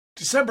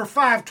December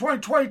 5,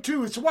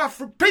 2022. It's What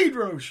for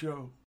Pedro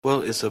Show.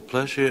 Well, it's a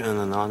pleasure and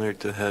an honor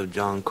to have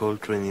John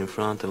Coltrane in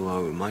front of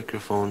our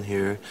microphone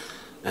here.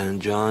 And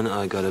John,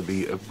 I gotta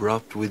be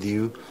abrupt with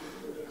you.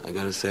 I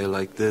gotta say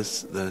like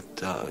this,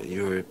 that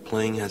your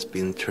playing has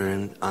been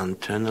turned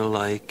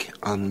antenna-like,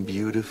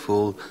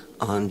 unbeautiful,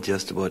 on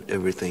just about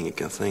everything you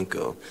can think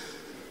of.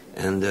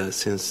 And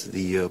since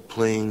the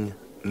playing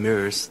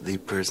mirrors the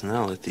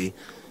personality,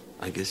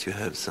 I guess you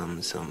have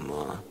some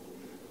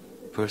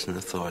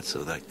personal thoughts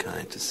of that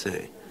kind to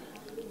say.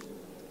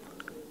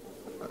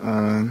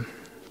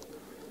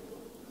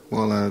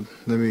 Well,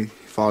 let me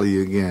follow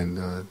you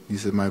again. You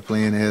said my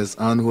playing has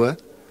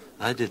what?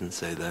 I didn't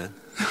say that.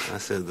 I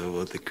said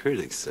what the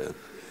critics said.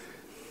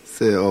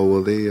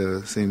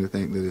 They seem to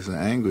think that it's an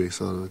angry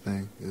sort of a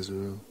thing.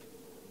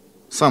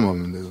 Some of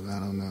them do. I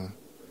don't know.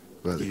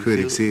 But the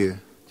critics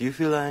here. Do you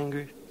feel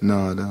angry?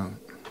 No, I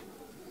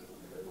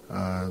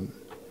don't.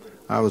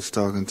 I was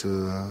talking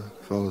to a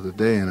fellow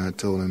today, and I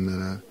told him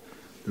that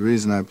the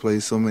reason I play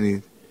so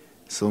many.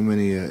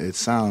 It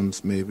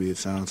sounds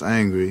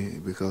angry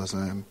because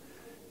I'm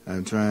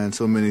trying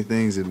so many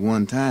things at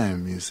one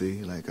time. You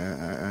see, like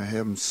I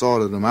haven't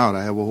sorted them out.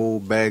 I have a whole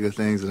bag of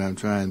things that I'm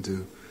trying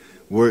to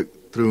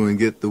work through and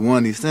get the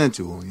one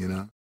essential. You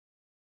know.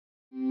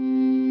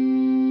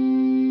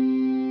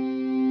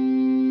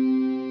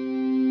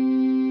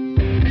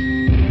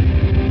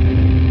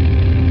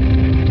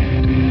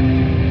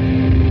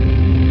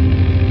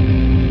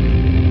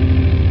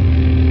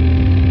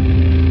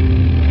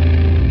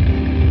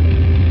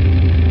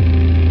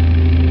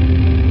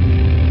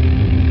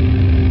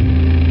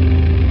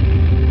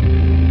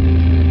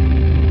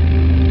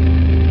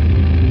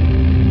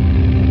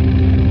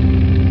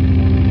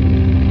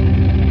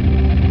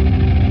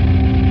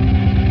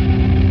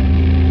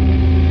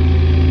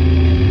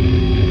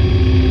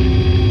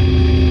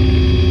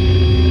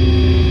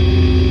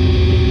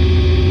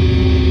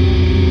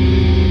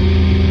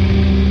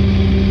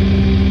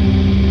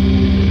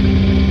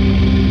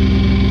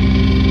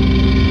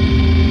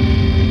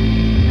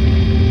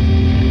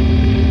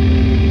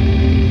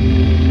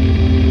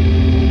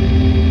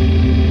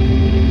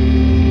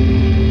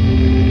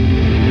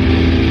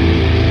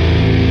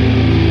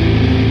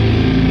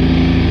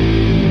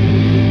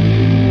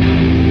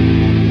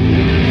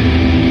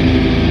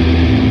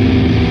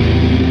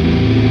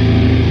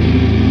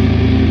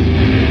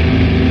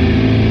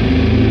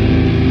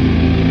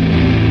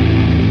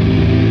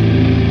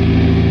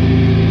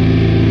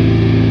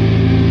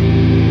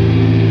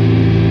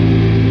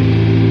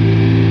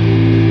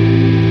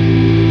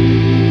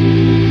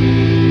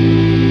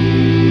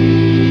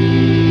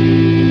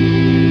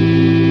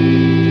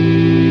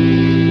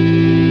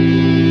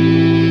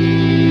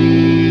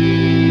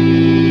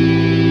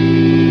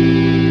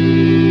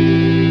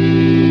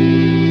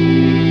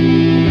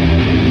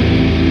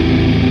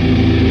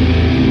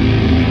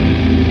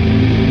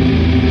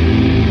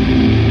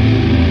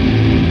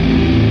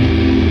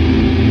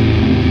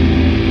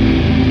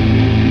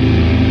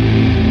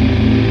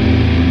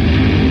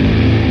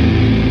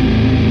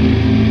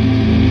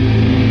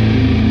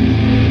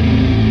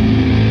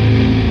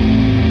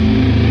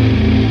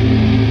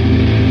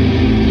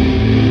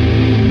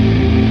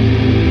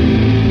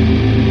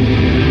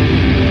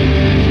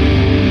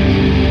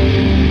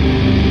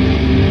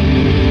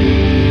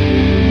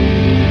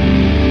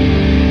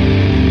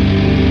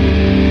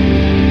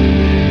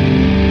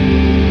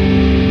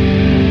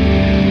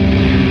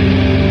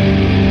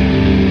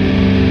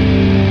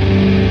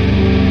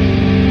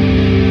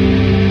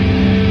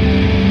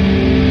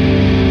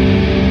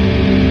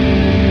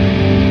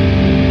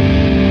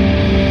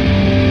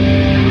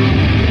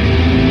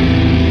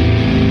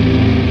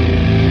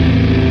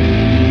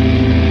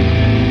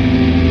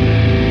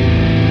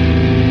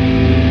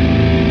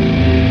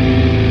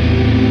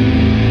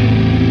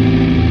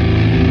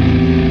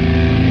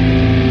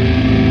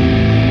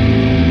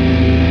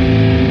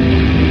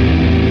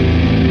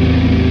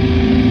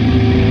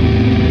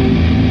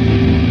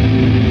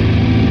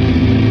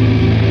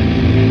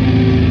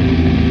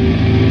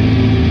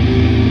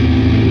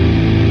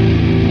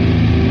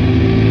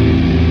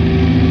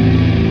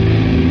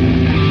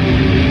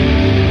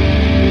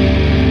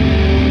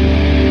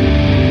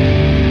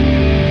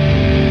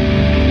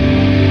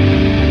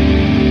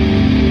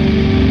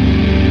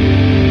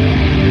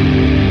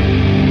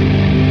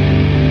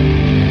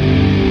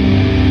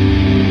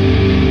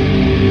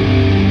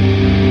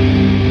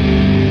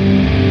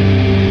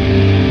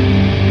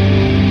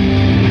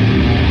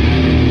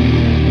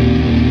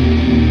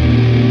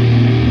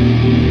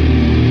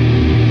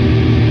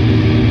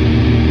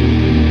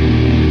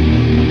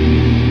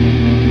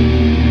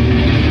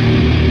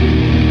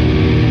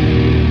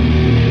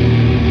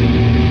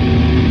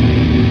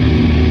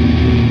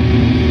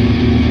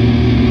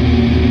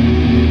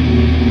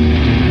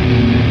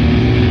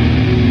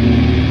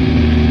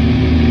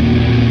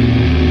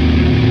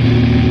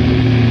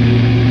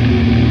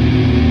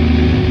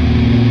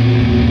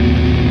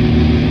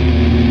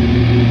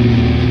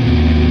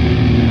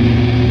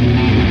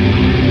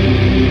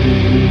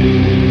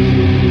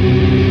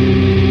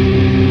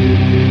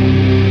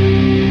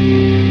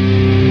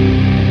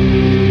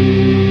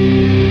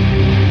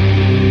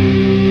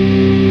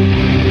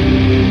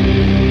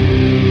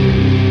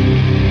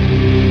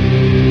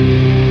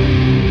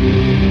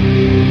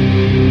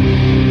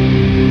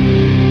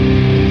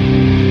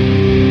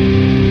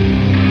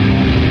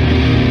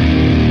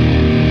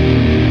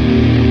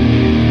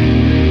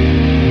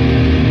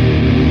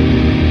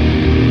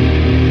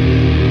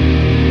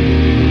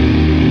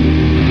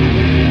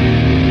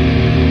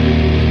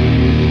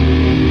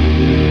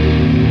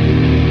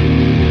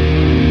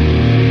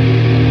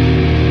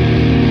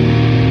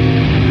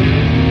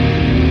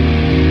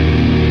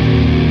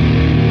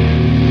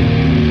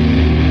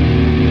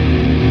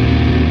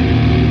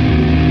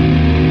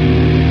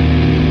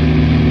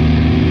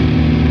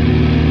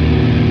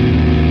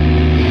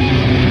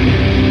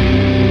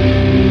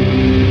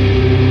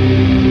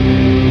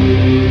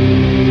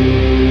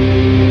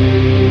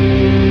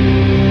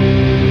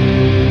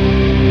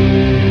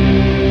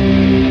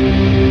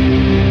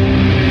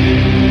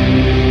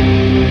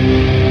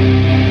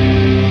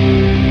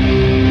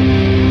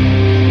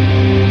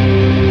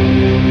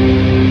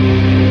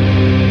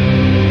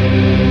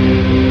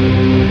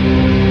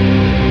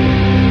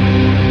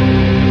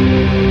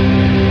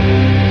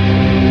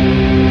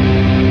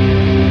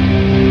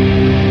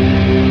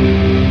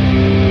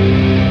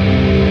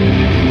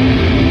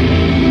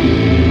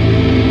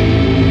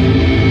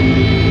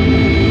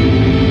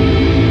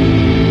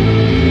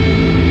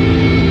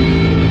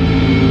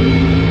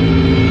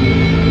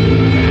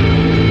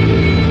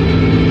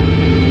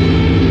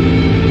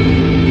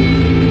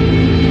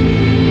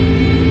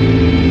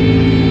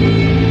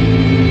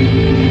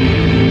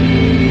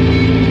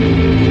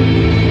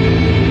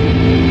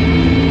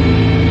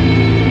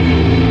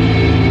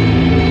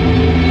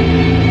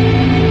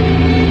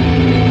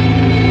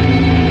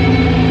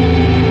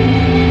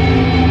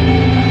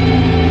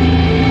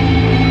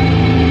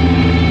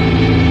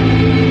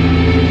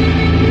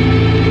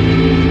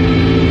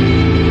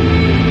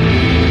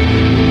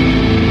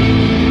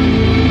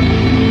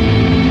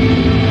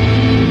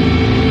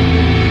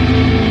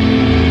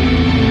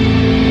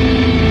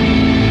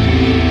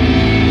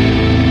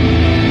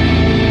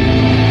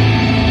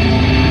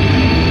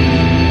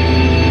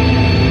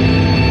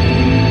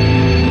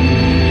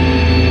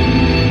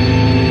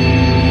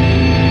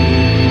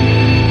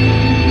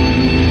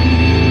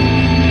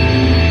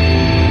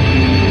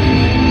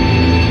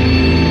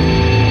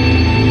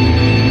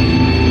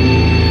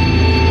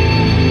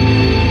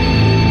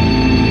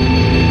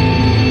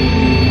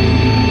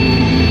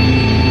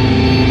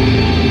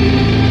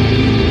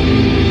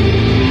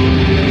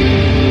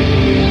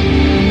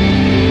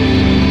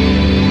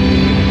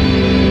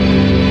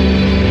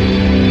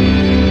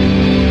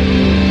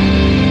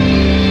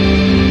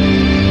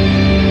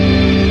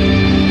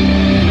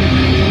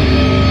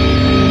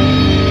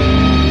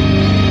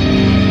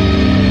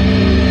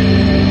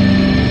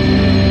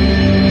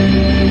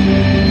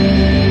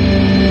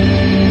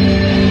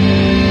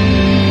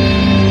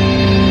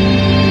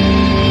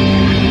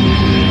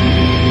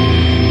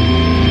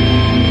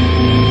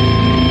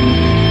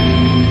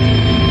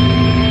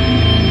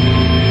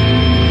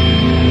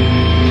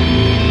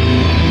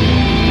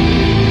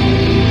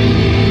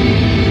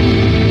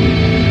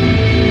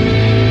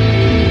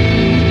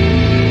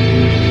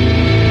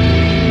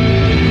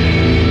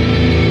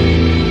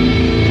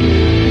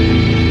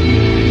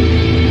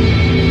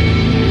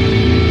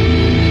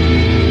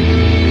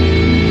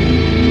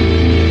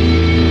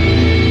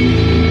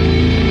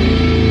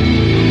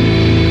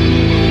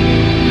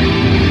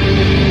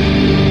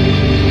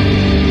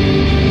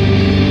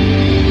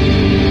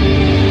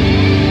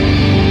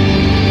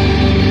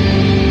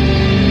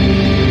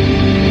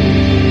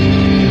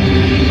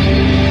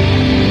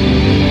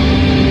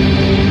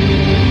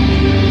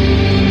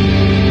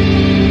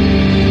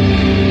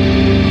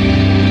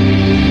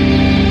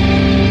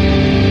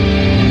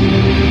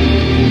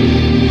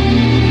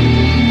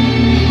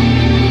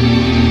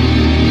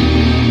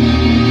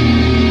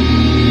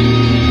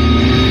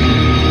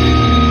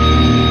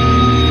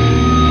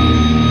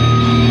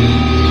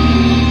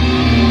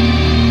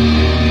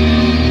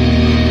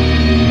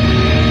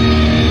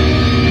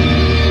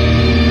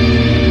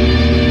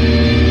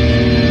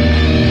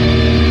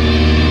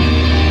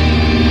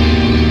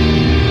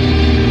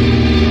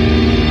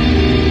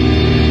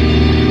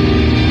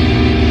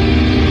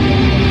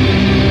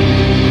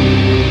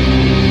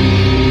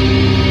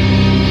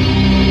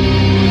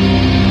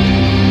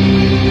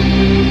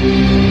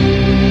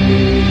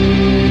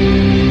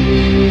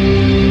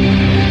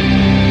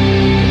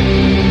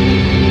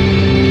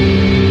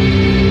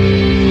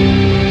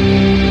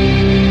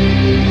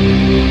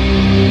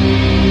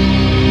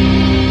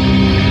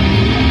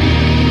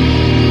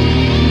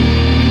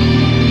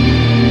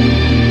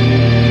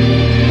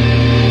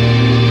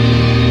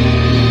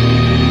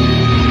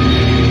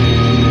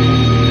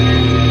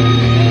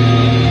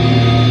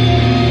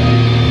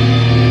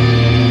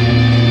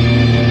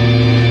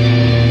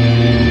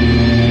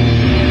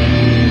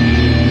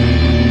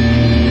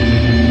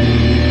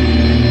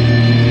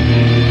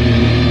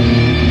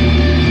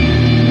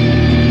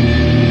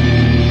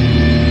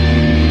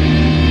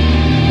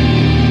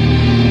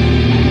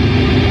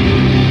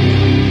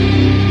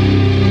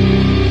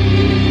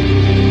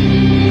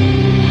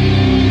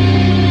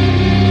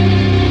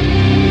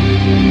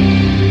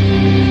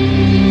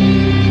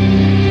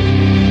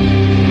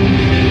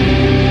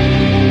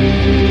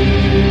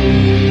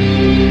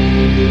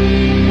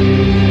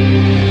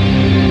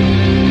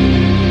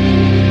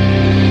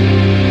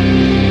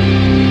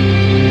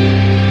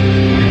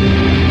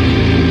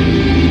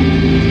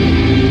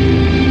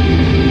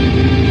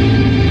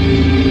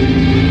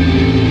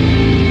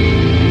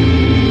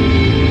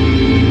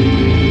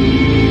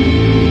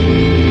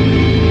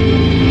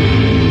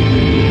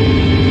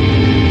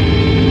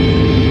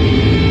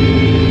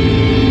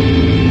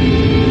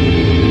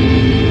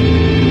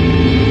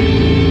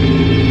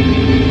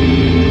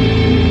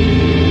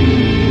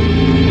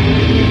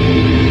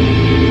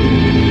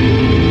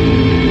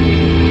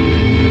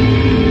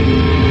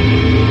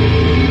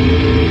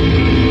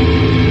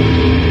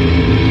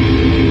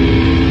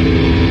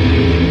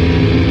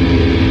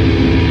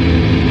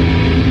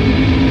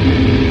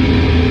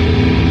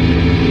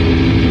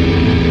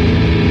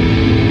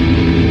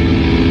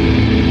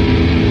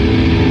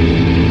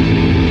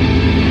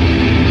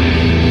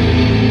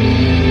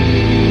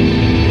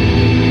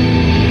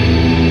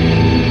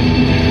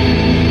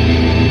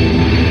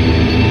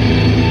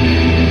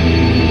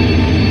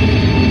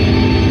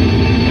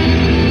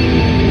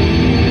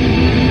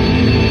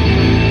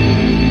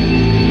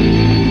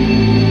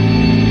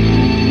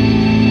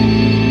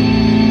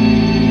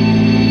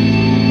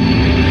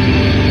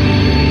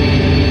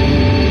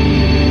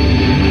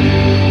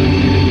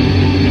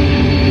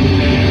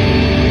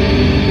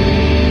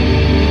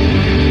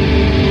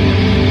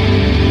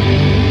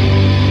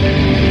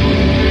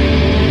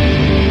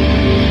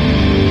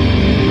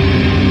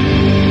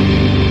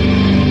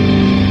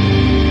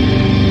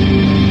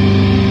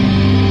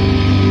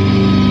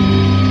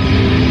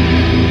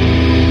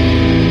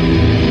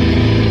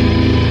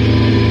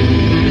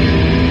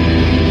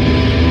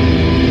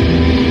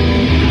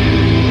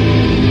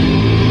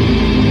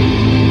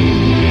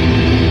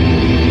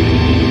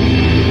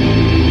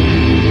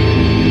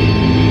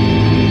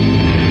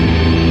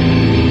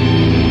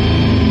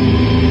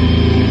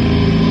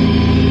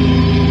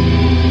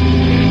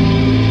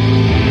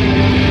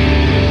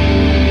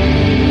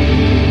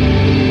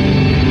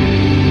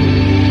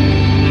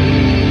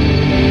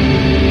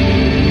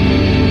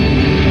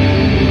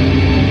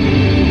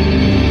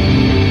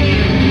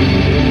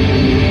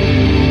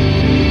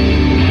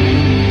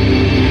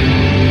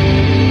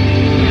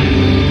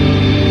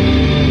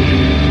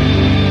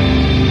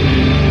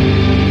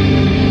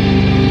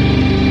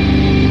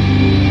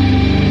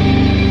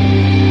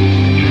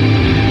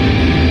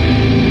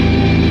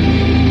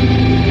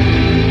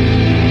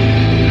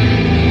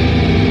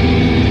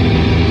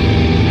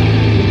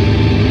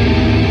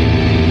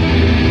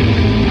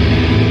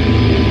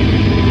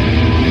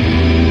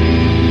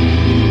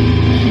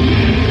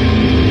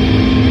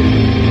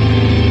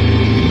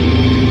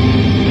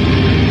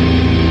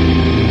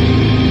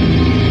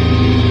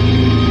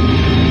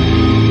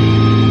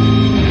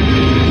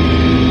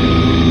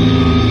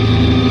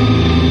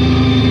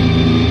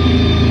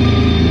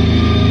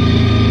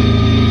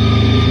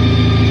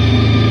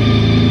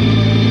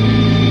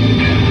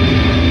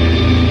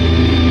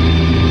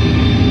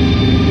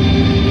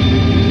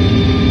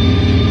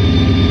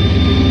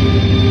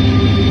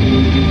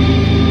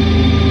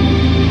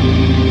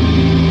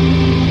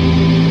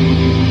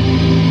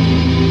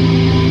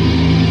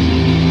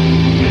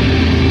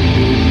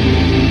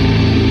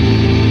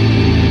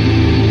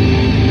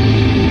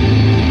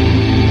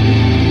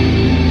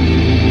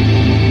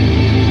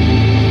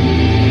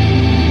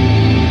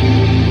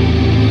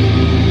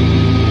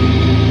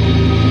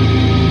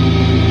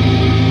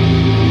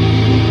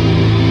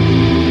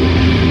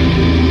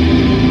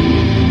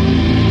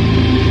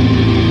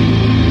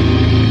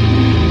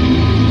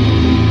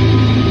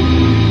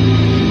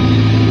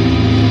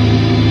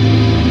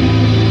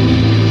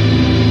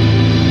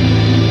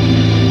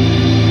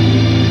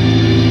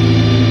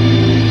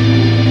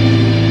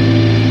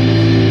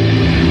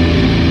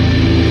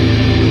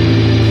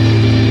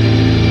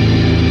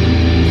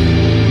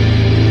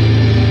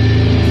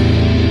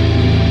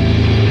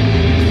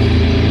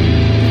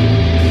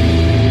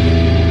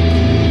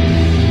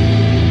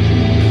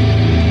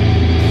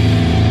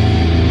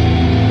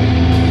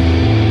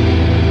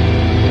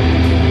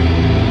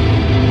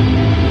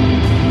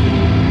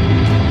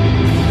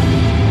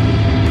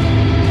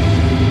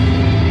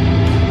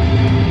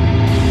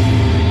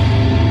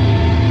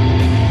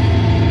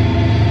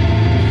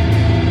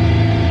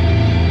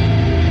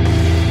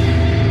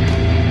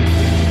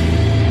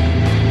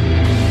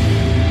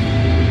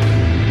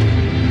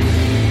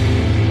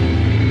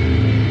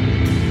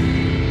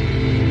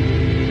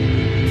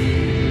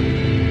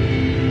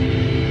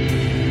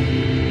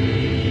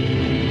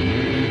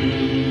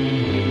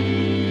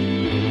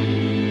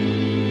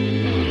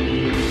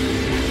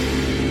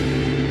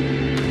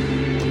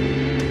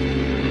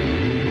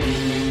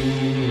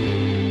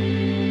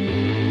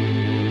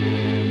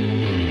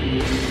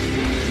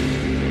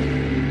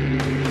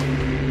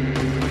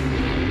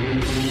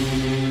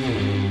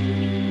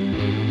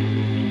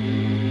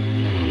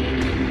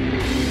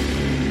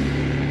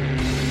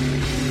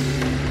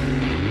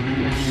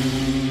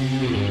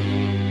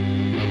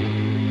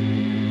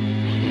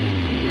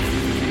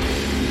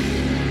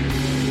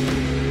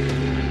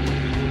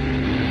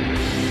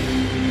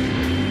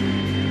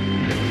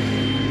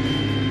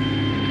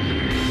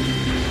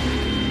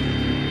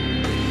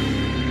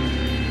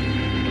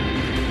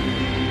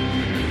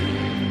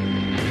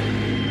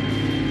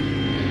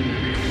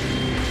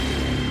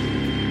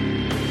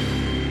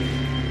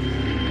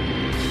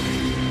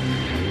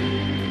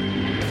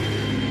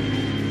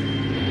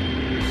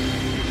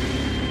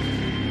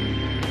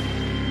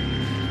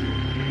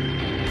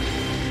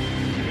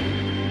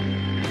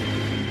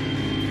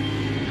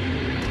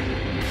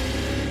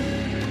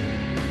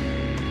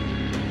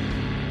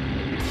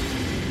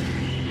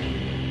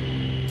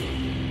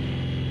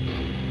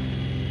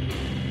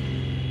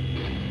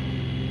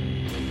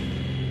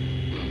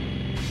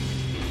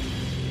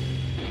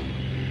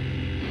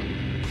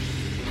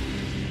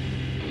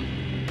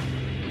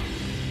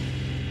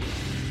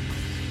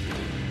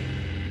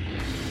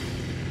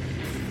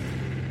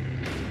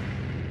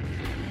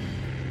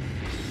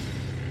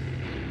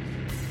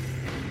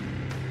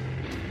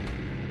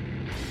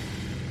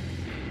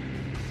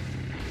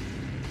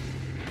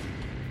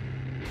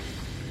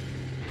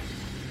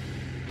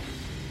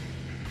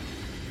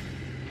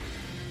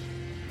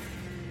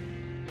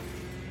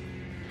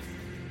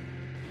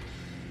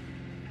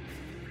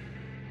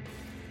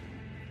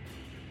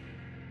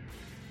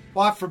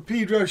 Watt from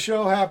Pedro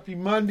Show. Happy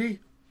Monday.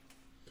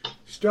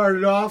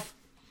 Started off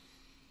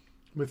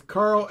with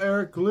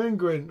Carl-Erik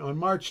Lindgren on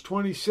March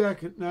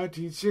 22nd,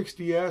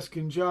 1960,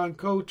 asking John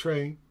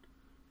Coltrane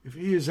if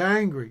he is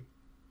angry.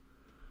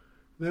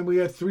 Then we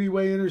had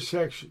Three-Way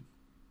Intersection,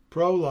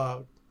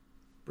 Prologue,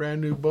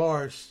 brand new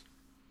Boris.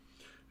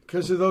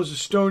 Because of those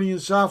Estonian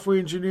software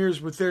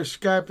engineers with their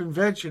Skype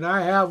invention,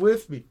 I have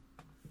with me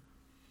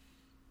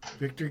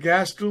Victor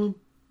Gastelum,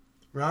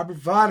 Robert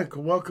Vodka.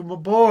 Welcome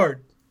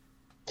aboard.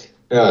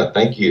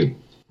 Thank you.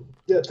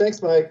 Yeah,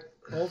 thanks, Mike.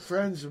 Old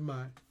friends of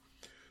mine.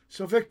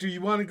 So, Victor,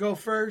 you want to go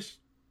first?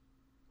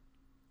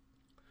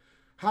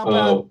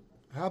 How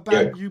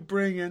about you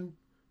bring in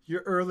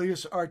your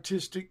earliest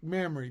artistic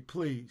memory,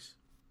 please?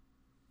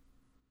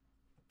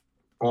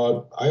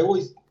 I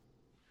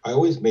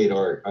always made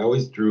art. I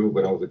always drew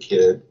when I was a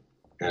kid,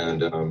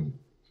 and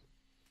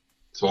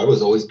so I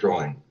was always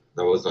drawing.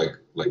 That was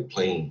like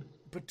playing.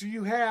 But do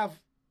you have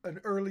an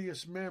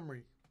earliest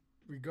memory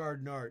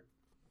regarding art?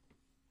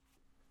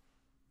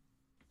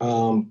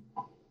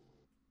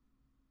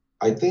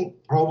 I think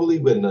probably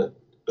when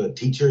the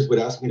teachers would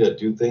ask me to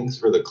do things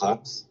for the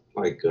class,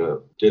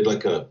 did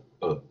a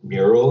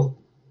mural,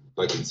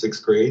 like in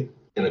 6th grade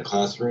in a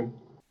classroom.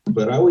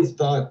 But I always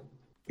thought,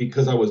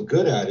 because I was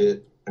good at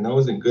it and I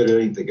wasn't good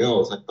at anything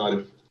else, I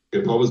thought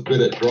if I was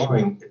good at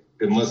drawing,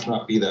 it must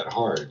not be that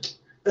hard.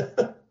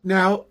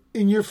 Now,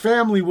 in your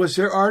family, was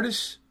there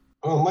artists?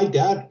 My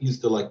dad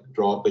used to like to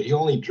draw, but he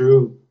only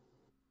drew.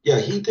 Yeah,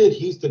 he did.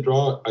 He used to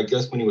draw, I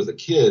guess, when he was a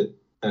kid.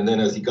 And then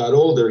as he got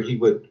older, he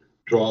would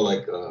draw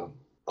like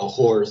a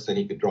horse, and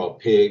he could draw a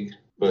pig,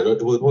 but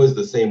it was always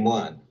the same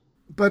one.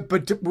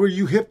 But were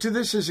you hip to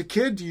this as a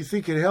kid? Do you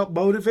think it helped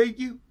motivate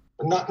you?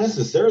 Not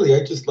necessarily.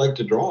 I just like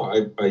to draw.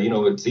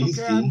 It's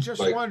easy. Okay, I'm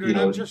just wondering.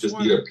 You just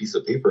need a piece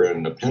of paper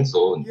and a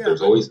pencil, and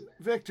there's always.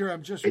 Victor,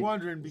 I'm just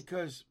wondering,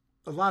 because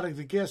a lot of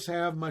the guests I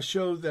have on my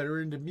show that are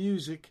into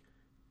music,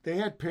 they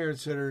had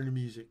parents that are into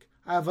music.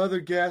 I have other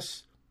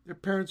guests, their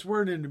parents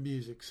weren't into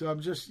music. So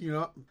I'm just,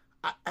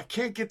 I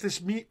can't get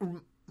this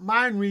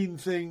mind reading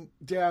thing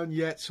down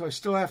yet, so I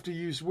still have to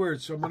use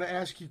words. So I'm going to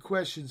ask you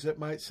questions that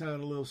might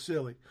sound a little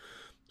silly.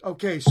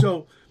 Okay,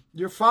 so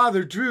your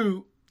father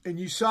drew, and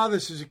you saw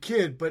this as a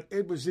kid, but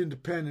it was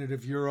independent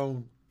of your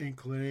own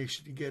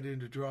inclination to get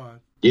into drawing.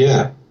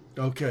 Yeah.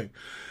 Okay.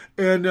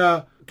 And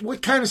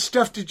what kind of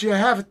stuff did you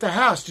have at the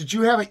house? Did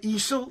you have an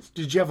easel?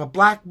 Did you have a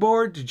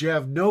blackboard? Did you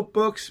have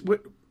notebooks?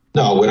 What?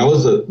 No, when I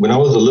was a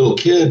little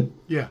kid,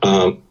 yeah,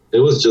 it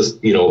was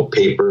just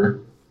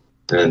paper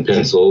and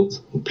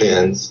pencils and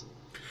pens.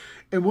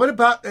 And what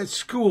about at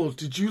school?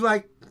 Did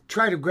you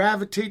try to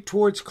gravitate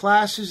towards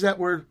classes that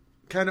were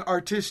kind of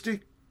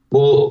artistic?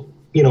 Well,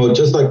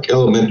 just like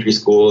elementary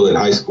school and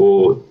high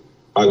school,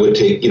 I would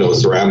take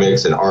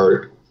ceramics and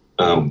art.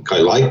 I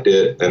liked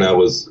it, and that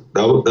was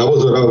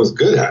what I was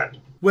good at.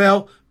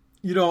 Well,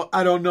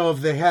 I don't know if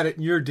they had it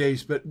in your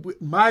days, but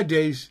my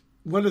days,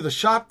 one of the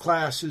shop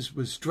classes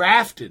was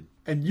drafting,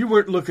 and you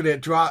weren't looking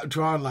at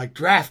drawing like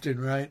drafting,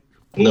 right?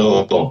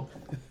 No.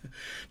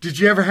 Did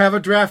you ever have a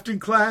drafting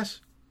class?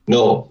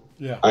 No.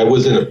 Yeah. I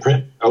was in a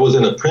print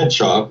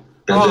shop,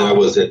 and then I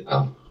was at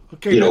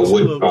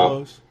wood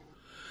shop.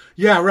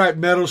 Yeah, right.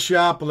 Metal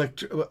shop,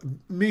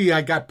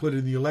 I got put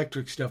in the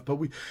electric stuff, but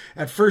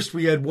at first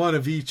we had one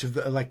of each of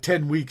the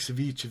 10 weeks of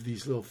each of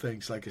these little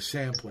things, like a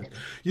sampling.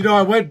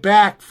 I went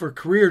back for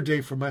career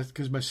day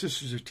because my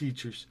sisters are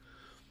teachers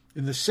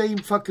in the same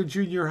fucking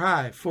junior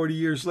high 40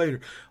 years later.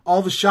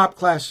 All the shop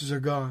classes are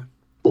gone.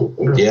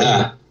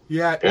 Yeah.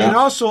 Yeah. And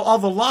also all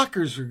the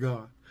lockers are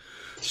gone.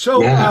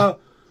 So,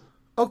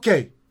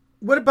 okay.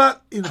 What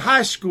about in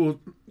high school?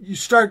 You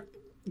start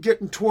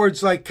getting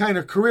towards kind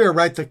of career,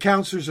 right? The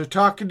counselors are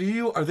talking to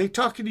you. Are they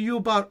talking to you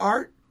about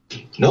art?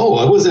 No,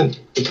 I wasn't.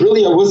 I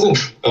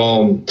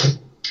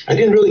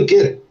didn't really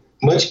get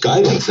much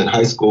guidance in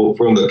high school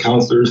from the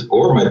counselors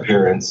or my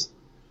parents.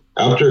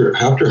 After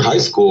high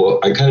school,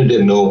 I kind of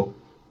didn't know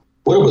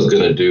what I was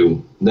going to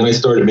do. And then I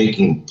started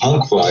making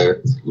punk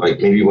flyers,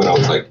 maybe when I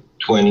was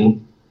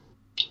 20.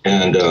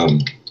 And,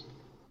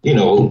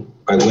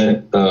 I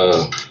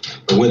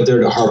went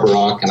there to Harbor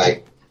Rock, and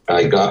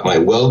I got my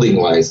welding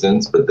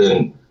license, but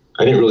then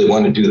I didn't really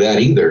want to do that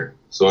either.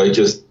 So I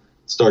just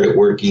started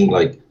working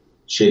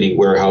shitty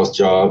warehouse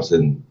jobs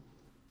and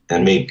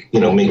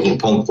making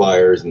punk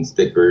flyers and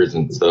stickers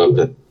and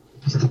stuff.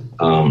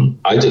 And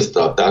I just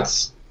thought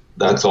that's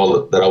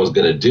all that I was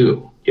going to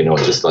do,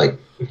 just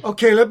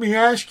Okay, let me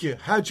ask you,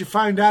 how'd you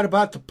find out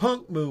about the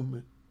punk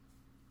movement?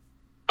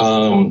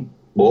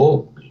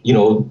 Well,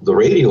 the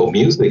radio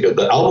music,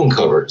 the album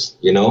covers,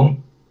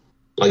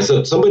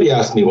 so somebody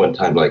asked me one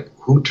time,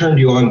 who turned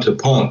you on to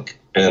punk?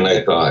 And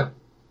I thought,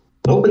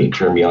 nobody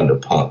turned me on to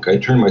punk. I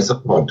turned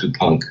myself on to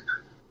punk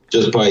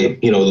just by,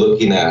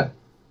 looking at,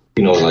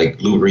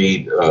 Lou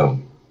Reed,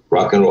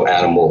 Rock and Roll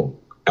Animal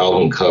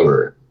album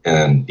cover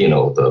and,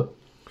 the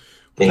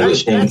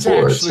English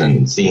imports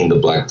and seeing the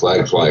Black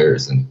Flag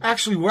flyers. And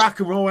actually, Rock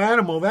and Roll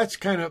Animal, that's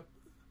kind of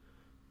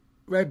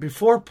right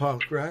before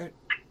punk, right?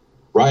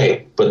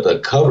 right, but the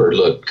cover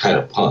looked kind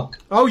of punk.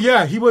 Oh,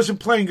 yeah, he wasn't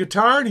playing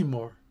guitar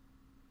anymore.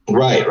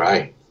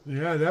 Right.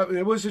 Yeah,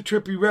 it was a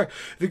trippy record.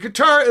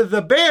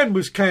 The band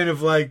was kind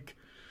of like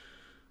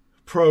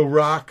pro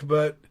rock,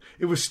 but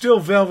it was still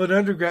Velvet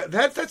Underground.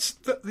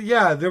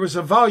 There was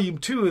a volume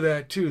 2 of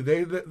that too.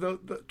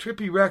 The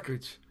trippy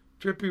records.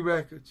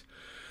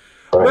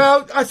 Right.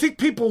 Well, I think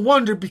people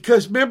wonder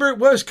because remember it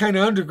was kind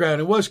of underground.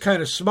 It was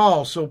kind of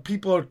small, so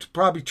people are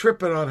probably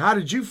tripping on how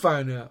did you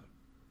find out?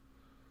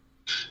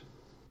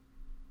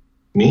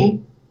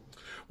 Me?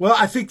 Well,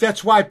 I think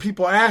that's why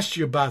people asked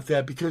you about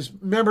that because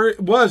remember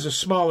it was a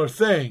smaller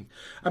thing.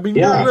 I mean,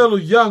 you're a little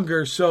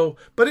younger,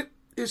 but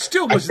it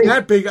still wasn't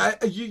that big.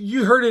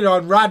 You heard it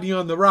on Rodney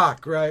on the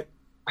Rock, right?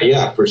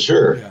 Yeah, for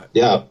sure.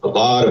 Yeah, a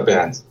lot of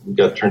bands. We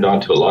got turned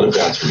on to a lot of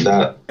bands from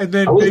that. And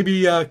then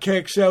maybe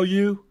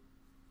KXLU?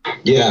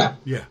 Yeah.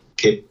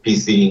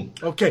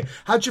 PC. Okay.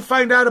 How'd you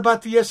find out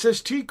about the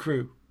SST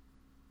crew?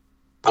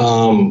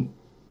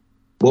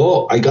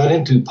 Well, I got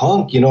into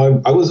punk.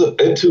 I was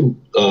into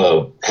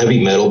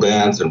heavy metal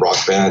bands and rock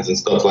bands and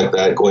stuff like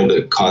that, going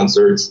to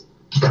concerts.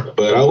 But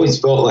I always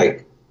felt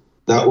like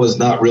that was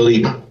not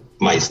really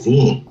my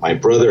scene. My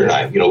brother and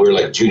I, we were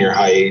like junior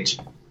high age.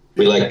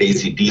 We liked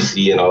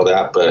AC/DC and all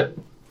that, but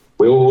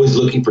we were always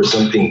looking for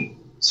something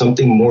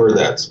more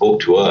that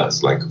spoke to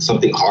us, like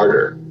something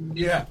harder.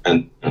 Yeah.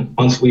 And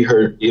once we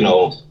heard, we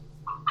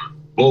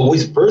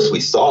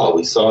saw,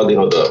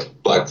 the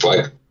Black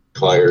Flag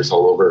flyers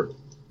all over,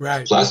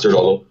 right, plastered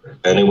all over,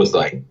 and it was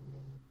like,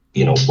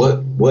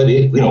 what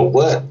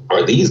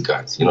are these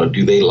guys?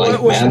 Do they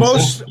like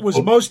Manson? Was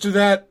most of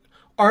that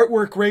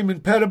artwork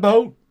Raymond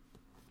Pettibone?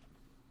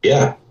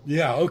 Yeah.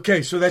 Yeah.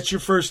 Okay. So that's your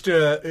first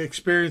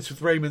experience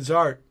with Raymond's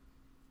art.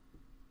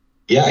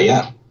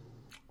 Yeah.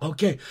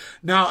 Okay.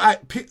 Now, I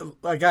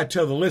got to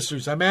tell the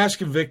listeners, I'm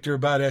asking Victor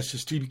about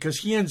SST because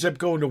he ends up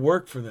going to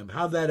work for them.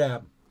 How'd that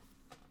happen?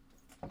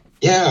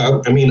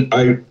 Yeah. I mean,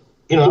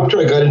 after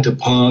I got into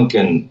punk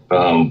and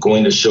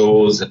going to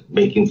shows and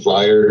making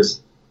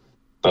flyers,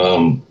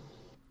 I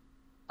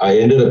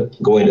ended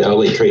up going to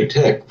LA Trade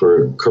Tech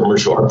for a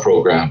commercial art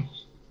program.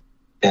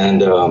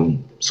 And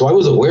so I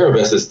was aware of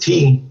SST.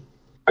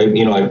 I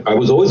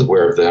was always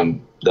aware of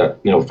them,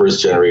 that,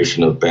 first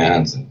generation of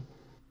bands.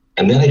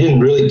 And then I didn't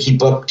really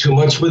keep up too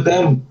much with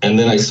them. And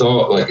then I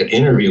saw like an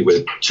interview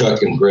with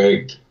Chuck and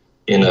Greg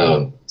in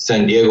a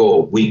San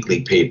Diego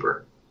weekly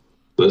paper.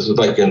 So this was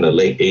like in the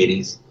late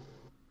 80s.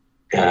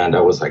 And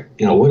I was like,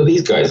 what are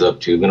these guys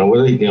up to? What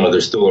are they,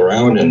 they're still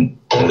around. And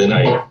then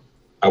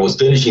I was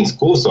finishing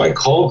school, so I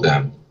called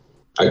them.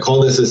 I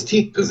called SST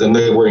because then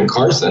they were in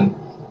Carson.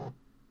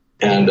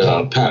 And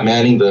Pat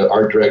Manning, the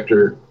art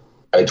director,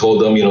 I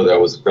told them, that I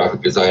was a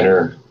graphic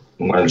designer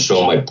and wanted to show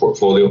them my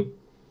portfolio.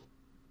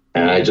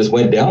 And I just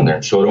went down there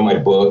and showed them my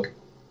book.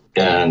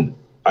 And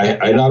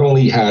I not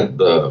only had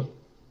the,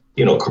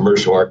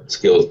 commercial art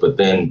skills, but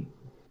then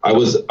I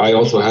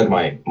also had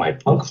my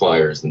punk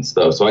flyers and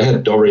stuff. So I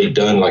had already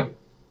done like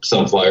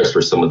some flyers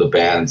for some of the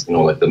bands,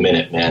 like the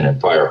Minutemen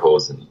and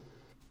Firehose and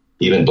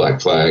even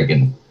Black Flag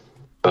and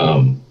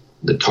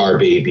the Tar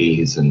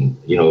Babies. And,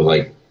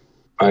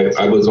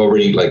 I was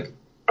already like,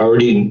 I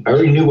already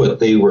knew what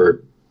they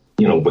were,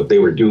 what they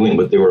were doing,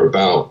 what they were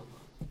about.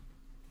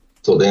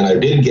 So then I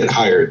didn't get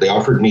hired. They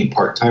offered me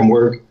part-time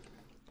work.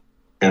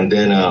 And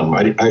then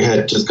I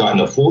had just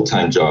gotten a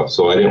full-time job.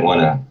 So I didn't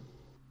want to,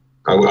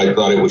 I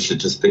thought I should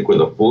just stick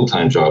with a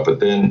full-time job. But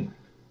then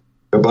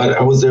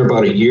I was there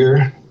about a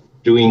year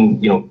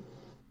doing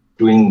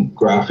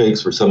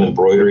graphics for some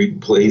embroidery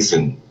place.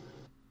 And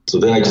so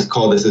then I just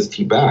called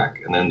SST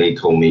back. And then they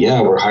told me,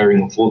 yeah, we're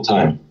hiring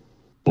full-time.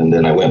 And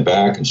then I went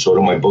back and showed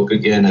them my book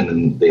again. And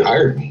then they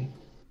hired me.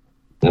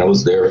 And I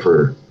was there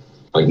for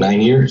like 9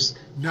 years.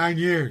 9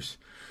 years.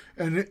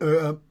 And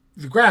the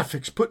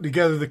graphics, putting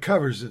together the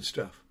covers and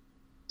stuff.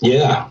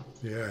 Yeah.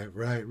 Yeah,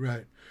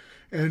 right.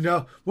 And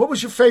what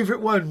was your favorite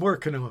one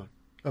working on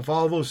of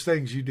all those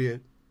things you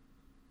did?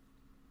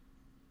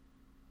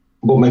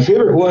 Well, my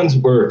favorite ones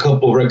were a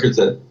couple of records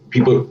that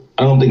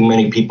I don't think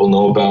many people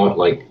know about.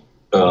 Like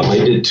I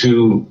did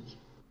 2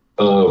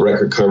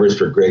 record covers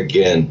for Greg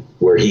Ginn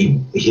where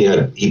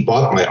he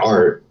bought my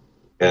art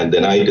and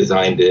then I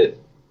designed it.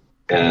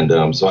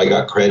 And so I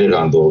got credit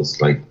on those.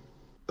 Like,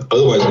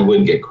 otherwise we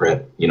wouldn't get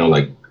credit.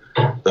 Like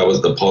that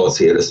was the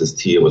policy at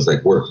SST. It was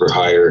like work for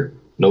hire.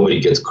 Nobody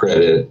gets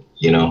credit.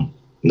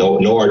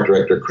 No art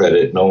director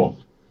credit. No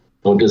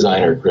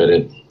designer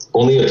credit.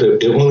 Only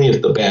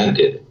if the band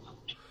did it.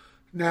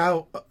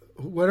 Now,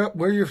 what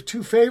were your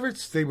 2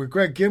 favorites? They were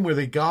Greg Ginn. Were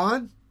they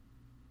gone?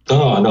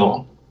 Oh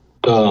no,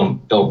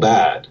 El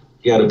Bad.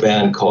 He had a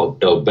band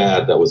called El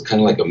Bad that was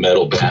kind of like a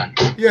metal band.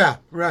 Yeah,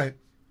 right.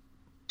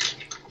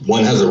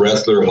 One has a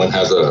wrestler and one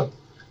has a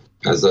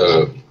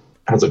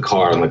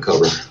car on the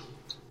cover.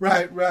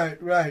 Right.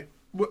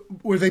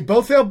 Were they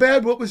both El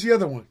Bad? What was the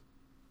other one?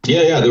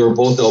 Yeah, they were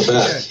both El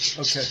Bad.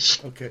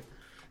 Okay.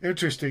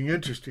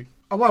 Interesting.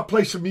 I want to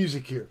play some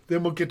music here.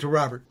 Then we'll get to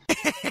Robert.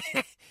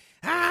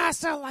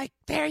 So like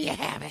there you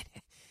have it.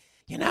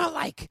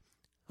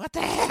 What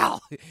the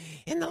hell?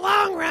 In the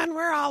long run,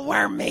 we're all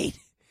worm meat.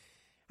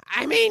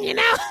 I mean,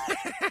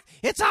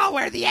 it's all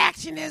where the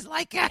action is.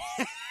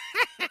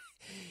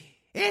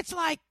 It's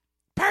like,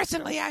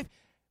 personally, I've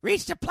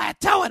reached a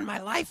plateau in my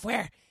life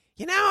where,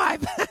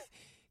 I've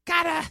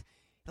got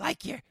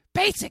your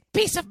basic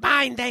peace of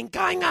mind thing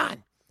going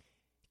on.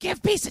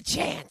 Give peace a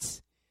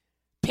chance.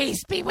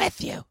 Peace be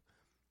with you.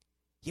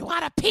 You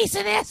want a piece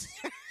of this?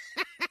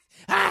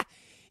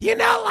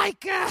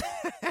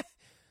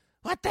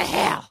 What the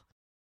hell?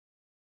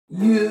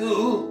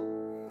 You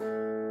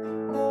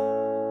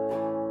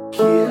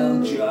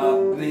killed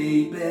your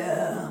baby.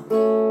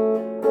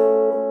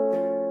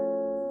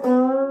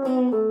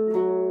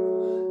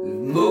 If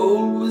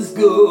mode was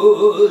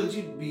good,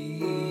 you'd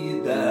be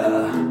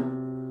the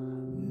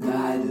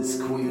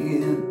night's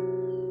queen.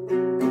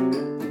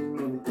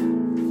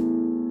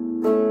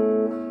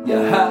 You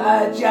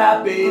heard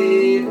your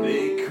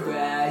baby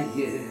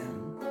crying.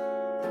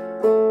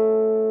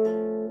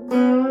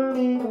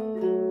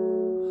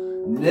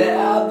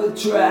 Never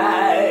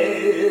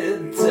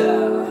tried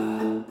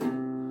to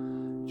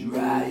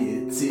dry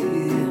your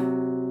tears.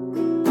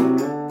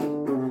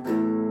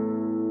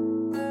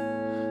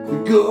 The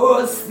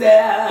ghost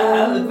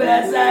that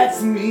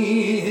visits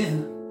me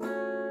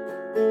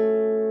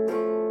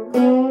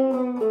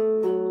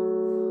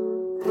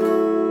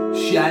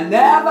shall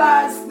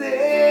never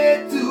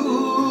stay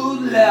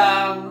too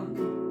long.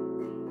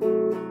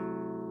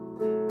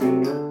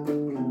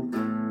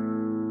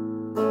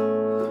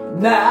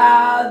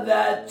 Now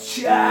that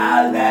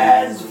child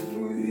is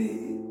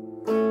free,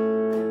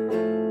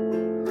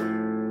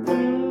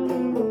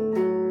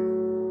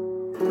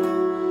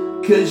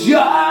 cause you're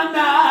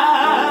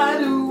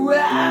not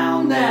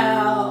around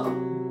now.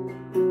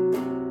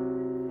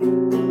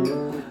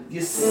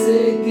 You're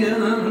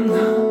singing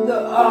the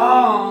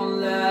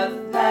only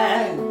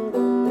thing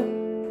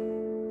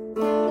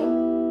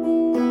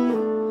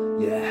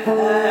you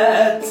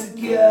had to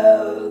go.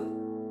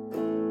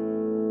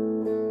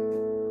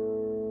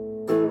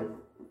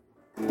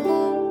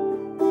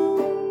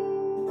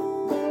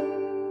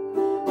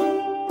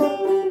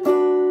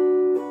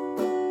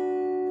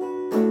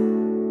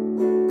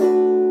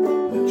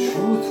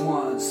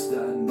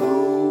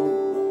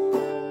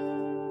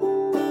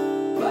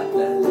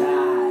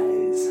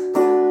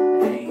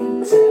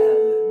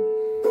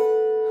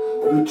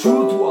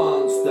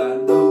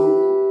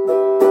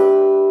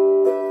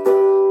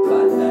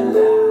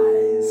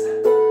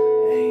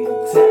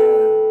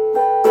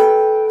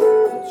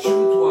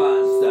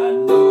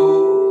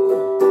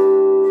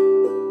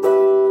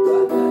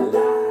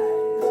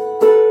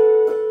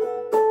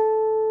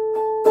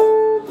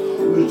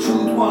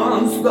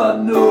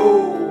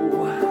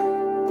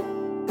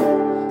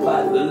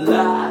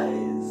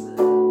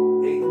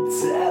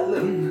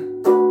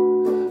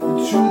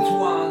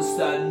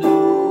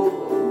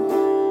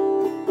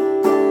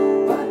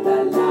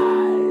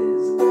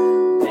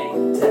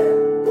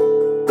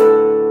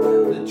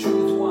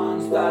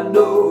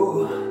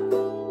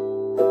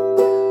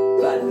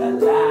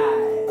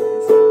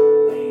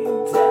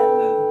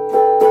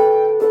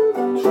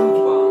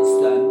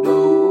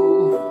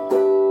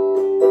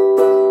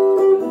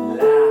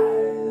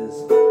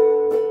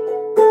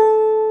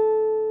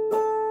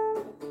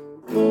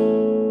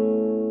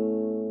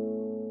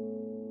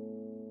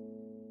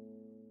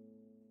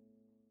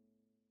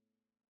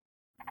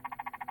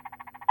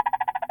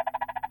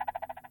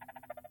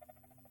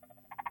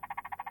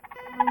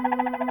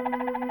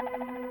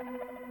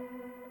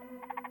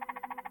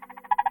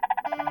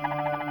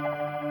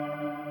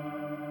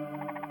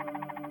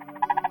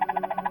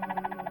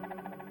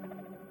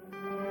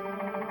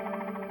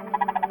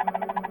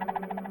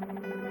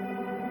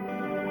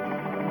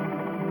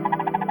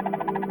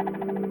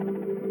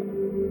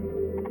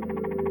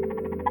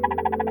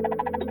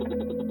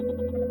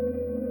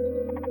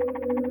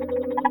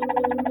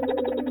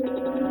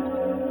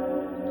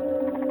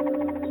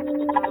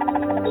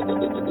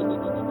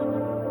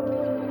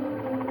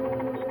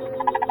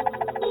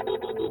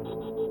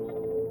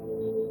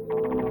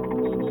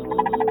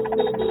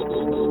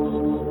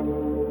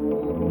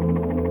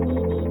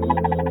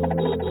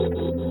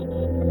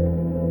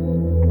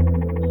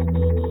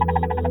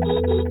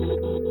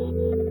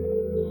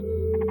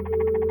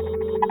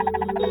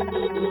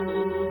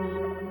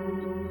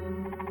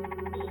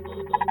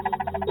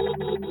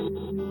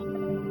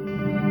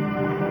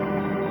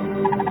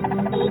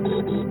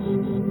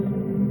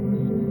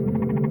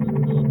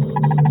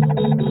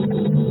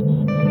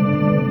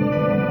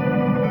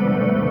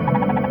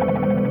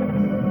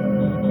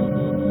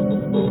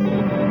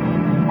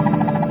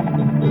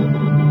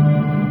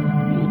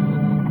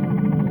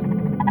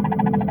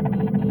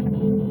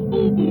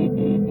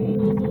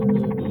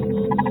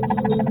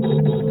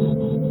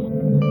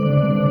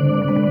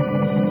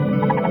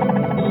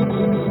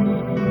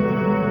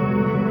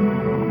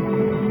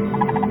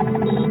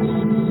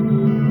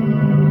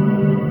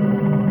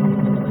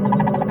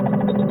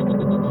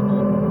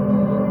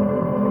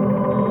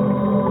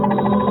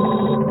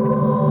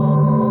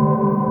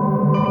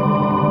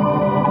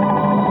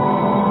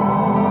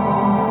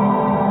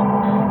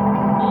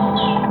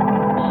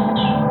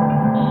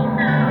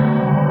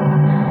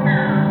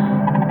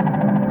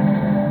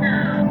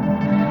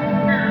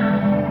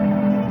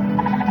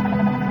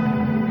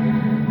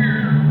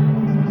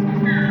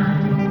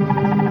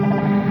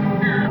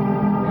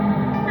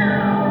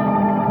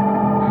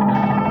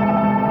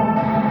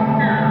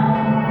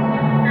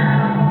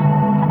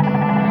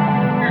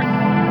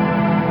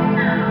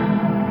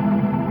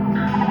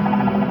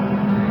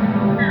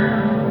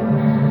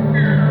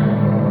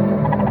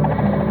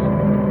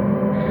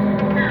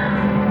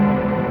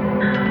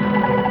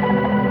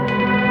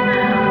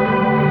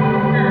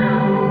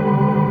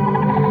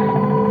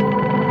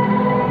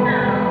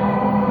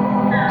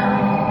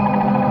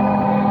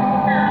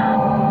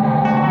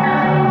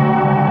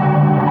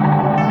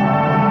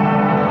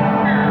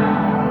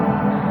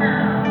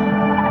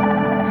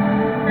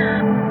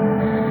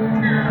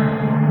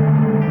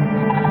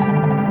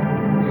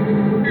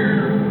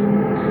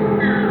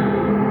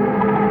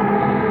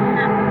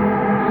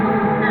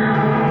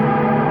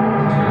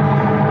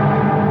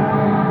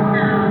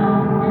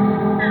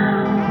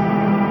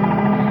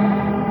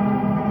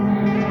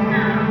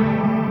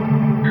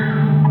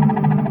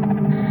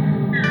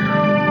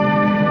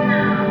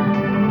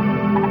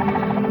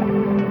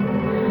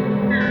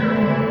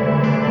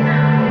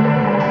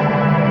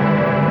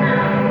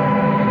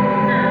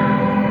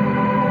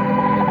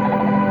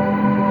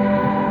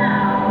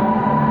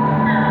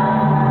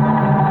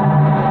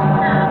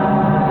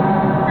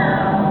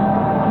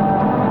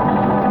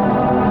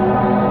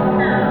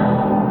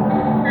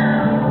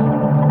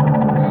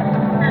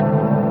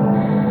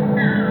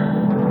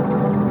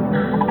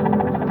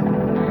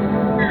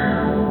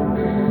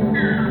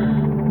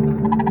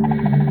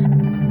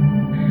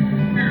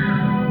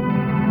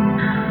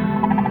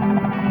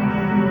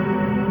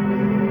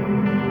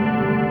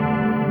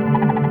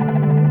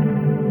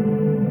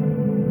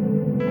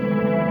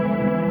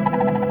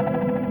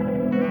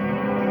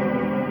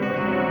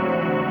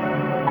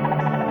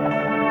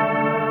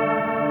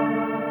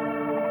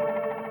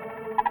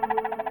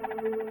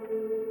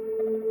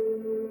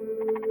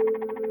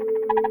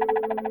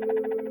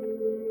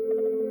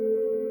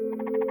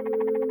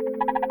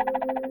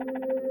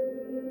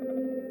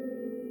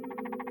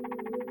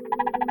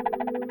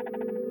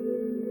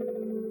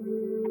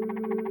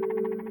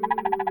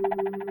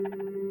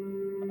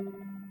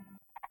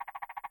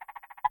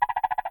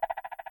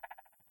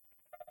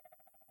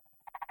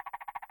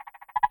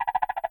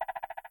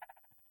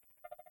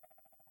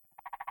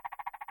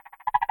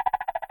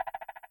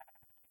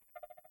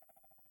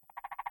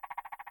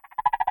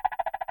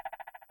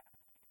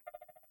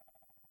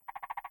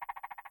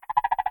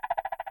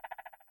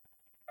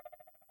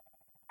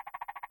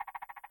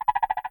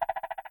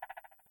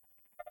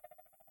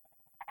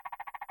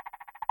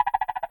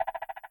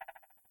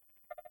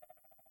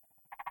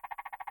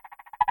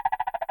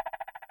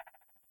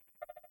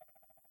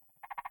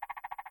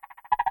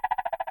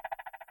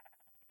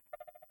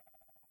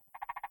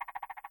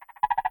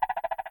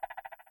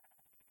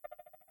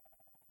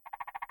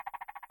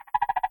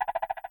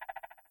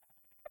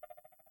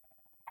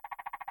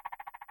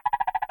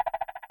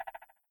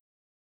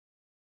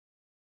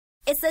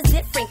 It's a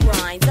different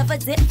grind of a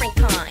different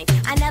kind.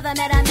 I never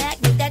met a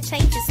magnet that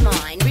changes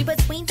mine. Read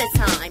between the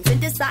times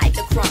and decide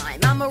the crime.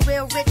 I'm a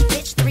real rich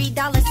bitch,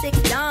 $3.06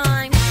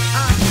 dime.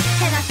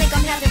 And I think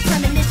I'm having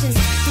premonitions.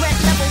 Threat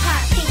level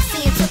hot, pink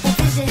seeing triple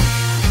vision.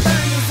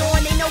 Burn is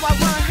on, they know I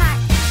run hot.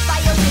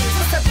 Fire rings,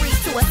 what's a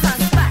breeze to a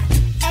sunspot?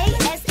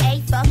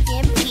 ASA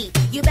fucking P.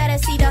 You better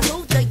see the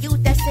who, the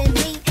youth that's in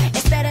me.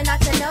 It's better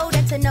not to know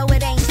than to know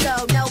it ain't so.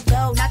 No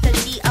go, not the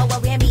G-O, a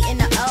whammy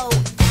in the O.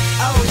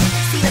 Oh,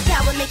 see the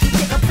power make you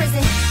pick a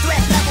prison. Threat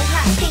level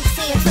hot, pink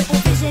seeing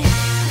triple vision.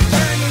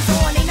 Burn is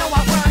on, they know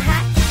I run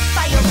hot.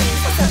 Fire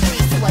rings, what's a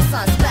breeze to a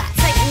sunspot?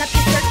 Tighten up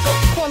your circle,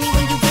 call me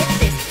when you get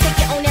this.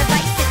 Take your own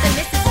advice, hit the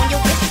misses on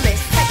your wish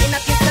list. Tighten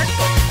up your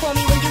circle, call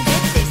me when you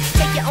get this.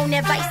 Take your own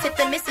advice, hit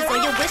the misses on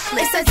your wish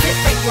list. It's a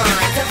different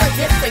grind of a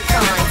different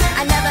kind.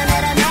 I never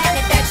met a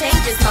magnet that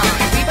changes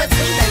mine. Read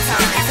between the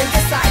times and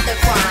decide the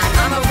crime.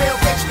 I'm a real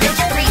rich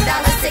bitch,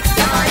 $3.06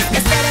 dime.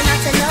 It's better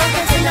not to know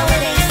than to know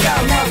it ain't so.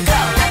 No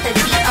go, not the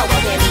G-O, a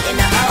whammy in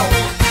the O.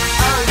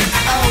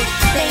 Oh,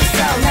 think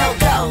so, no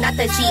go, not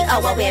the G-O,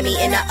 a whammy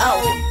in the O.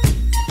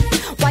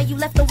 Why you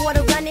left the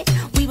water running?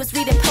 We was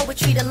reading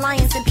poetry, the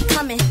lions and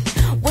becoming.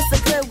 What's a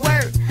good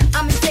word?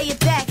 I'ma say it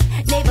back.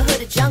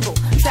 Neighborhood or jungle,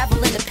 travel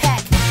in the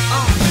pack.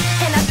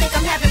 And I think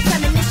I'm having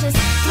premonitions.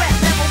 Threat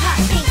level hot,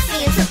 pink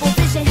seeing triple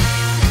vision.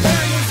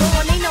 Burn is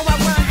on, they know I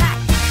run hot.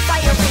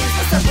 Fire rings,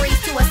 what's a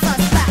breeze to a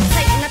sunspot?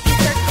 Tighten up your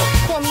circle,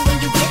 call me when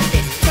you get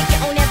this. Take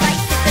your own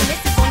advice, hit the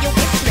misses on your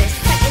wish list.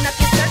 Tighten up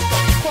your circle,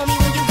 call me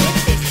when you get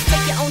this.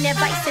 Take your own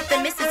advice, hit the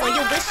misses on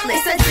your wish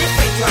list. It's a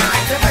different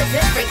grind of a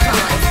different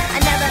kind. I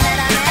never met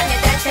a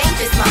magnet that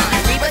changes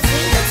mine. Read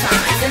between the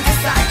times and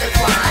decide the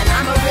crime.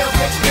 I'm a real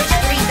rich bitch,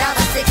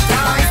 $3.06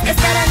 dime. It's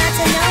better not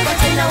to know than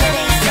to know it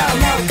ain't so.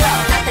 No go,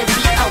 not the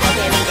G-O, a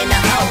whammy in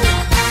the O.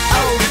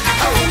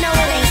 Oh, you know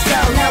it ain't so.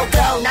 No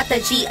go, not the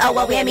G-O,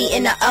 a whammy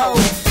in the O.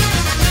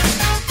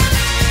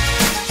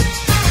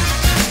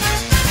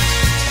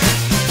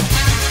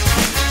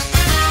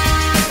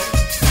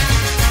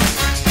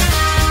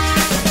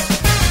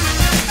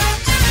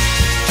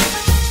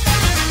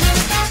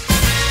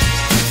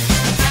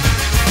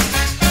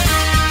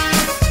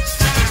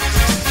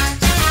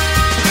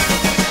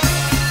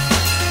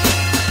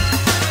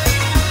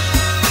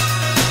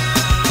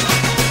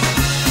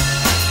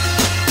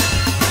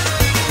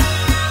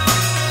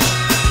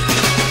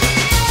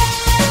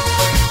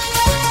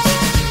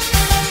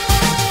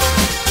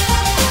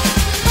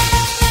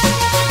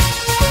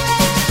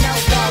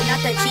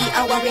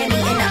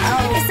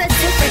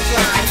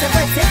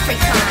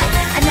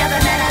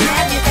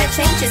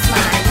 Changes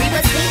mine, read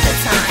between the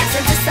times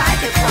and decide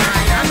the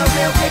crime. I'm a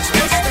real rich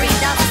bitch,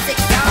 $3.06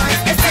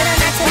 dime. It's better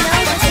not to know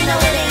than to know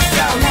it ain't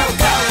so. No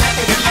go, not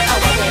the G-O,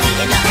 a whammy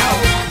in the O.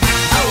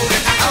 Oh,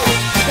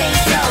 it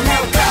ain't so. No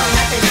go,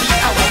 not the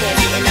G-O, a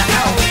whammy in the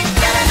O.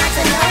 Better not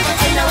to know than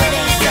to know it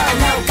ain't so.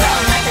 No go,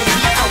 not the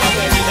G-O, a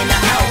whammy in the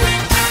O.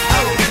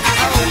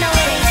 Oh, no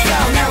it ain't so.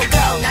 No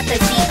go, not the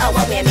G-O,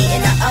 a whammy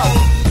in the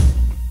O.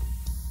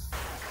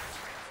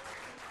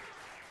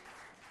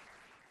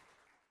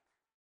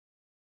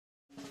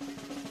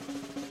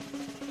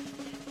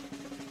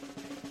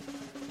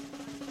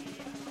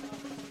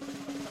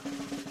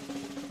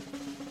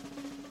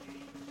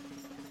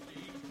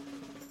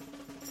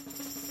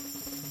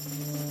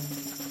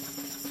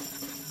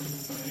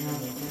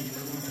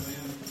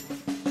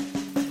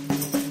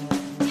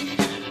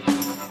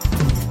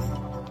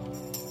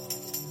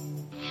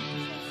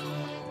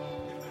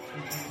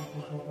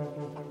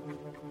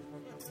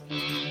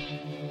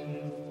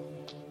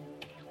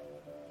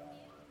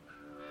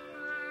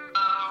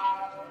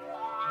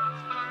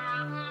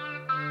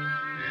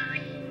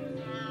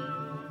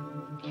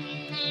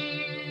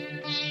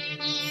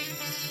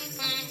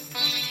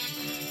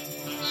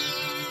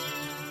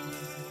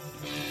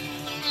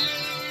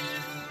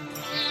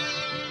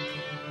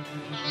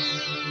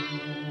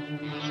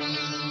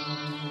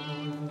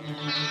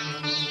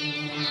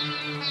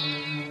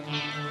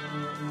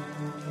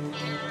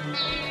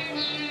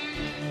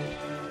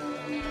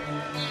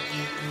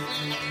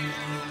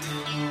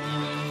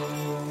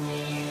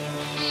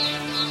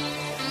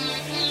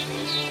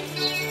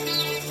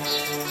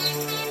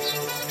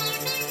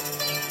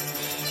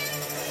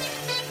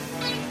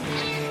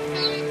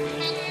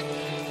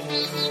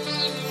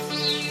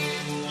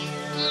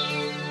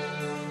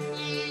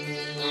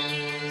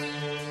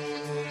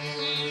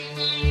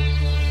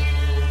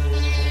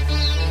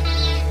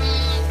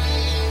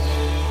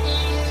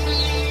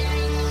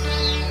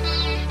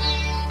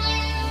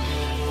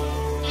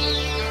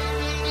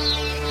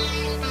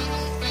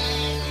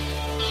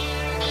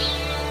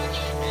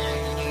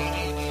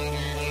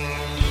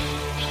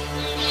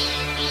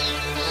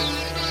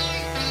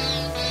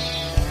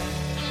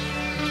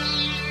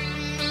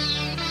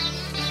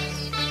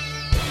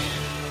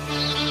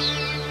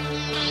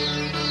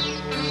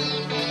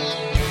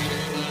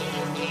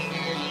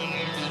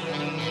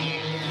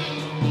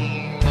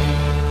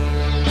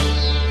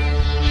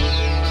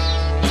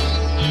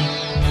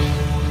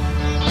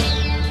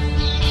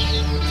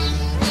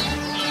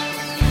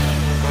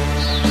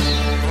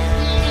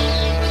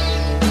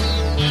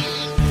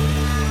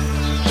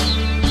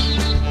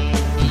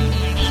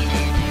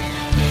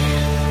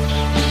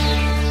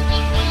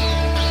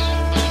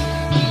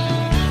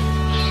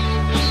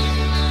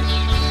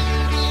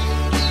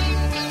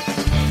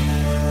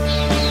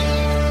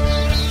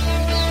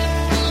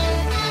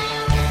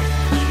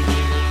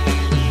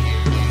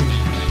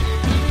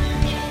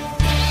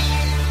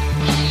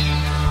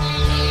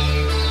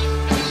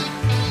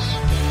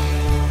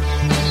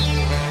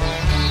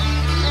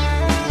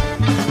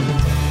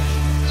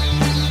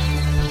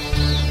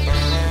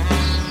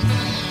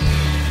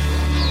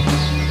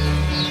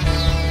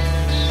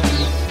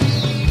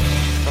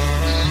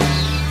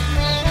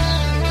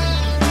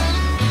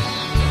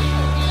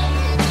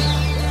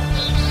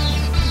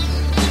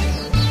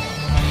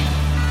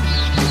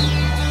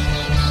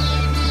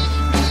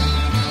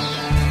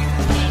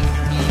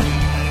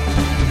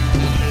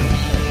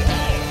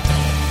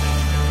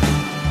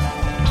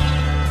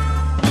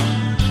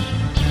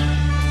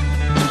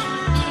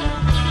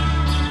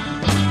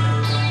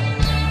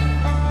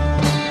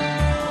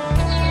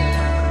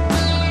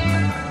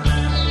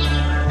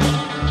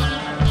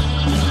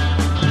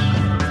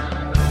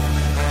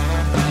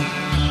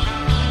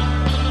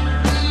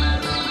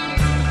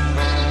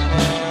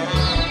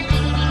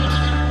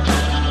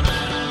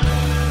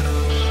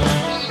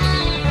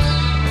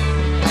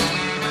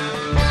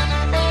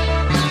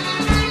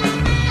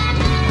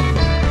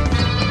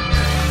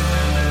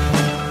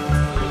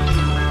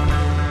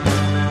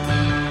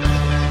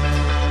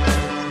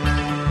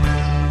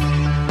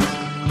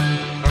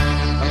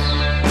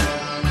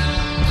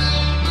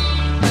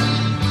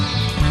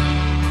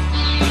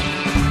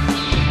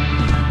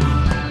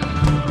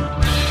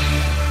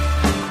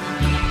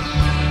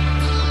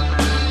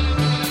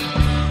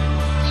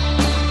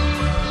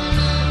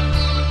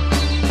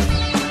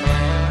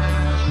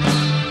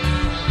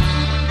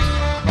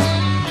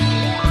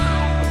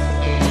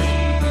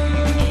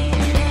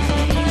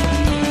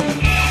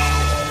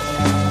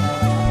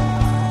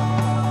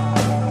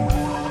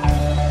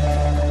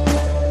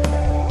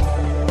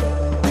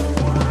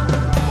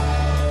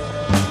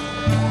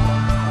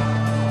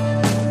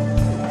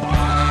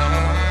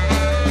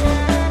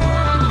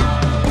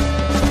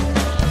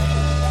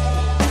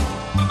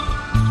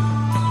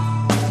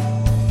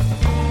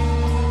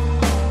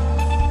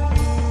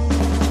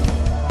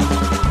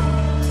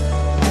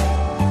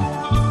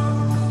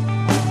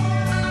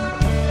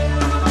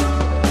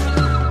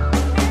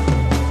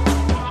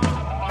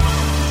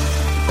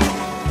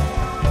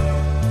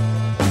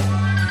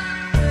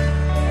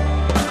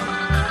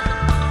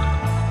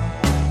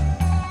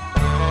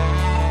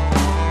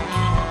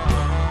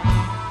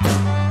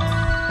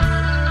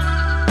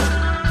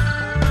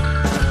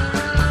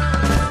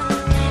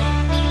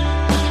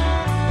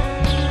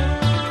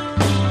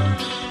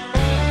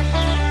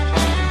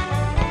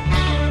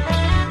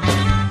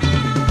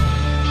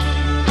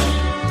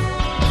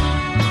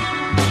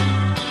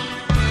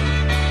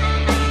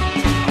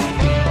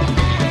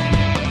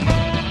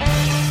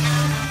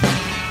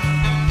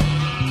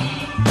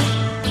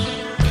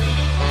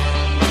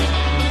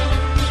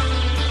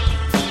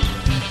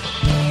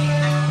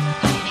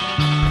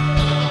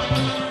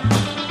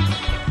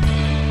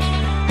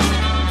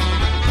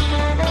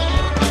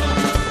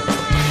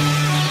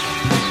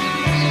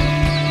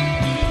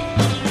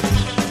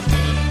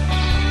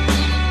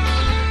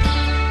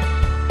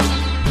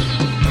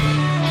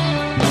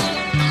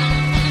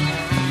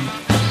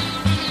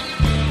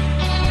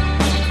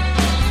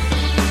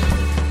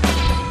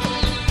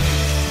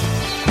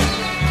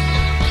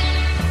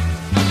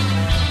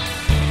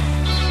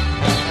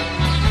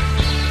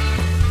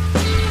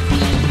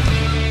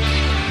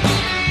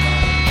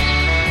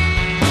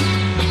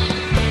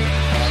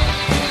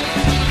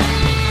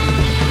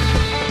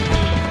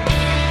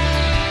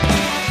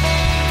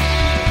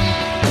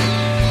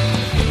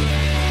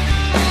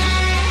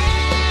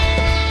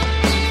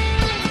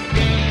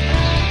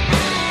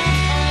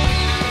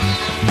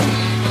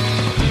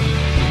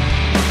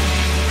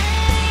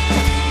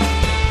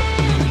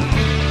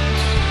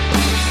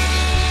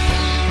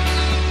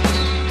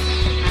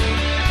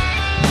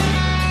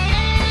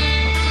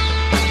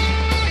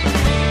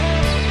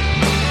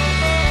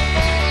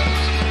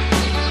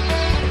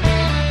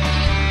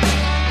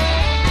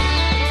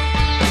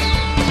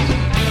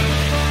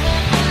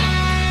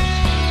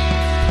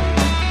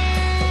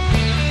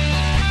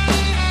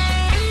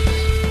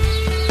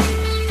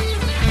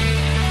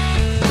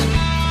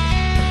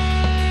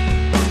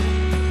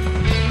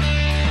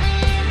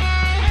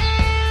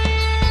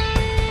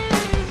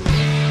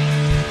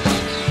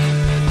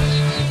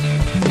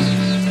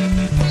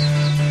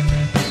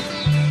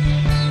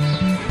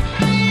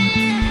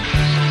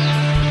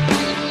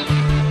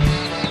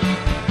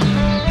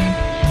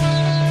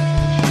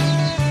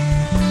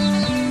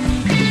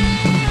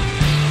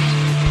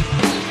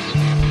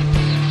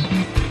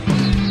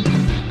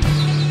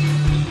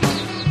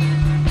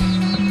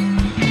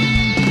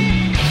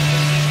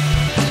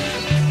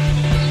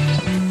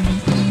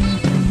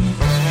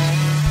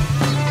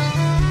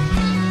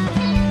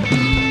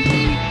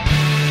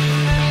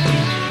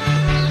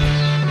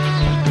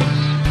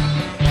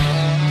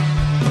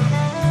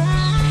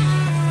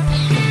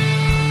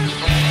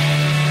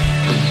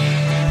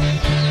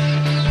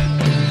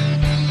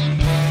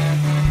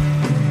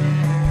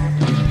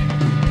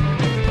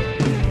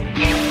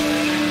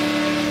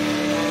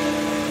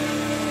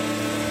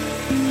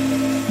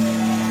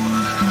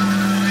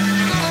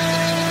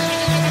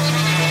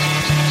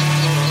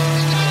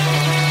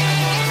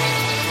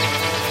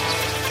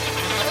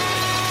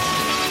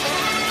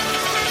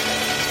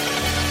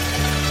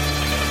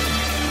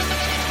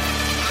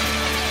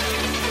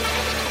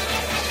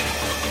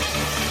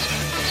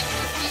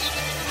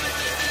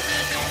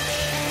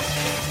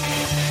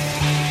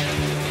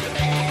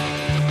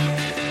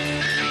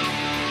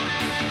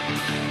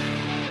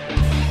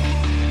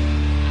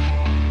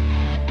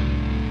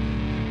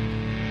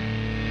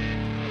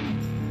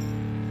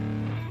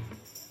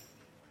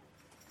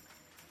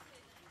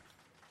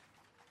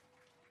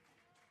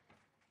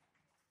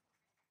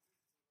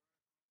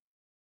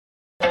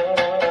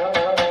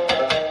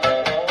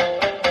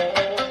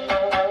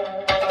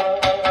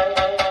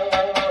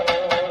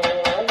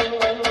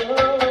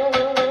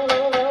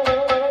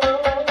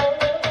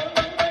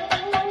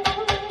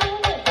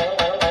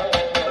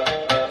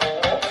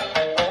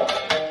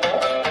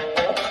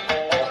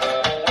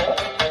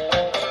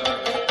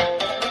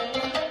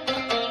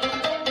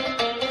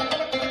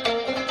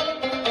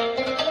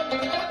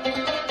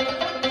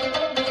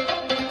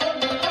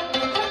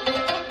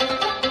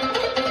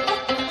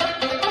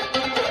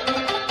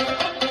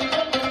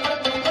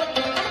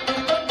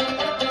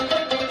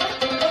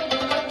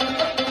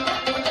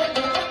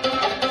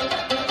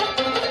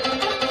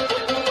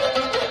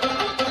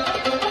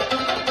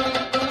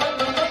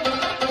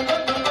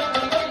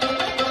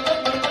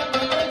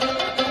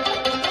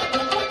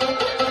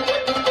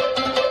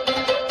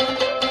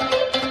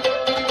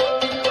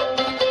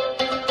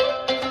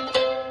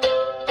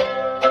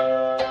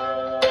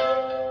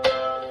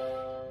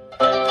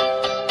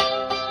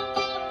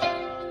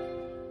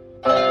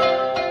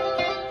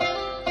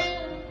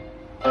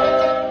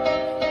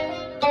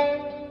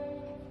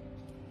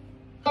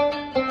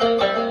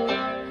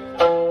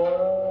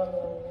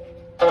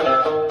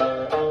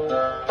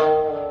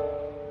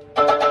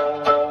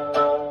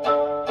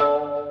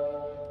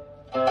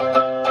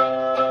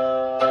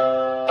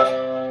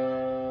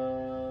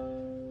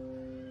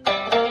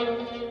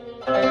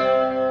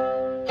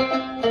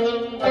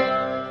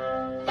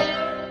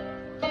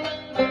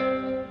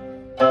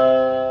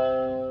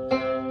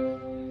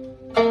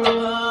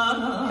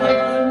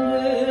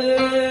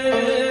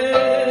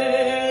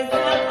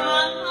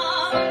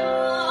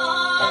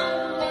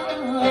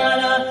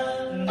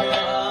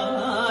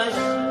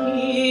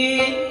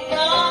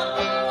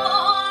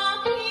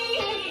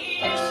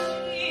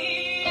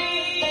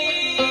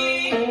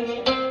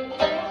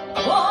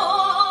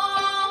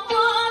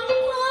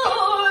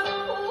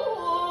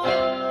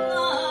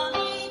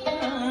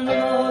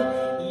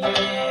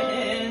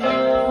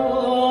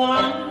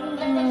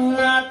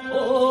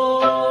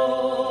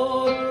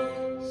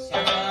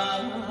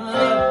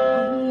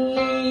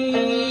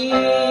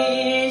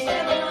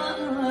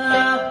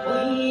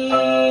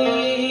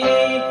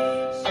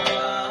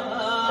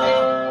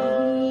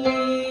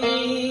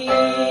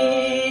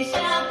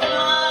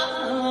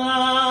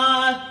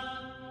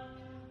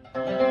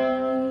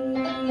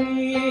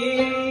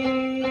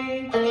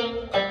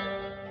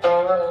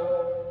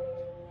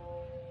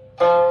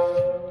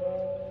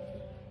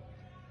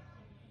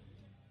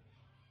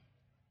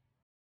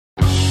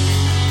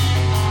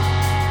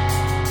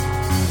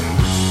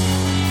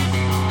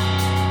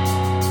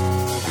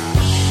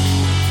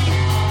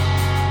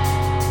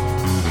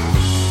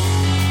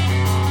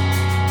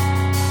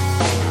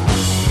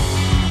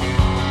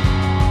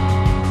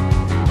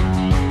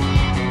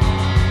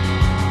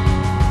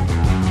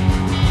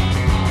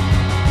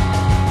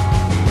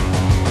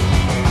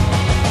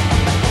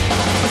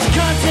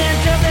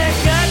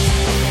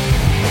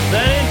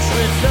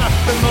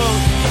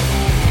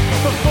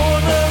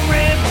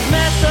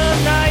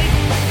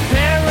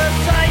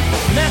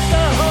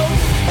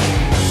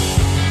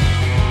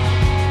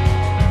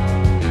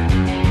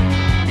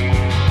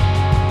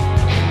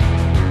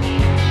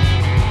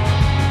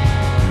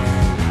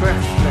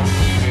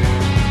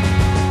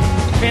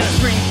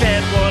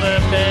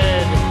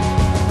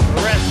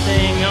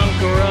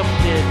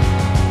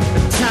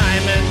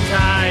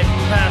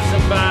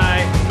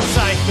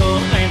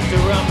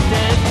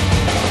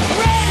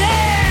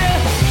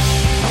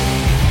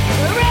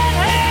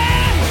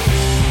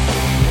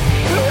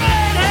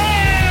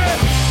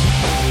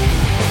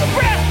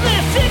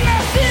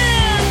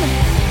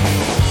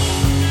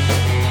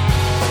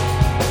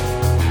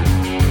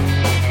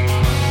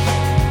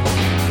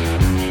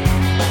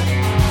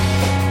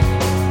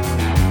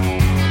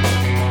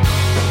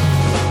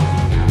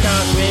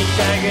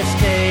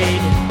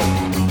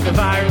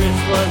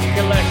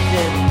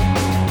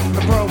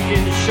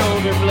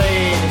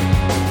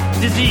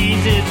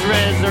 disease is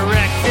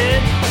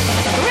resurrected.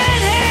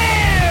 Red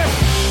hair!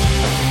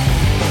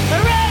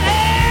 Red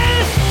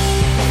hair!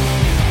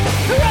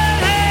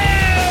 Red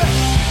hair!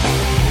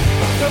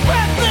 The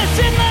breathless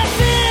in my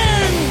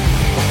sin!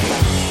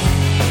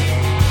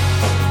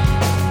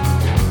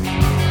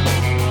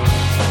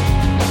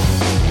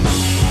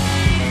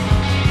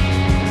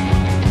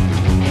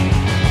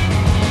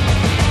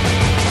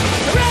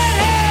 Red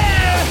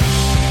hair!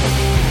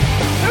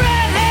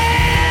 Red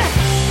hair!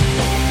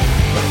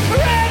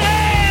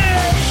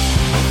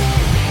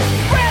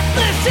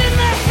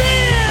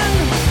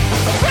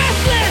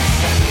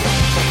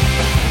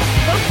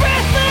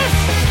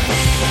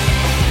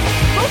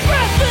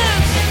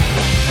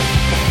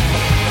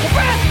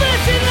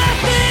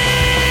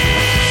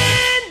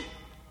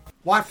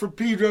 Watt from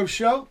Pedro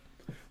Show.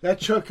 That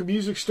chunk of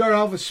music started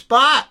off with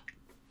Spot.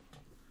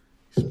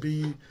 He's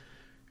the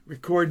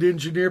record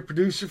engineer,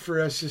 producer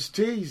for SST.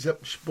 He's up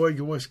in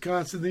Sheboygan,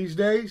 Wisconsin these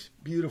days.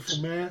 Beautiful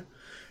man.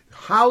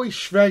 Howie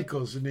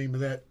Schvenkel is the name of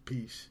that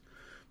piece.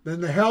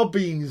 Then the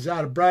Hellbeings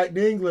out of Brighton,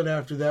 England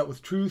after that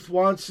with Truth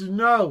Wants to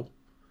Know.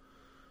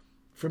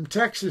 From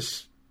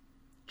Texas,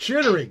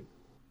 Chittering.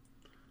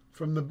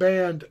 From the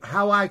band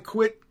How I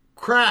Quit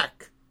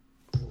Crack.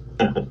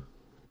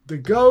 The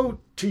Go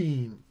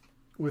Team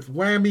with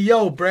Whammy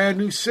Yo, brand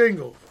new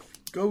single.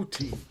 Go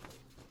Team.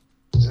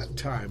 That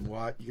time,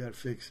 Watt. You got to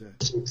fix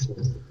that.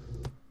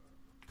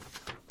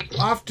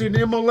 Often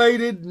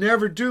immolated,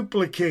 never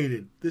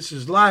duplicated. This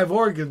is live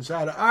organs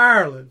out of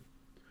Ireland.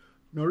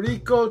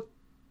 Noriko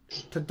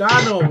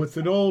Tadano with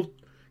an old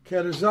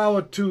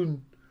Kanazawa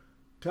tune.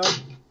 A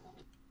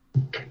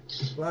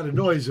lot of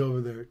noise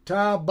over there.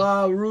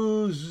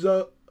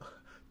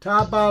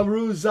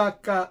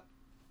 Tabaruzaka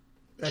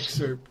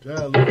excerpt.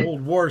 The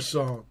old war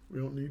song. We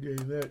don't need any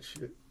of that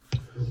shit.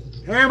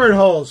 Hammered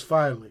Hulls,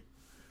 finally.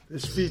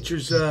 This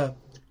features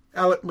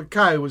Alec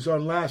Mackay, who was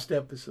on last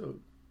episode.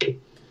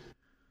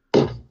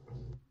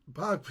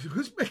 Bog,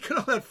 who's making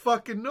all that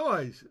fucking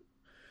noise?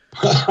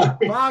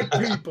 Bog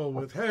People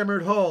with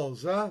Hammered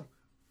Hulls, huh?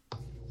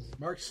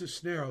 Mark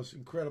Cisneros,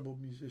 incredible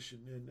musician,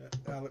 and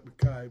Alec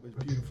Mackay was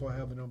beautiful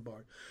having on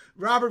board.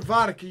 Robert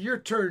Vodka, your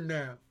turn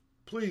now.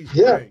 Please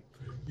bring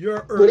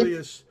your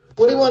earliest.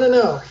 What do you want to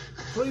know?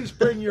 Please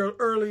bring your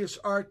earliest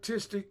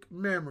artistic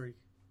memory.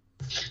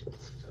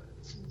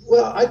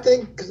 Well, I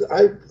think 'cause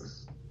I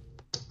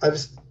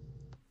was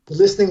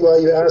listening while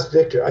you asked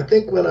Victor. I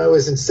think when I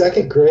was in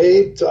second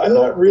grade, so I'm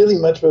not really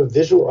much of a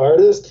visual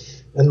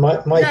artist, and my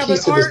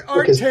piece of this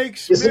book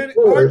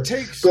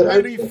takes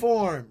many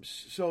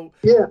forms. So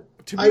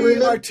to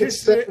me,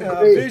 artistic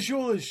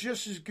visual is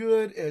just as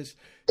good as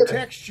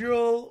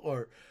textual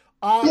or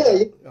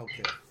okay.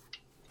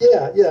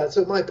 Yeah.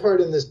 So my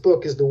part in this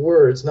book is the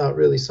words, not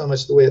really so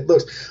much the way it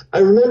looks. I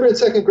remember in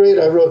second grade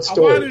I wrote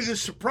stories. I wanted to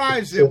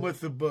surprise them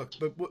with the book,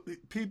 but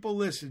people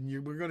listen.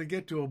 We're going to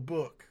get to a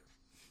book.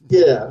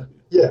 Yeah.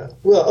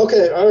 Well,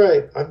 okay, all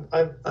right.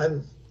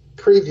 I'm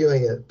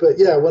previewing it, but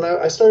yeah, when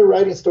I started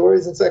writing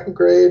stories in second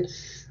grade,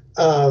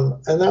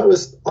 and that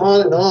was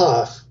on and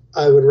off.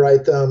 I would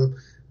write them.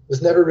 It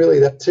was never really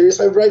that serious.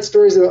 I would write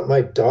stories about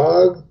my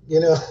dog.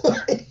 It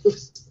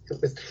was,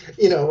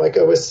 like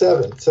I was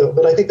 7. So,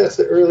 but I think that's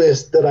the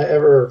earliest that I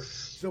ever.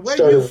 The way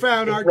you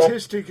found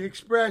artistic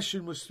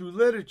expression was through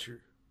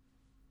literature.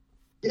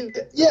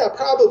 Yeah,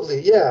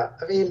 probably. Yeah,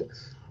 I mean,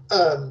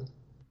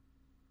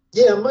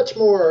 much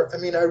more. I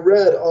mean, I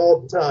read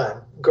all the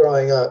time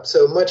growing up,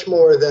 so much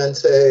more than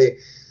say,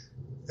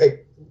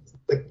 like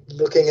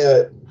looking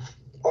at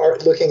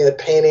art, looking at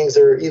paintings,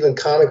 or even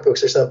comic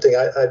books or something.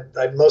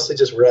 I mostly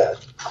just read.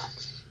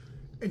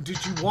 And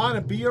did you want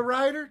to be a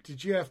writer?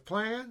 Did you have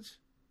plans?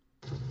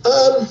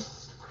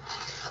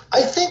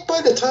 I think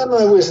by the time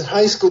I was in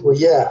high school,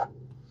 yeah.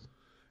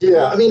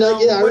 I mean, I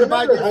what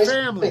about remember your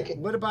family?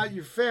 What about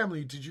your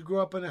family? Did you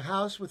grow up in a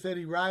house with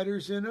any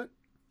writers in it?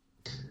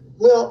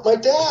 Well, my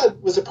dad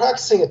was a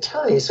practicing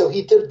attorney, so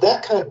he did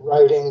that kind of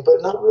writing,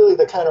 but not really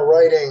the kind of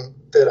writing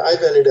that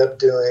I've ended up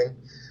doing.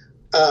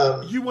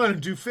 You want to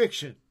do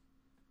fiction?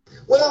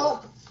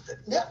 Well,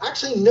 yeah,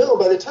 actually, no.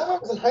 By the time I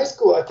was in high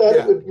school, I thought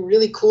it would be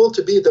really cool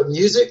to be the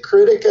music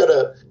critic at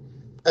a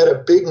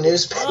big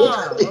newspaper.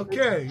 Oh,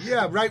 okay.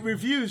 Yeah, write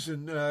reviews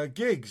and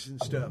gigs and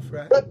stuff,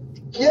 right?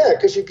 Yeah,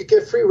 because you could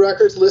get free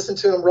records, listen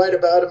to them, write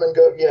about them, and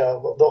go,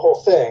 the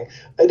whole thing.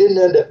 I didn't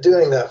end up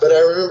doing that, but I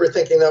remember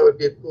thinking that would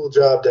be a cool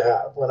job to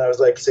have when I was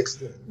like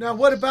 16. Now,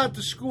 what about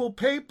the school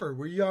paper?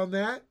 Were you on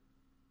that?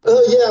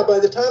 Oh, yeah. By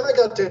the time I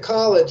got to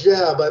college,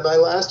 by my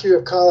last year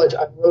of college,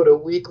 I wrote a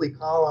weekly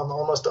column.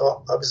 It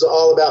was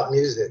all about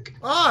music.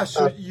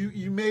 So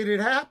you made it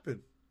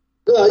happen.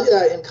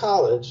 In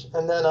college.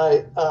 And then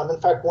in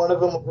fact, one of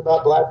them was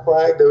about Black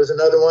Flag. There was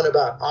another one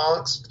about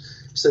angst.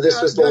 So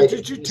this was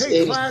did you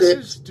take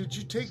classes? Did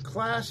you take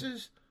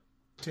classes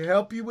to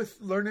help you with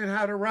learning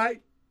how to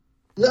write?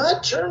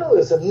 Not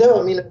journalism.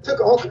 No, I mean, I took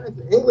all kinds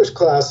of English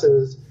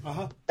classes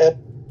and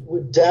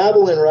would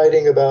dabble in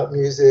writing about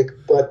music.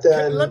 But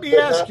then, let me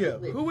ask you,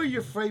 who were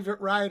your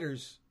favorite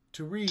writers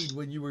to read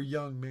when you were a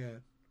young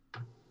man?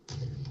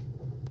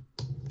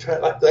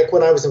 Like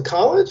when I was in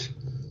college?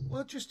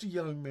 Well, just a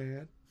young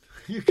man.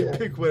 You can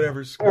pick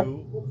whatever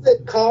school.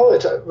 At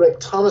college, like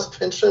Thomas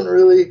Pynchon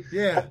really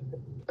had an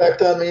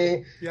effect on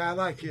me. Yeah, I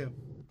like him.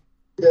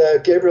 Yeah,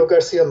 Gabriel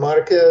Garcia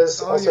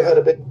Marquez also had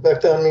a big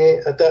effect on me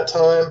at that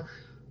time.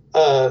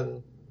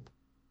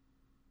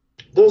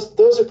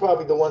 Those are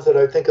probably the ones that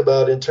I think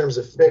about in terms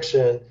of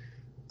fiction.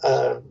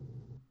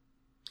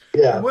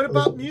 And what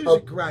about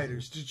music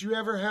writers? Did you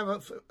ever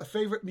have a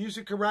favorite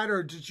music writer,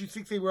 or did you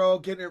think they were all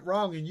getting it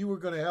wrong and you were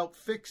going to help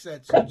fix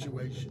that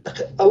situation?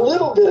 A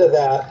little bit of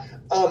that.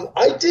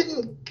 I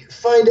didn't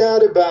find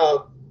out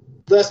about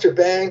Lester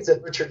Bangs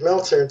and Richard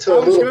Meltzer until a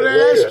little bit later. I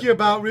was going to ask you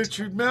about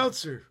Richard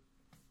Meltzer.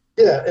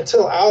 Yeah,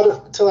 until I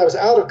was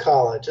out of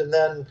college, and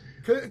then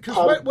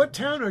Because what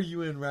town are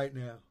you in right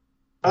now?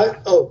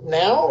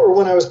 Now or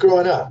when I was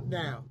growing up?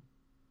 Now.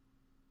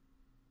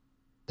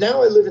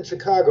 Now I live in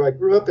Chicago. I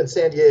grew up in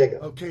San Diego.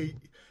 Okay.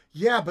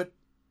 Yeah, but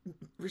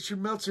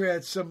Richard Meltzer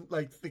had some,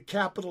 like, the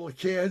capital of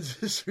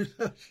Kansas or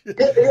something.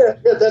 Yeah,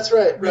 that's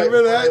right.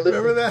 Remember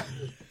that?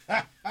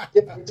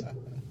 Yeah,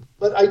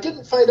 but I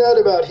didn't find out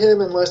about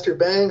him and Lester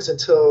Bangs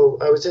until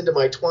I was into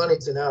my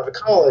 20s and out of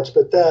college.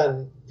 But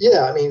then,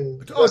 yeah, I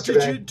mean...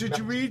 did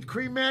you read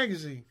Cream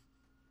Magazine?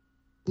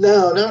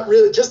 No, not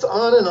really. Just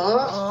on and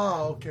off.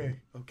 Oh, okay.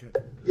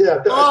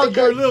 Yeah.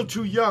 You're a little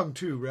too young,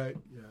 too, right?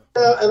 Yeah.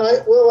 And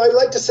I'd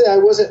like to say I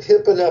wasn't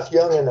hip enough,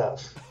 young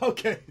enough.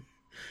 Okay.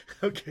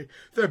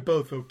 They're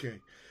both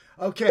okay.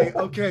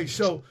 Okay.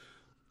 So,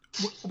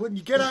 when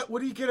you get out,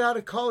 what do you get out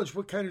of college?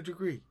 What kind of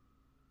degree?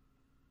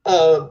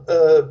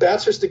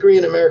 Bachelor's degree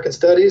in American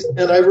Studies,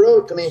 and I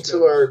wrote.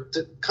 To our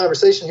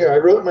conversation here, I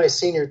wrote my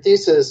senior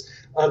thesis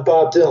on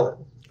Bob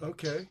Dylan.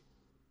 Okay.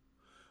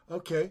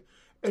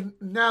 And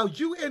now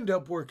you end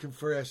up working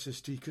for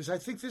SST because I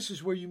think this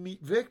is where you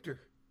meet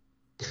Victor.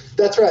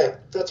 That's right.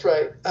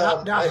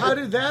 Now how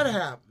did that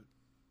happen?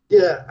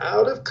 Yeah,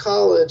 out of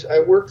college, I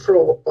worked for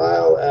a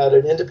while at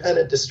an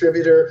independent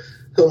distributor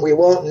whom we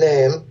won't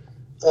name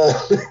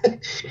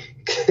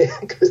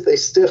because they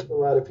stiff a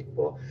lot of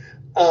people.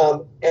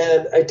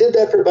 And I did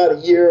that for about a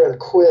year and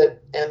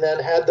quit, and then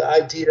had the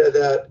idea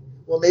that,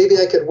 well, maybe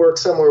I could work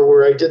somewhere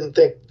where I didn't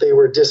think they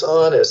were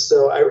dishonest.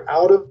 So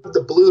out of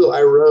the blue,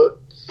 I wrote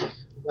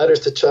letters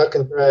to Chuck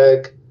and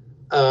Greg,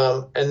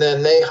 and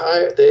then they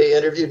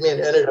interviewed me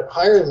and ended up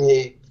hiring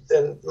me.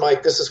 And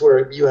Mike, this is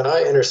where you and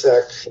I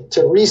intersect,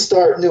 to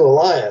restart New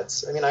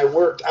Alliance. I mean, I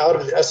worked out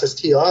of the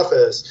SST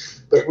office,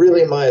 but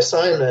really my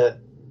assignment,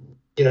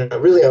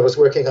 really I was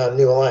working on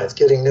New Alliance,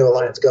 getting New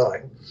Alliance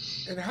going.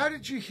 And how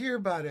did you hear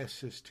about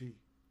SST?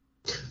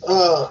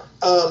 I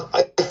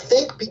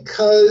think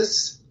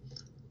because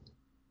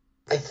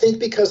I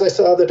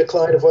saw the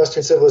decline of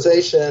Western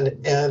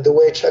civilization, and the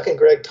way Chuck and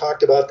Greg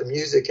talked about the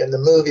music and the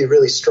movie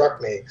really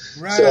struck me.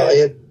 Right.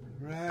 So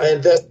I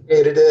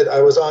investigated it.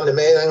 I was on the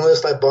mailing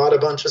list. I bought a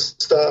bunch of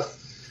stuff.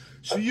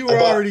 So you were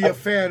already a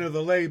fan of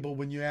the label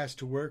when you asked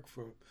to work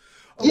for them.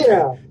 Okay.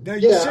 Yeah. Now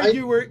you said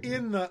you were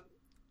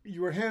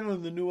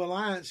handling the New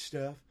Alliance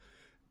stuff.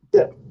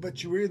 Yeah.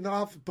 But you were in the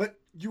office. But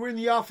you were in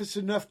the office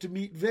enough to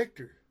meet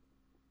Victor.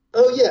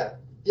 Oh yeah.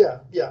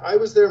 I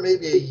was there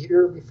maybe a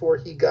year before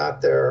he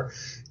got there,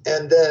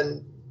 and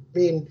then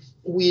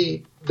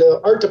the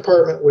art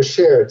department was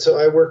shared, so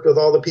I worked with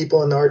all the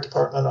people in the art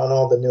department on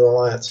all the New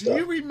Alliance stuff. Do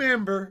you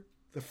remember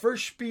the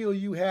first spiel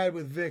you had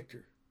with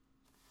Victor?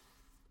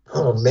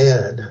 Oh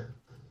man,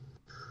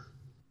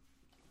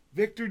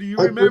 Victor, do you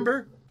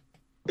remember?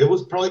 It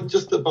was probably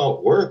just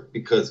about work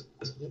because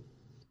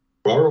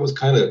Robert was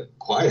kind of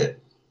quiet.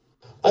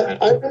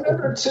 I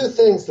remember two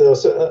things though,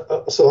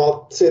 so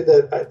I'll say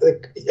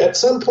that at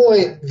some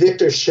point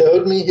Victor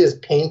showed me his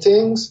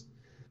paintings.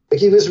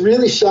 He was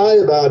really shy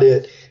about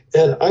it,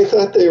 and I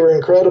thought they were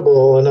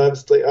incredible. And I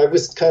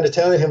was kind of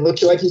telling him,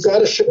 "Look, you got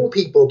to show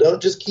people.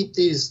 Don't just keep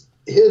these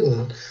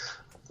hidden."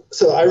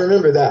 So I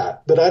remember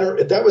that, but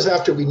that was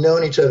after we'd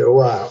known each other a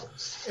while.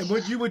 And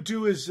what you would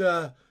do is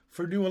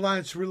for New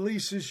Alliance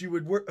releases, you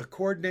would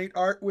coordinate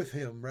art with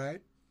him,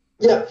 right?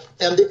 Yeah,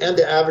 and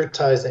the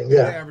advertising.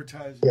 Yeah, the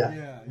advertising.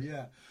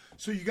 Yeah.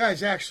 So you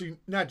guys actually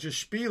not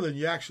just spieling,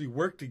 you actually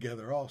work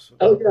together also.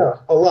 Oh yeah,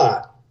 a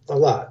lot.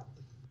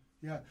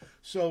 Yeah.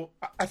 So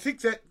I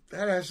think that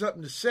has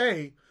something to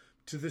say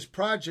to this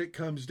project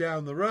comes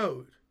down the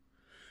road,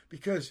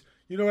 because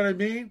you know what I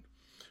mean.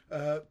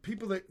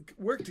 People that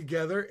work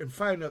together and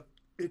find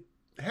it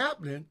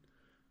happening,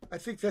 I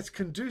think that's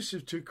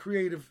conducive to a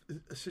creative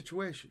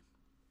situation.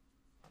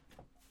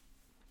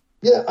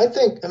 Yeah,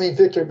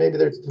 Victor, maybe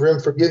there's room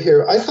for you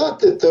here. I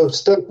thought that the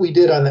stuff we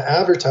did on the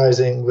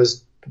advertising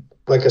was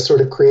like a sort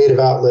of creative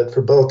outlet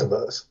for both of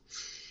us.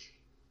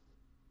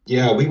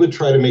 Yeah, we would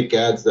try to make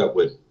ads that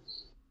would,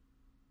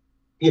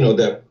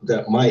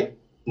 that might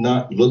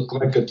not look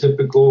like a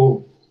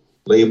typical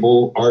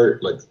label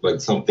art, like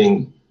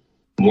something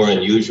more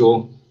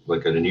unusual,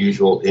 like an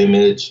unusual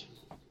image.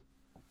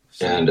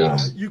 And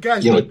you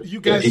guys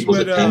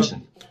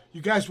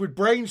would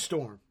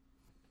brainstorm.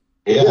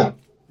 Yeah.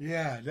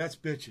 Yeah, that's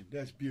bitching.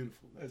 That's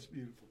beautiful.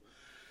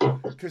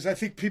 Because I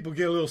think people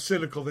get a little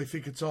cynical. They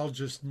think it's all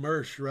just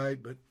mush, right?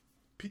 But,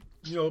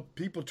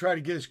 people try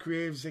to get as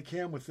creative as they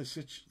can with the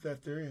situation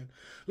that they're in.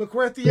 Look,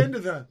 we're at the end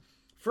of the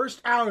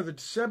first hour of the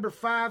December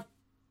 5,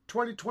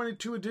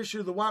 2022 edition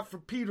of the Watt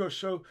from Pedro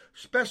Show.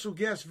 Special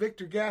guest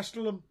Victor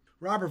Gastelum,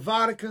 Robert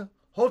Vodka.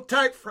 Hold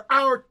tight for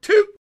hour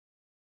 2.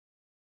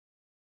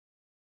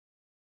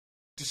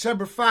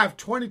 December 5,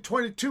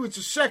 2022. It's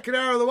the second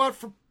hour of the Watt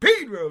from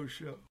Pedro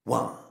Show.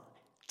 1,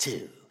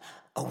 2,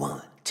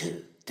 1,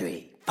 2,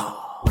 3, 4.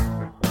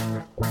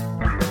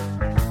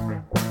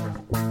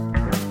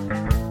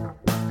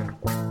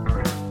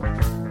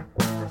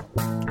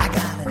 I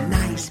got a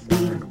nice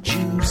big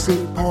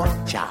juicy pork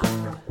chop.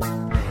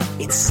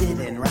 It's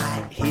sitting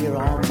right here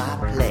on my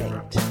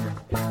plate.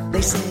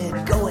 They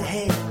said, go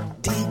ahead,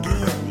 dig in.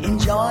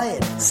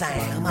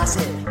 Sam. I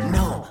said,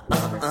 no,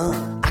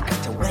 I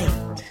got to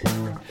wait.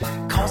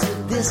 'Cause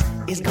if this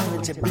is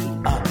going to be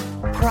a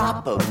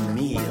proper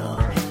meal,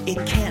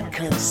 it can't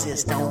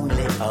consist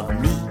only of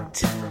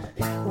meat.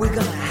 We're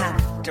gonna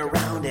have to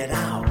round it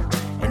out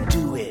and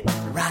do it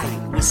right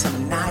with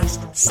some nice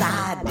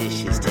side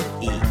dishes to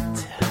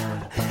eat.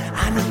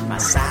 I need my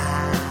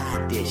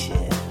side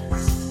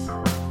dishes.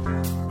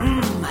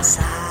 My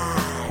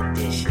side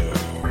dishes.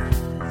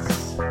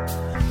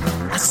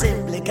 I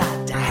simply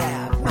got to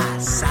have my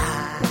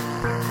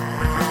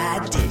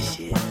side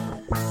dishes.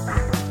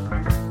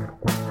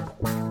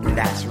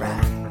 That's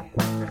right.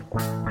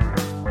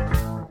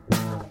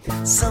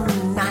 Some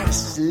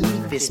nice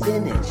leafy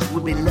spinach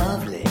would be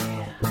lovely,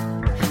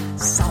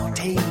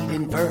 sauteed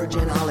in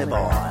virgin olive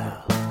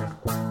oil.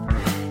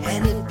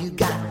 And if you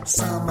got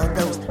some of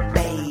those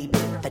baby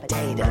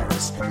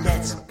potatoes,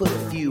 let's put a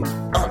few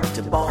up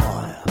to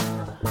boil.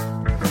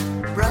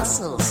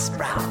 Brussels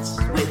sprouts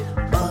with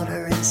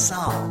butter and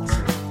salt,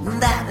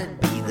 that'd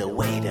be the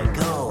way to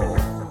go.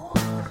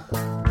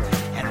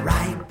 And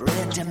ripe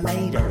red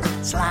tomatoes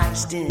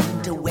sliced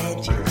into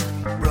wedges,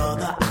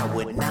 brother, I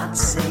would not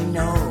say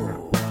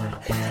no.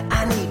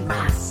 I need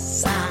my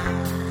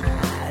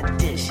side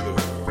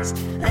dishes.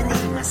 I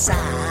need my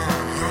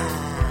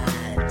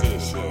side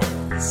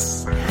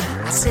dishes.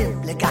 I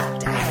simply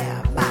got to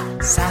have my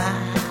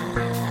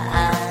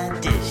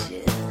side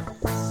dishes.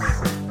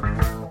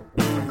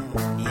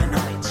 You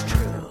know it's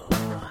true.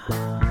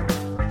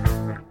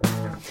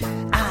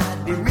 I'd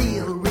be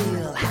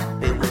real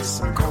happy with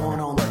some corn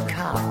on the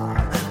cob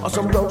or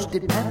some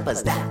roasted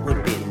peppers, that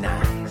would be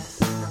nice.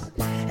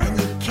 And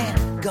you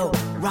can't go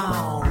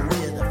wrong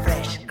with a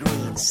fresh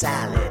green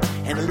salad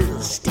and a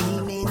little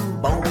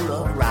steaming bowl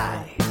of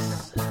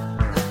rice.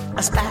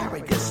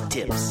 Asparagus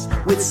tips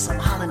with some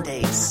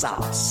hollandaise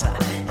sauce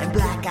and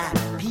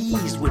black-eyed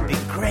peas would be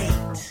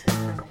great.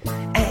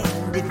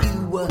 And if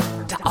you were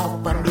to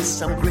offer me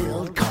some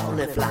grilled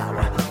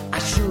cauliflower, I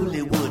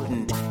surely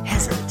wouldn't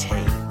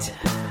hesitate.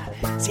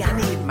 See, I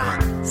need my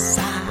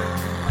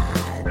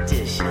side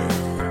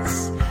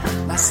dishes.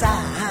 My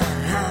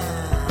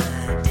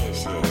side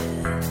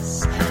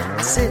dishes.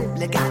 I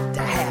simply got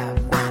to have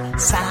my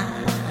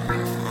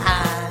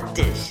side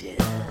dishes.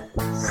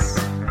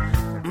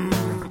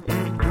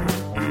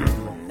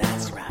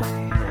 That's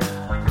right.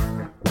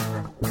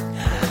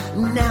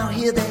 Now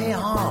here they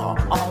are,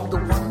 all the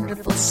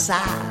wonderful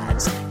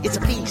sides. It's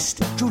a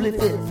feast truly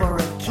fit for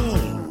a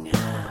king.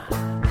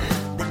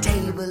 The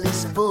table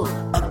is full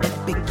of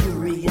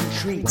Epicurean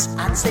treats.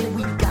 I'd say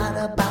we got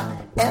about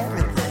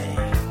everything.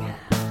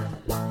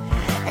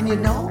 And you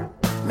know,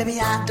 maybe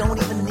I don't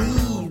even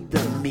need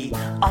the meat.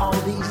 All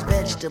these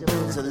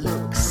vegetables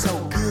look so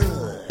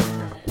good.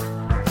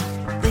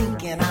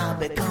 Thinking I'll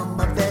become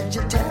a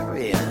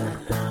vegetarian.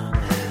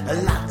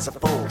 Lots of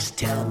folks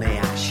tell me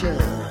I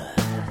should.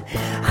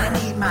 I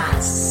need my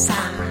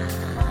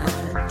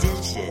side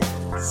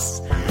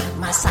dishes.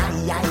 My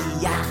side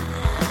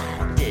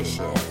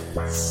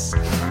dishes.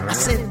 I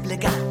simply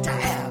got to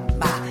have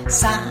my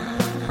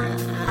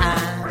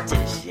side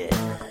dishes.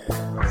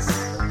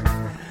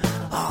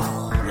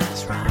 Oh,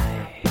 that's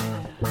right.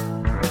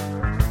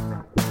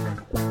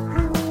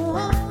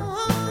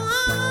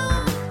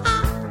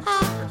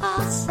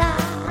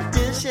 Side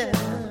dishes.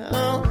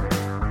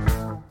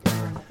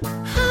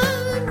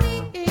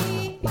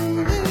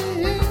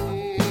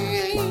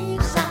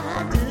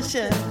 Side dishes.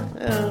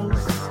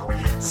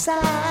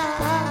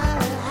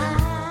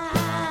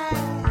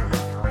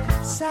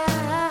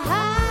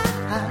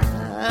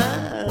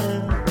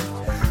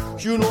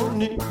 You don't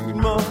need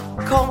my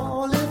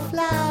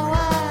cauliflower,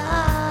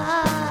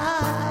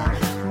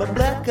 my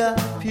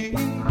black-eyed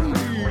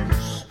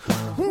peas,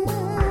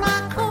 my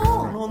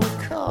corn on the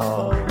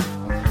cob.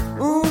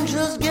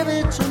 Just give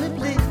it to me,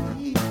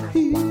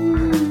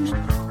 please.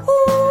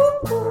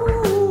 Ooh,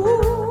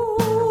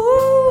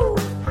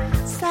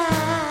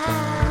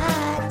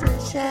 side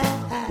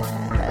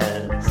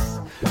dishes.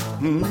 I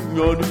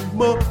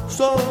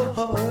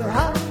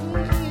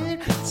need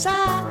my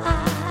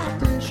side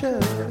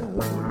dishes.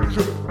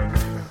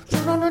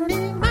 You're gonna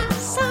need my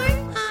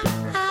side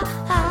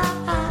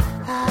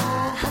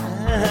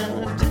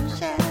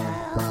dishes.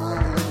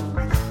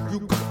 You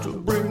got to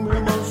bring me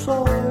my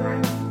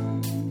side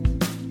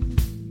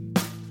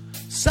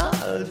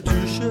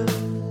dishes.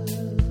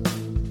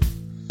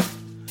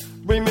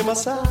 Bring me my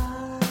side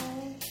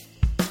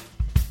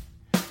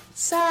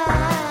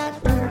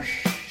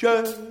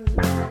dishes.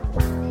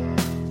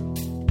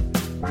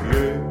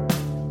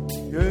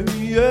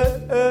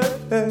 Yeah.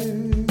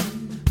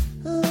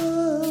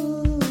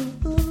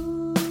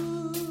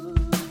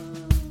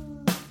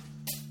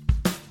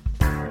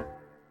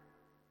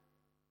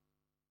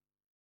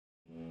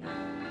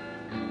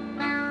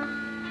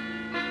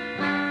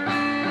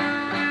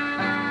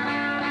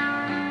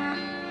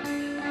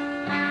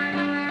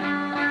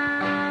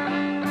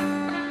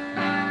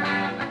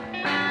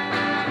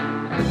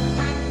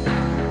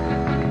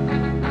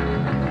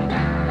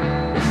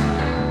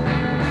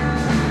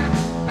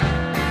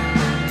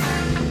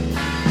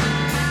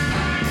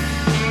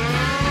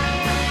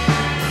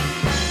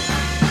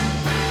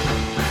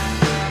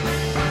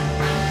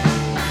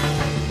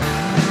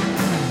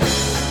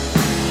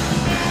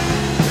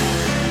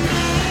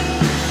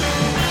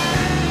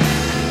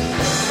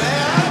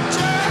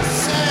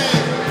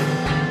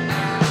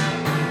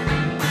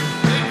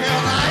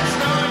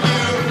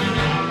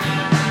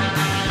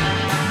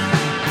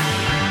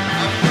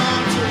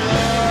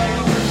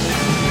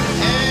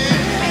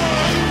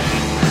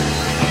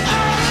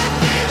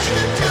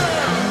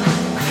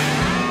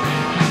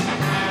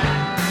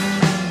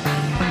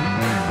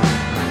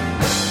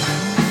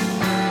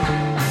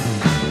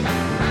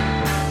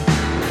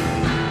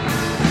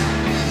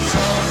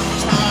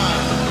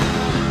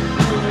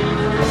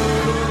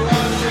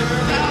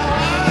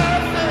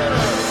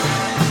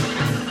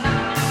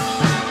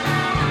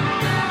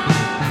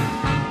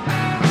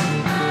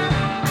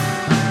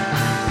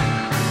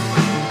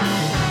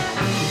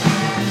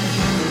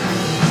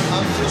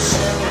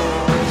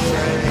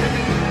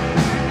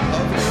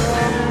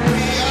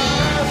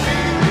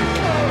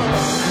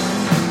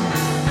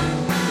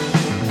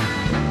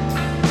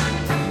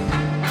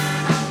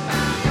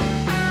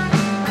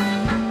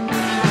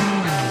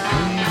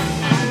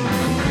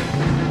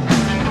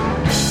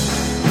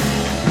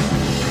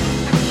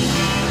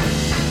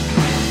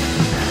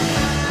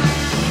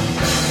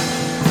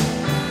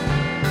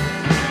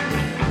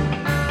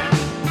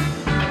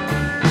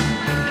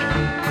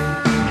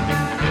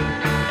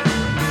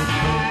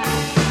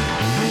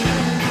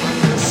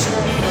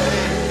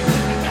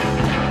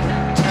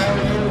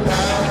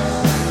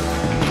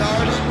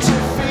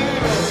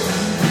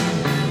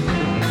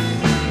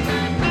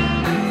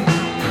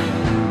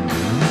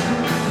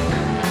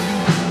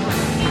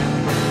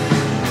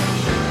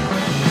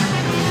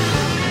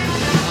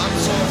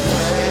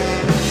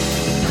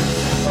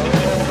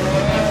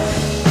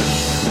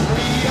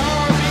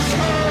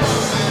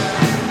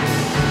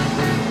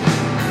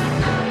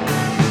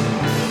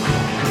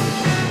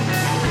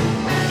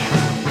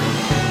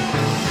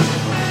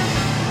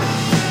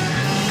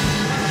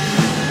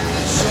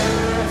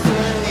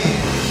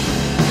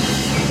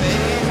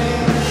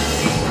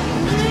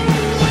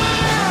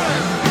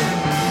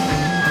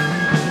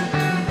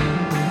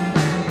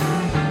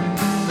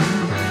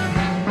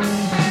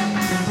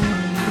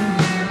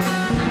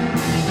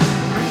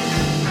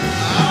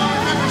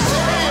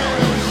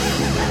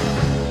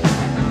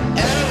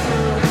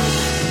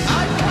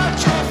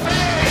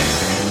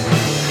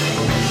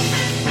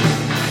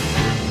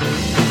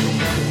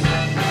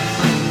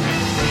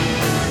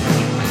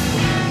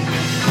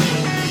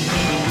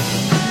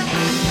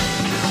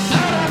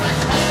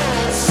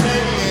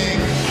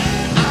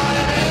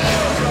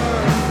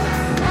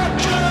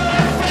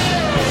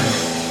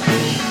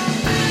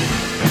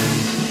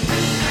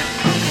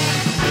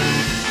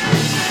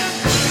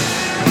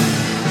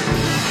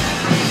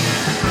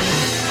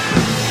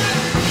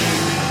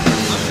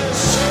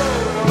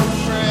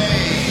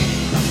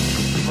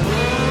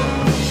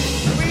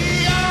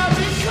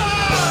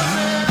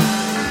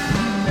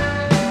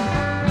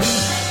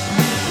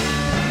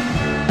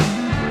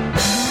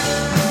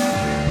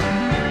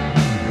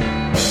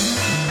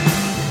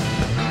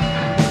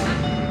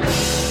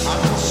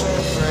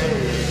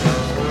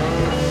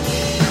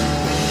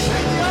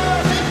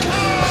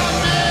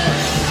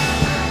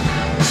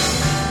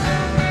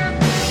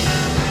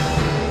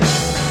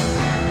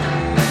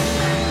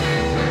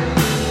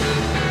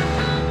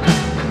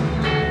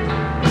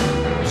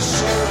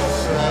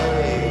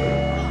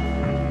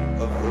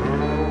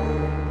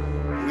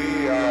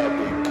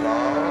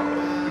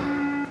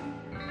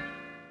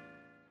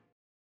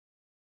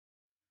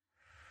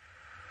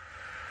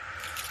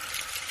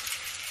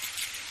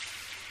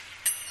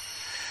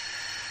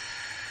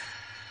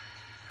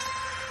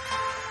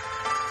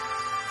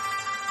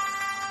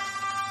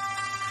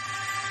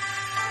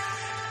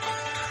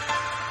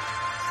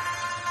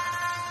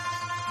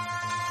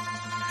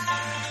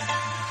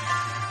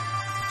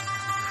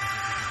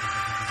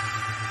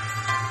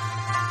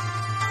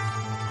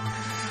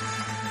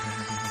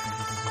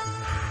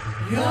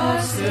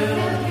 You're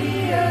still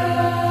here,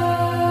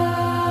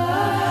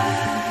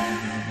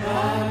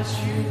 but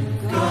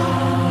you've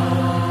gone.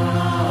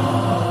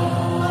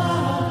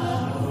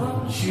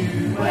 Won't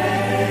you wait?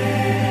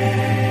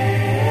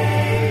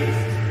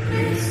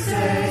 Please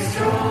stay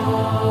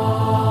strong.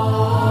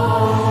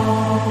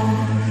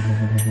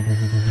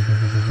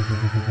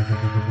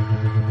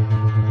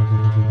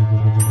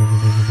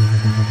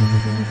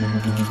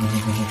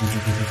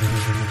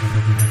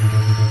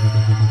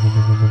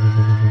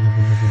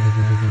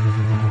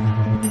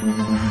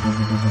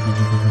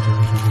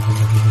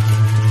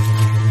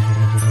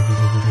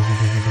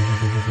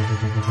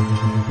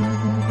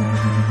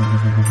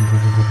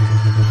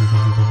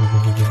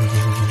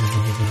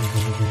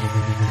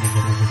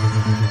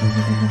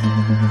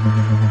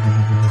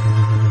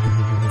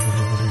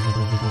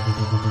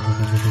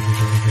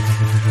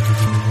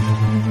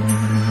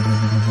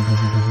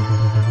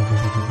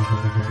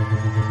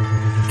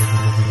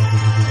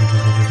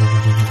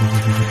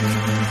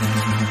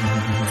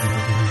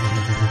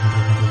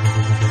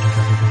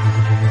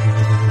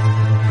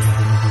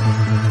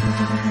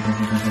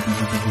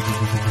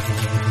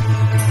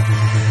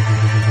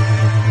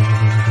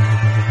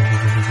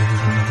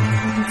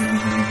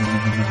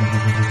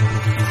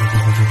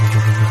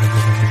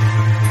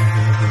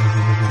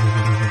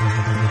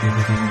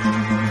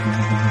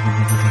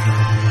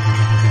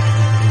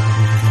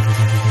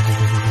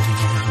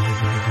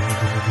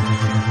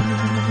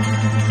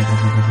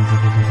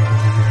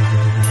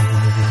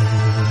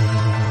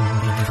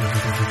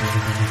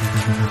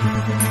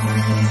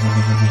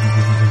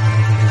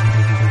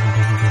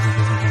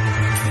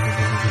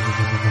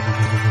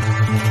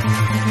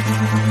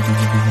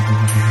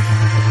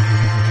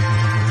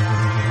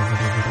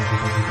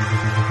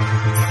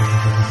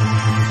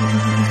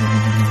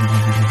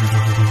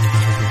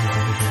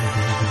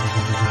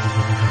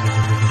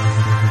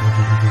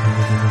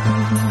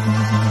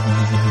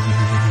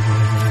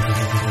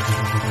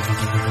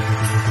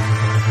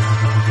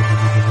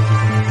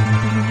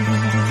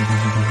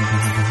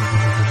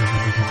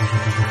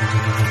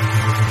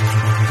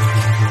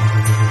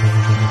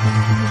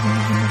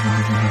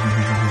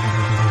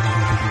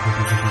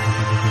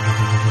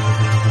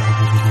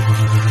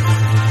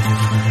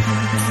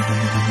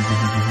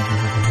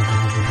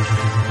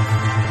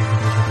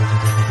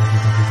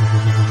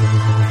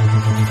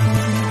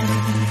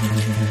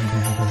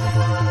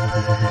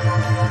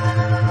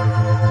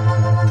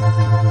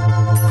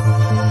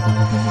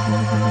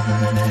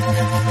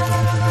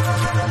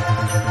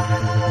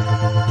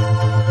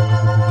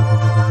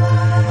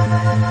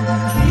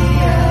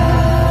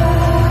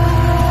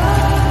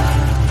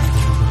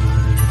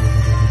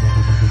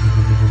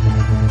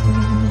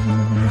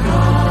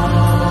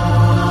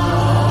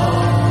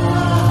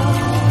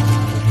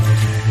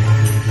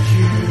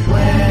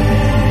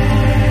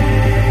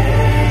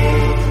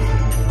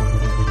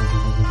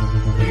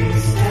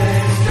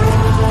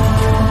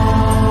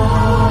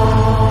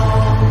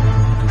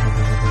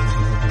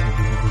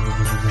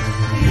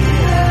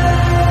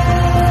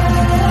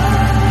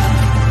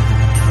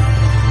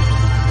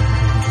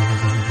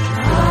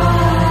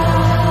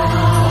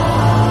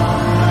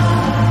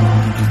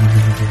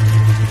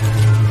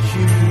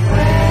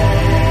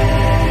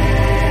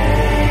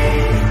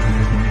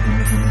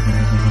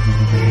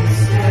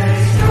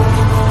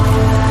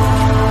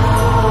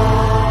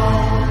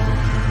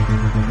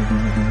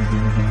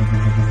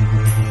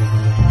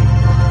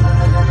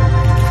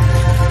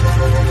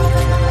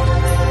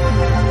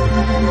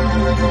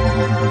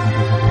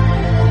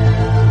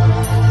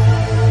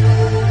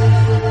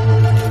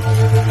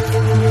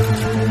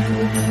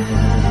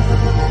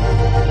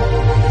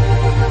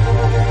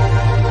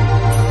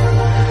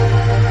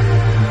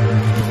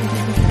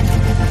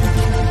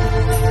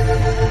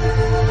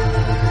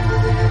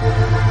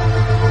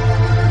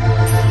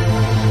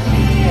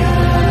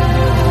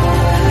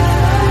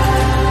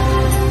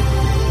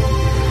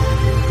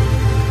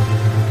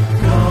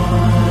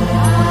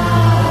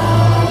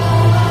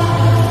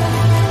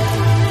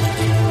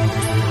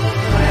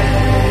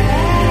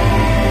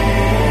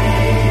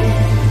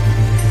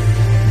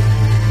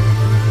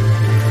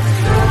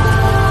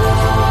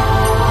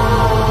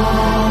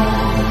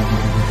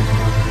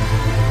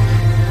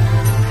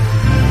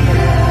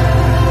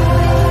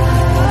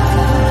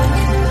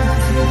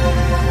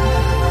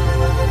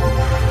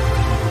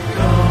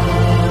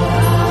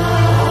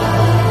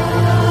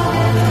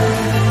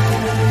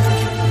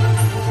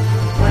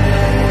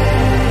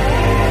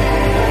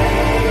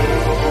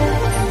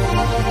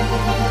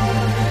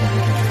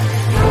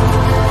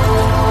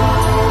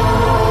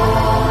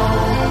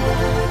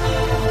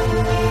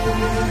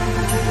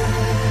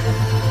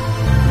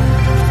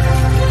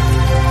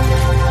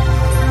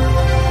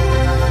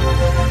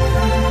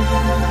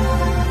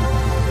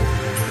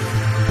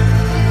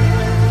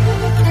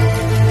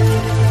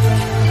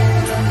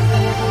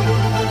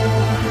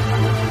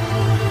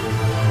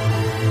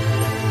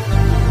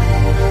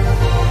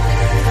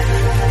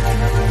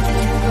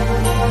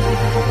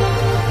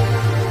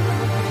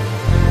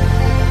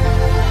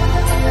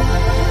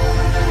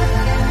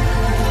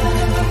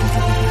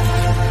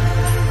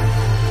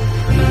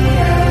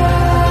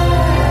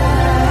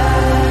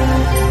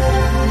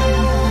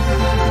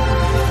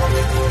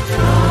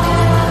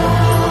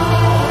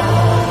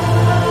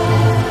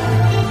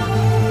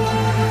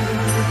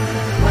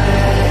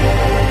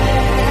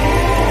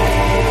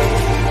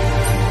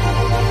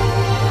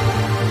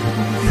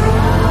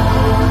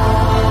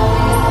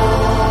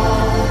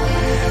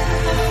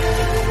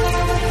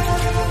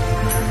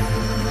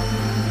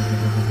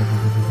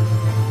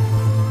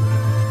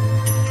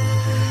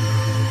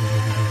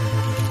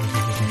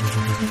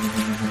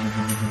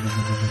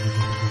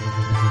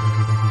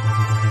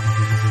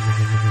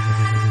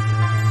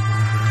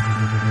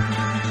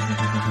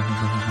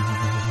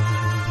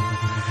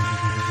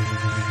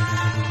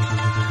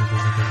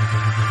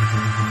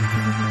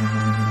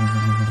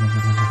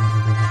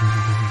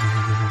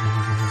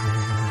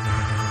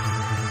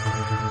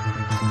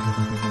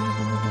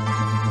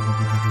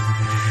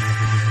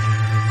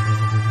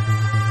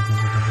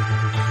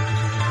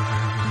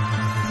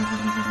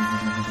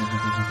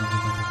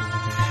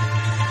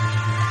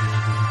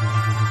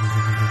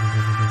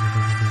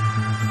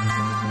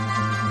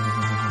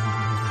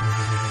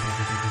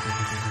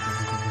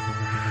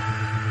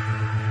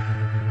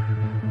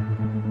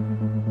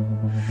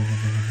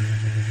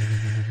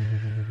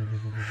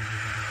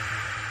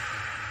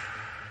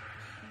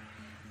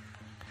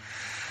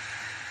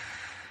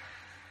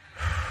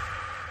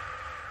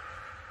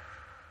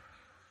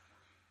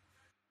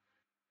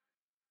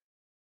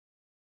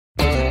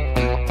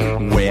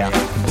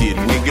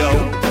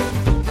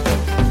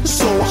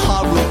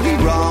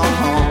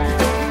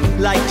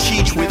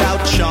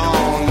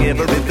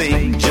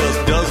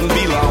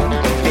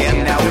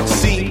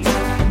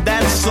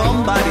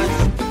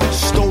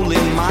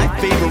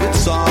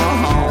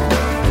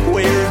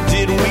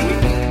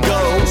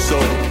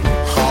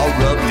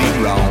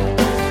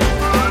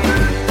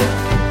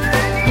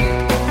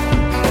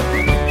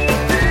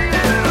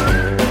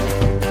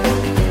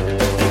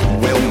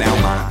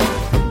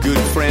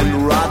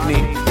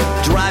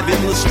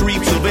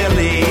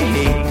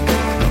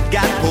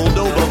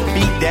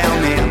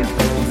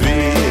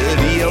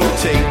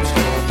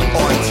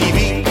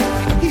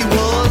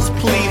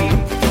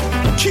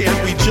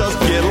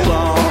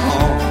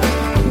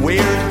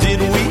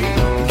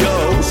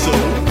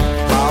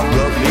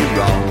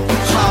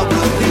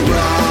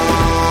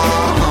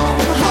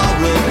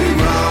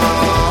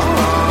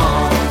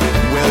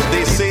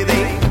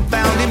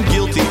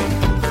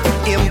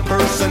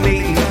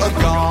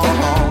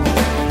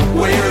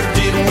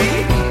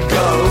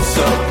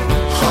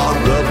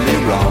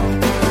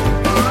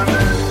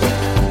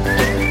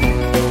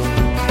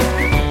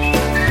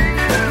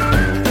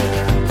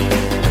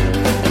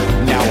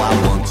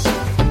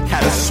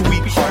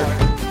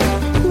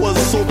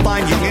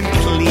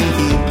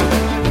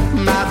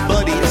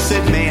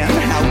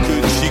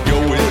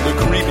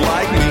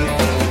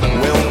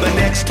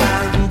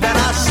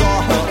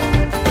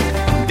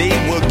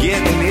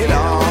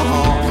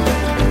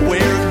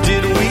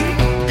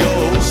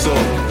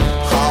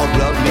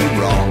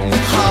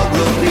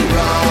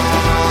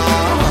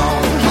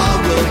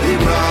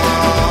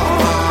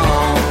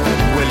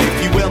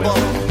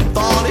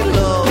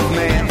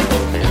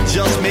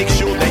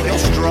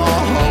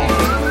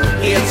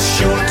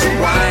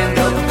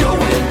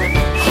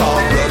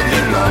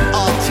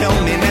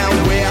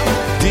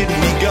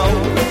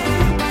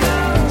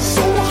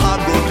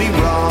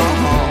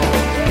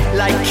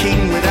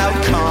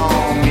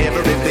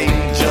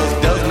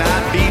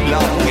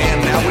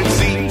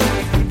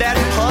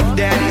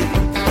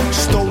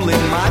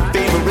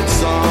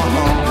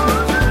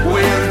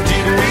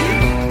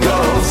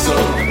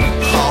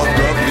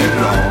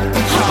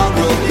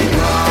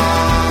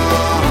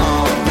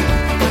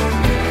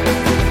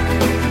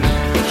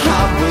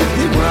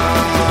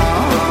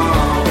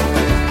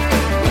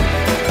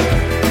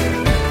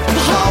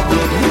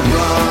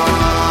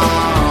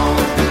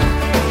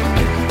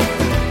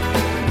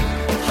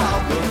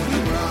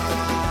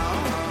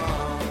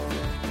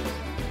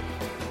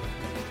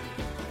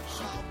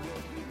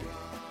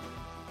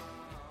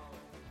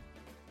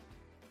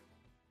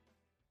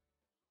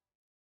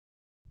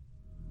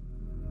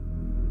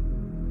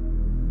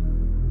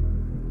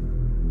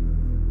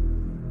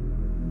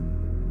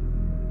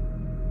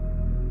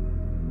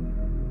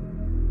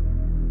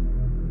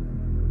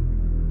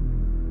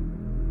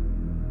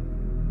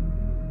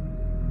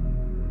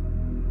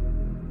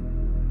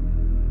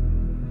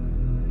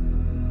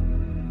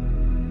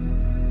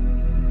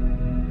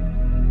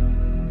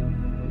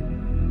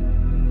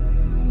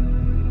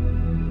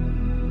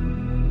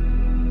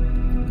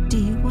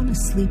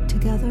 sleep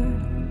together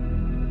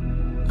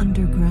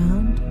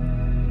underground?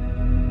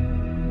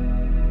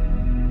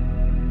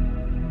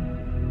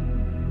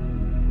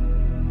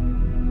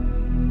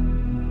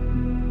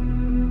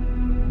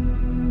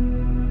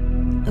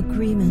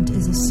 Agreement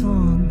is a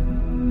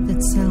song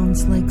that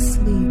sounds like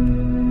sleep.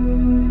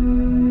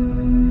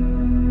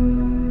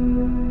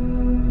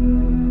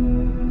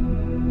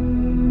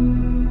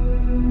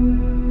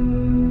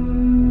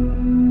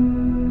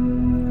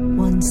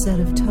 One set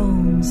of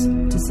tones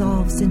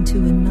dissolves into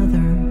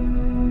another.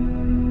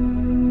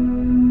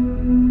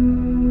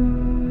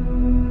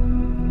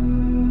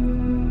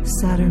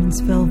 Saturn's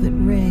velvet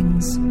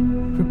rings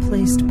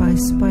replaced by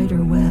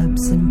spider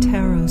webs and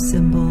tarot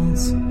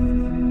symbols.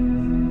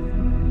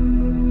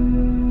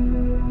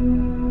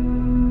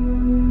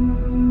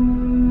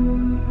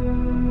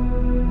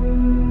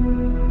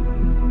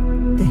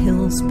 The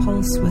hills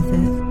pulse with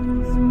it.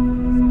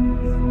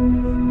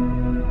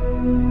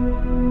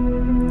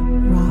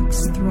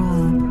 Rocks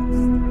throb.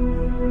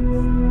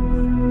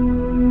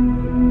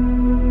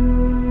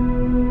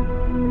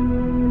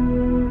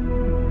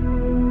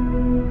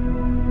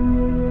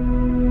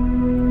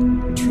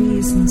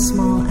 Trees and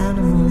small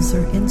animals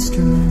are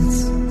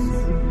instruments.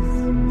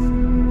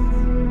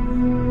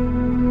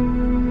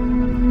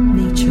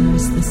 Nature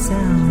is the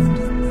sound.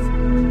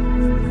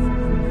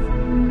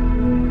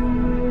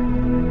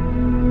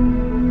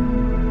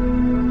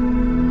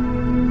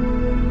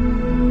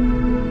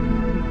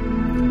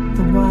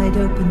 The wide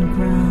open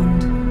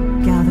ground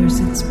gathers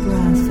its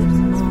breath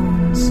and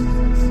moans.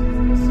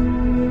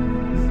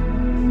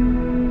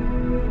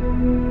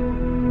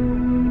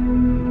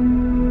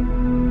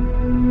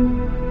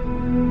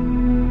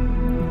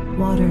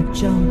 Water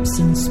jumps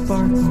and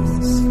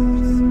sparkles.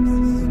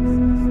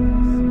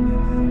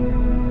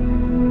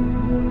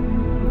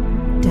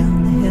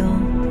 Down the hill,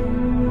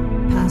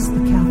 past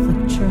the Catholic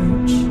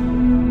Church.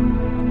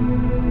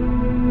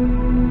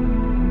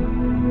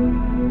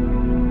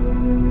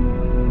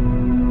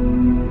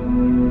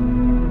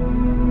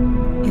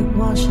 It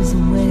washes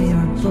away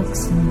our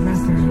books and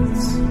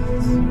records,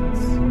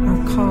 our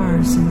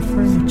cars and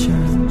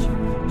furniture,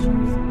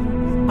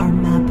 our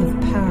map of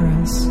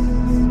Paris,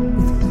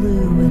 with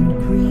blue and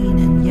green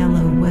and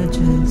yellow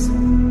wedges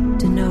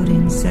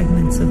denoting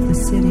segments of the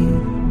city.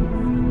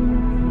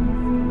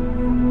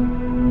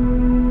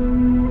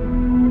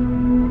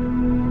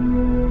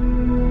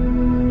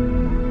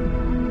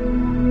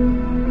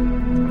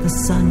 The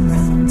sun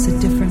rounds a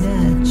different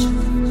edge.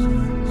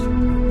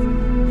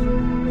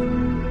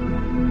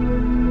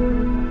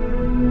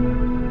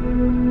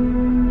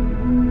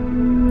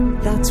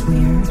 That's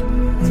weird,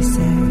 I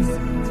say,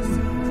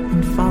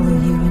 and follow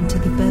you into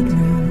the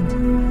bedroom.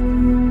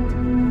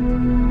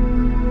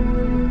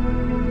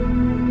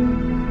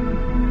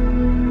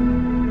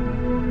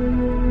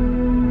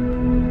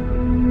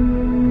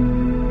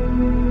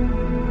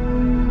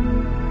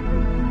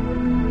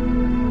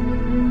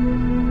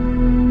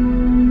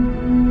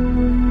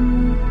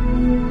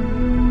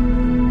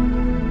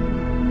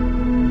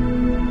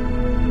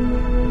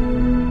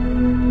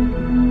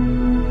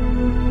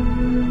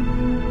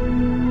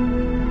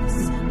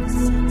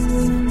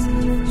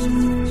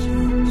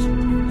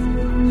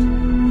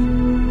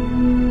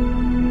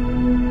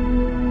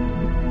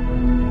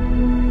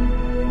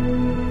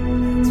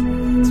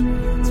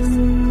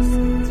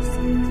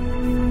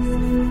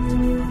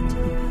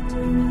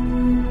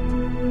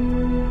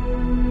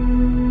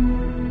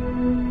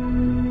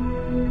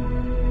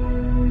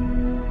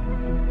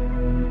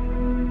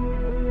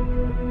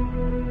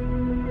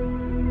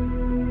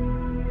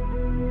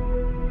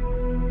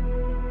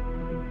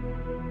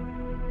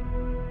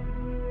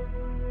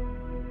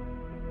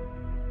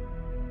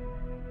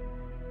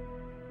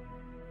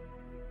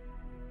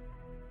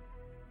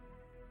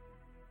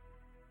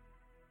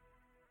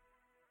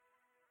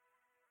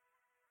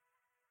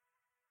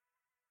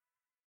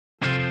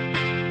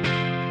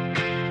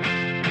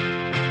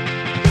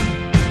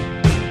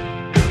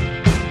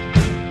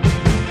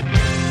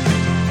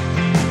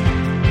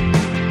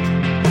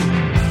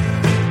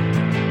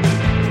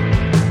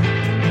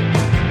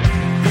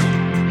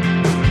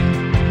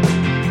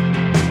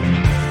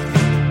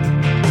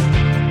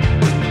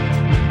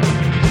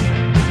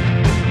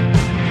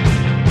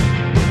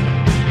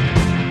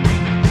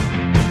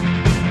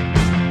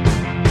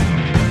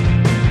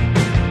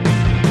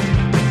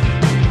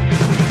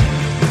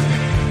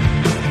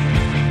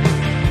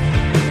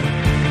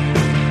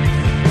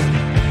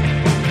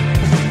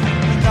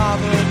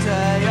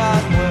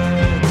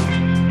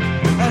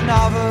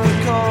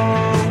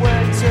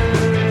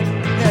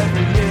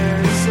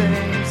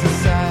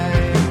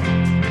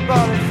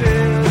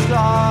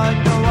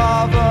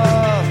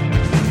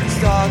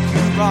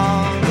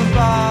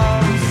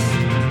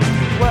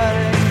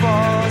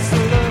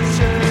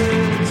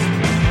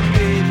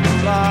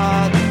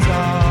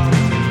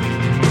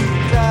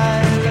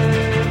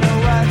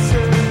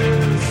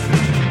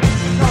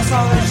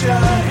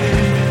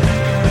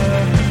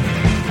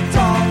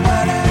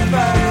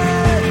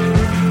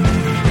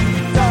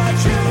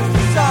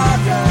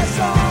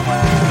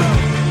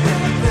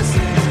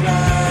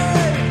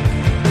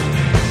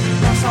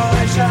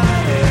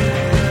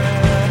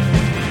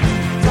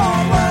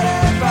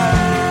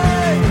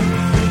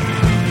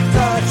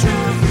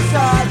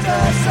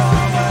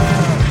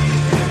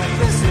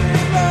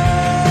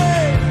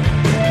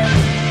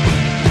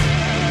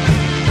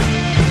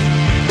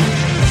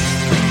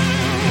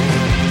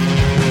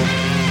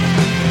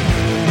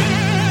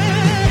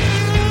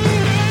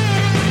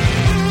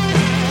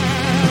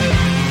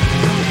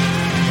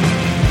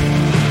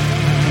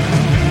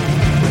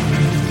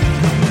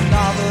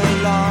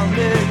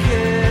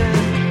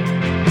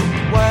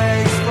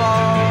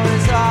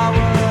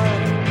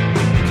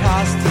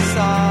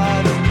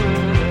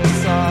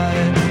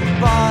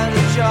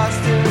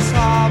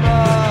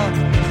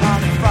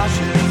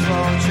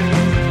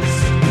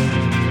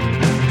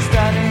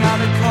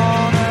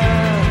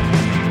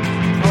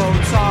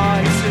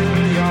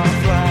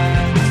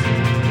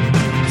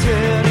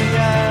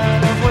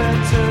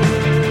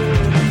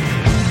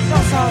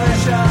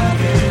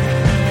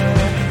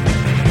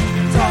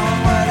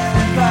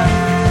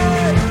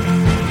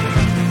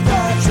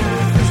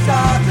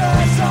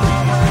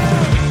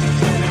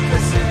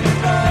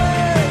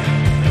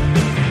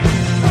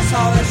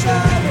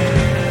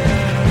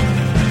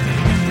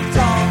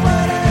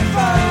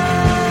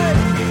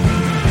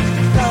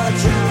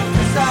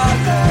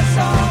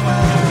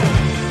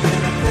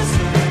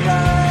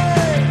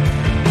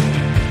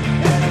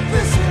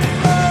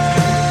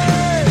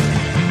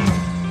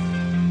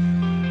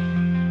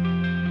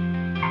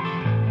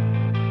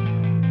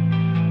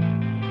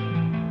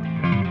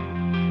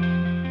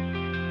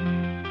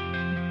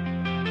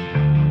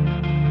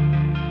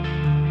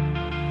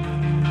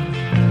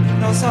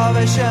 no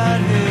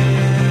salvation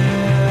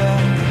here.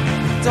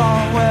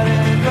 Don't let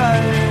it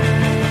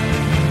rain.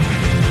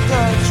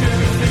 The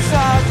truth is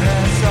out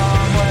there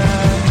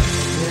somewhere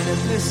in a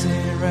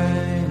blissing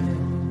rain.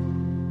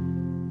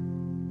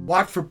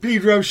 Watt for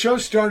Pedro Show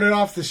started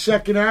off the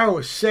second hour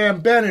with Sam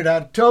Bennett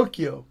out of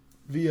Tokyo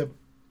via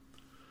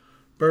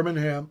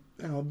Birmingham,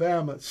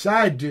 Alabama.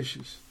 Side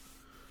dishes.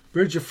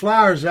 Bridge of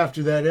Flowers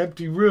after that,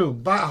 Empty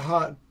Room.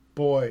 Bhajan,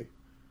 Boy.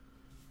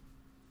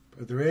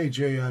 Brother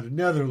AJ out of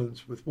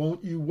Netherlands with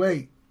Won't You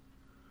Wait.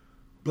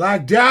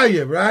 Blag,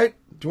 Dahlia, right?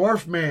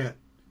 Dwarf Man.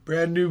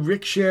 Brand new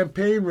Rick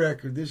Champagne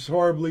record. This is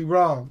Horribly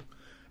Wrong.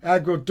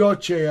 Aggro,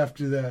 Dolce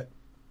after that.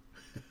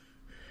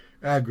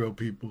 Aggro,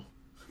 people.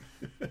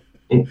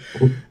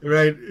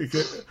 Right?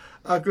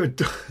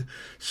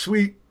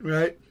 Sweet,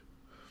 right?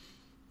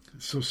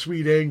 So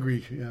sweet,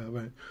 angry. Yeah,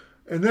 right.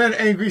 And then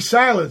Angry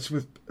Silence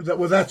with,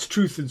 well, that's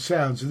Truth and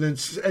Sounds. And then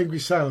Angry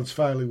Silence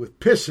finally with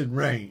Piss and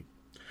Rain.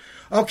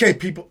 Okay,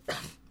 people.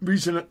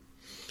 Reason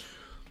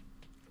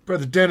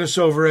Brother Dennis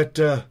over at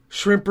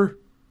Shrimper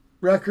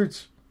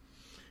Records,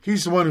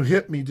 he's the one who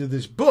hit me to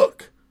this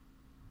book.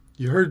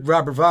 You heard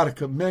Robert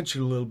Vodka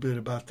mention a little bit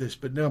about this,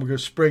 but now we're going to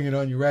spring it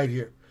on you right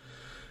here.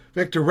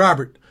 Victor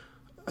Robert,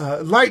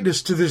 enlighten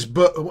us to this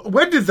book.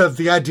 When did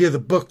the idea of the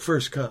book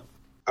first come?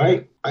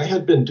 I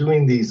had been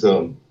doing these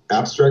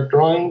abstract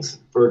drawings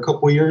for a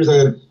couple of years. I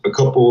had a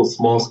couple of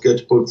small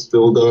sketchbooks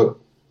filled up,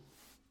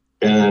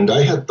 and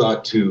I had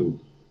thought to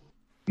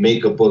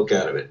make a book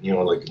out of it,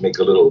 like make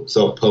a little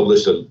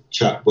self-published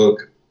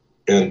chapbook.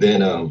 And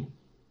then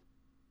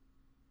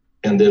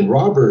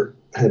Robert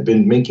had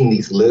been making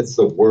these lists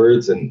of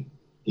words, and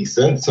he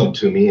sent some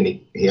to me, and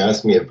he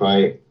asked me if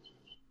I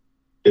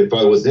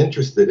was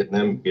interested in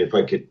them, if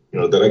I could,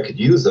 that I could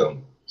use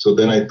them. So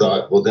then I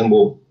thought, well, then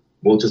we'll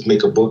just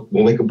make a book.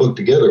 We'll make a book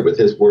together with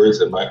his words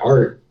and my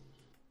art.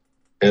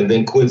 And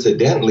then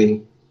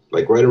coincidentally,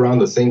 like right around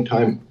the same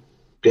time,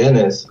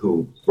 Dennis,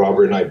 who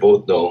Robert and I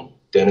both know,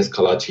 Dennis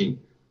Kalachi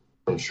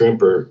from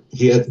Shrimper,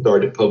 he had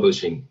started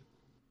publishing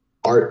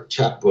art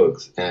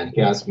chapbooks, and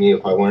he asked me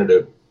if I wanted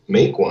to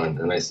make one.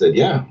 And I said,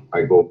 yeah.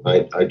 I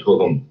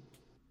told him,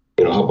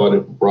 how about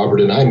if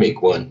Robert and I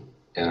make one?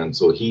 And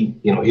so he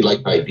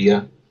liked the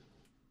idea.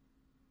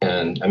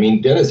 And I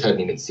mean, Dennis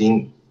hadn't even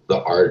seen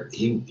the art.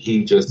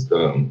 He just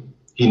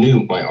he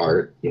knew my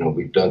art.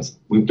 We've done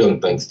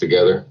things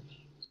together.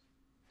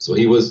 So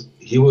he was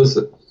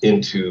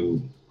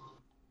into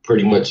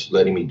pretty much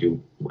letting me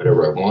do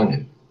whatever I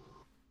wanted.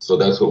 So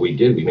that's what we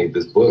did. We made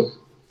this book.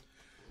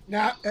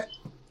 Now,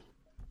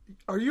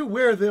 are you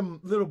aware of them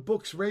little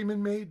books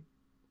Raymond made?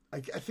 I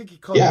think he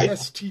called it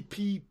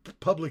STP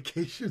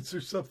Publications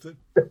or something.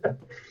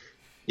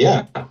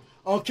 Yeah.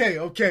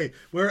 Okay.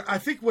 Where I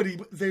think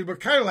they were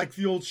kind of like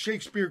the old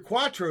Shakespeare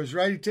Quattros,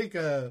 right? You take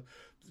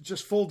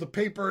just fold the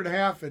paper in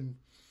half, and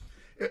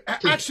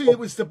actually it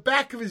was the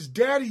back of his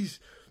daddy's,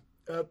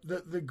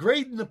 the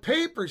grading the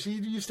papers. He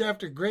used to have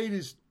to grade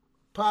his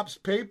pop's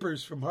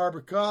papers from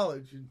Harbor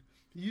College, and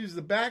he used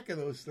the back of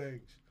those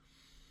things.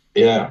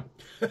 Yeah.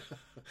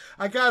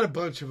 I got a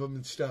bunch of them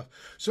and stuff.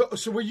 So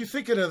were you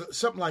thinking of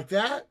something like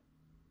that?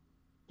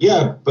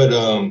 Yeah, but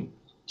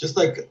just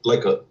like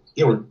a,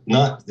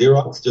 not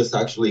Xerox, just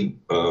actually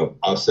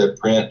offset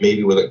print,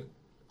 maybe with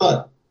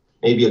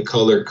maybe a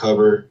color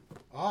cover.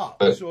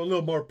 So a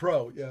little more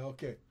pro. Yeah,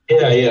 okay.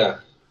 Yeah.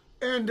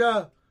 And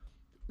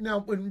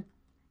now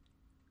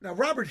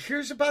Robert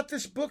hears about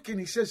this book and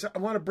he says, I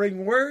want to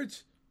bring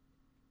words.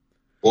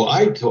 Well,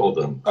 I told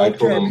him.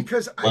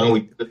 Because why don't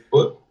we do this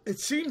book? It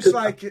seems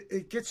like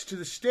it gets to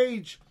the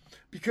stage,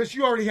 because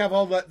you already have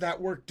all that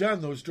work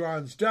done, those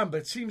drawings done, but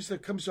it seems there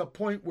comes a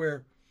point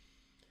where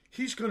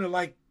he's going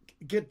to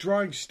get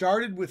drawing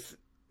started with,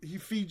 he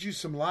feeds you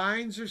some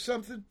lines or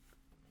something?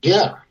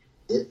 Yeah.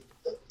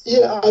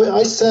 Yeah,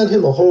 I sent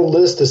him a whole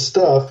list of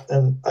stuff,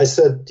 and I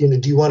said, do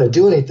you want to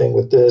do anything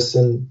with this?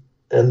 And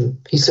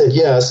he said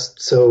yes.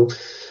 So,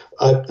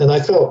 I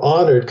felt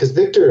honored, because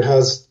Victor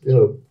has,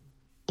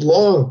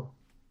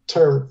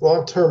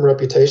 long-term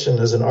reputation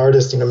as an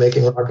artist,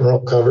 making rock and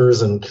roll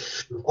covers and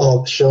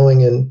all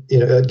showing in,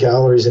 at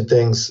galleries and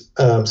things.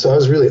 So I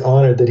was really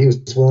honored that he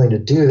was willing to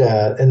do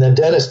that. And then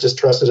Dennis just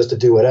trusted us to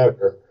do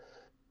whatever.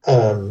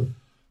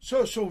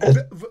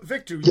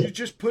 Victor, you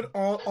just put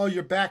all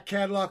your back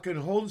catalog on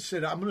hold and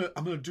said, I'm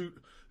gonna do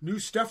new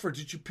stuff, or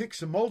did you pick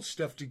some old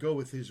stuff to go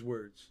with his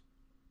words?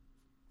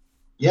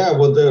 Yeah,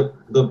 well, the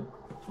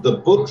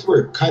books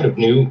were kind of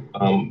new.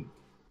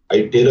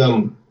 I did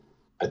them.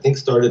 I think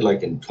started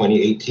in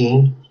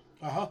 2018.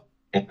 Uh-huh.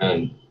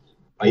 And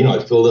I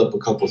filled up a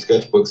couple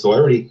sketchbooks, so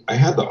I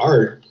had the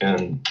art,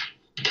 and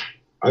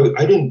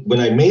I didn't, when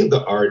I made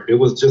the art, it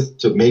was just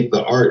to make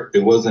the art.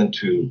 It wasn't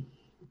to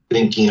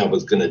thinking I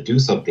was going to do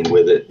something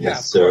with it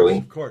necessarily.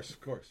 Of course.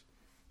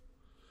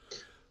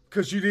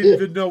 Because you didn't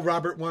even know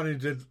Robert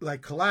wanted to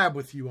collab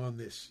with you on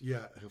this.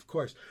 Yeah, of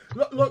course.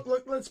 Look,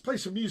 let's play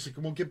some music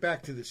and we'll get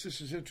back to this. This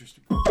is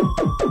interesting.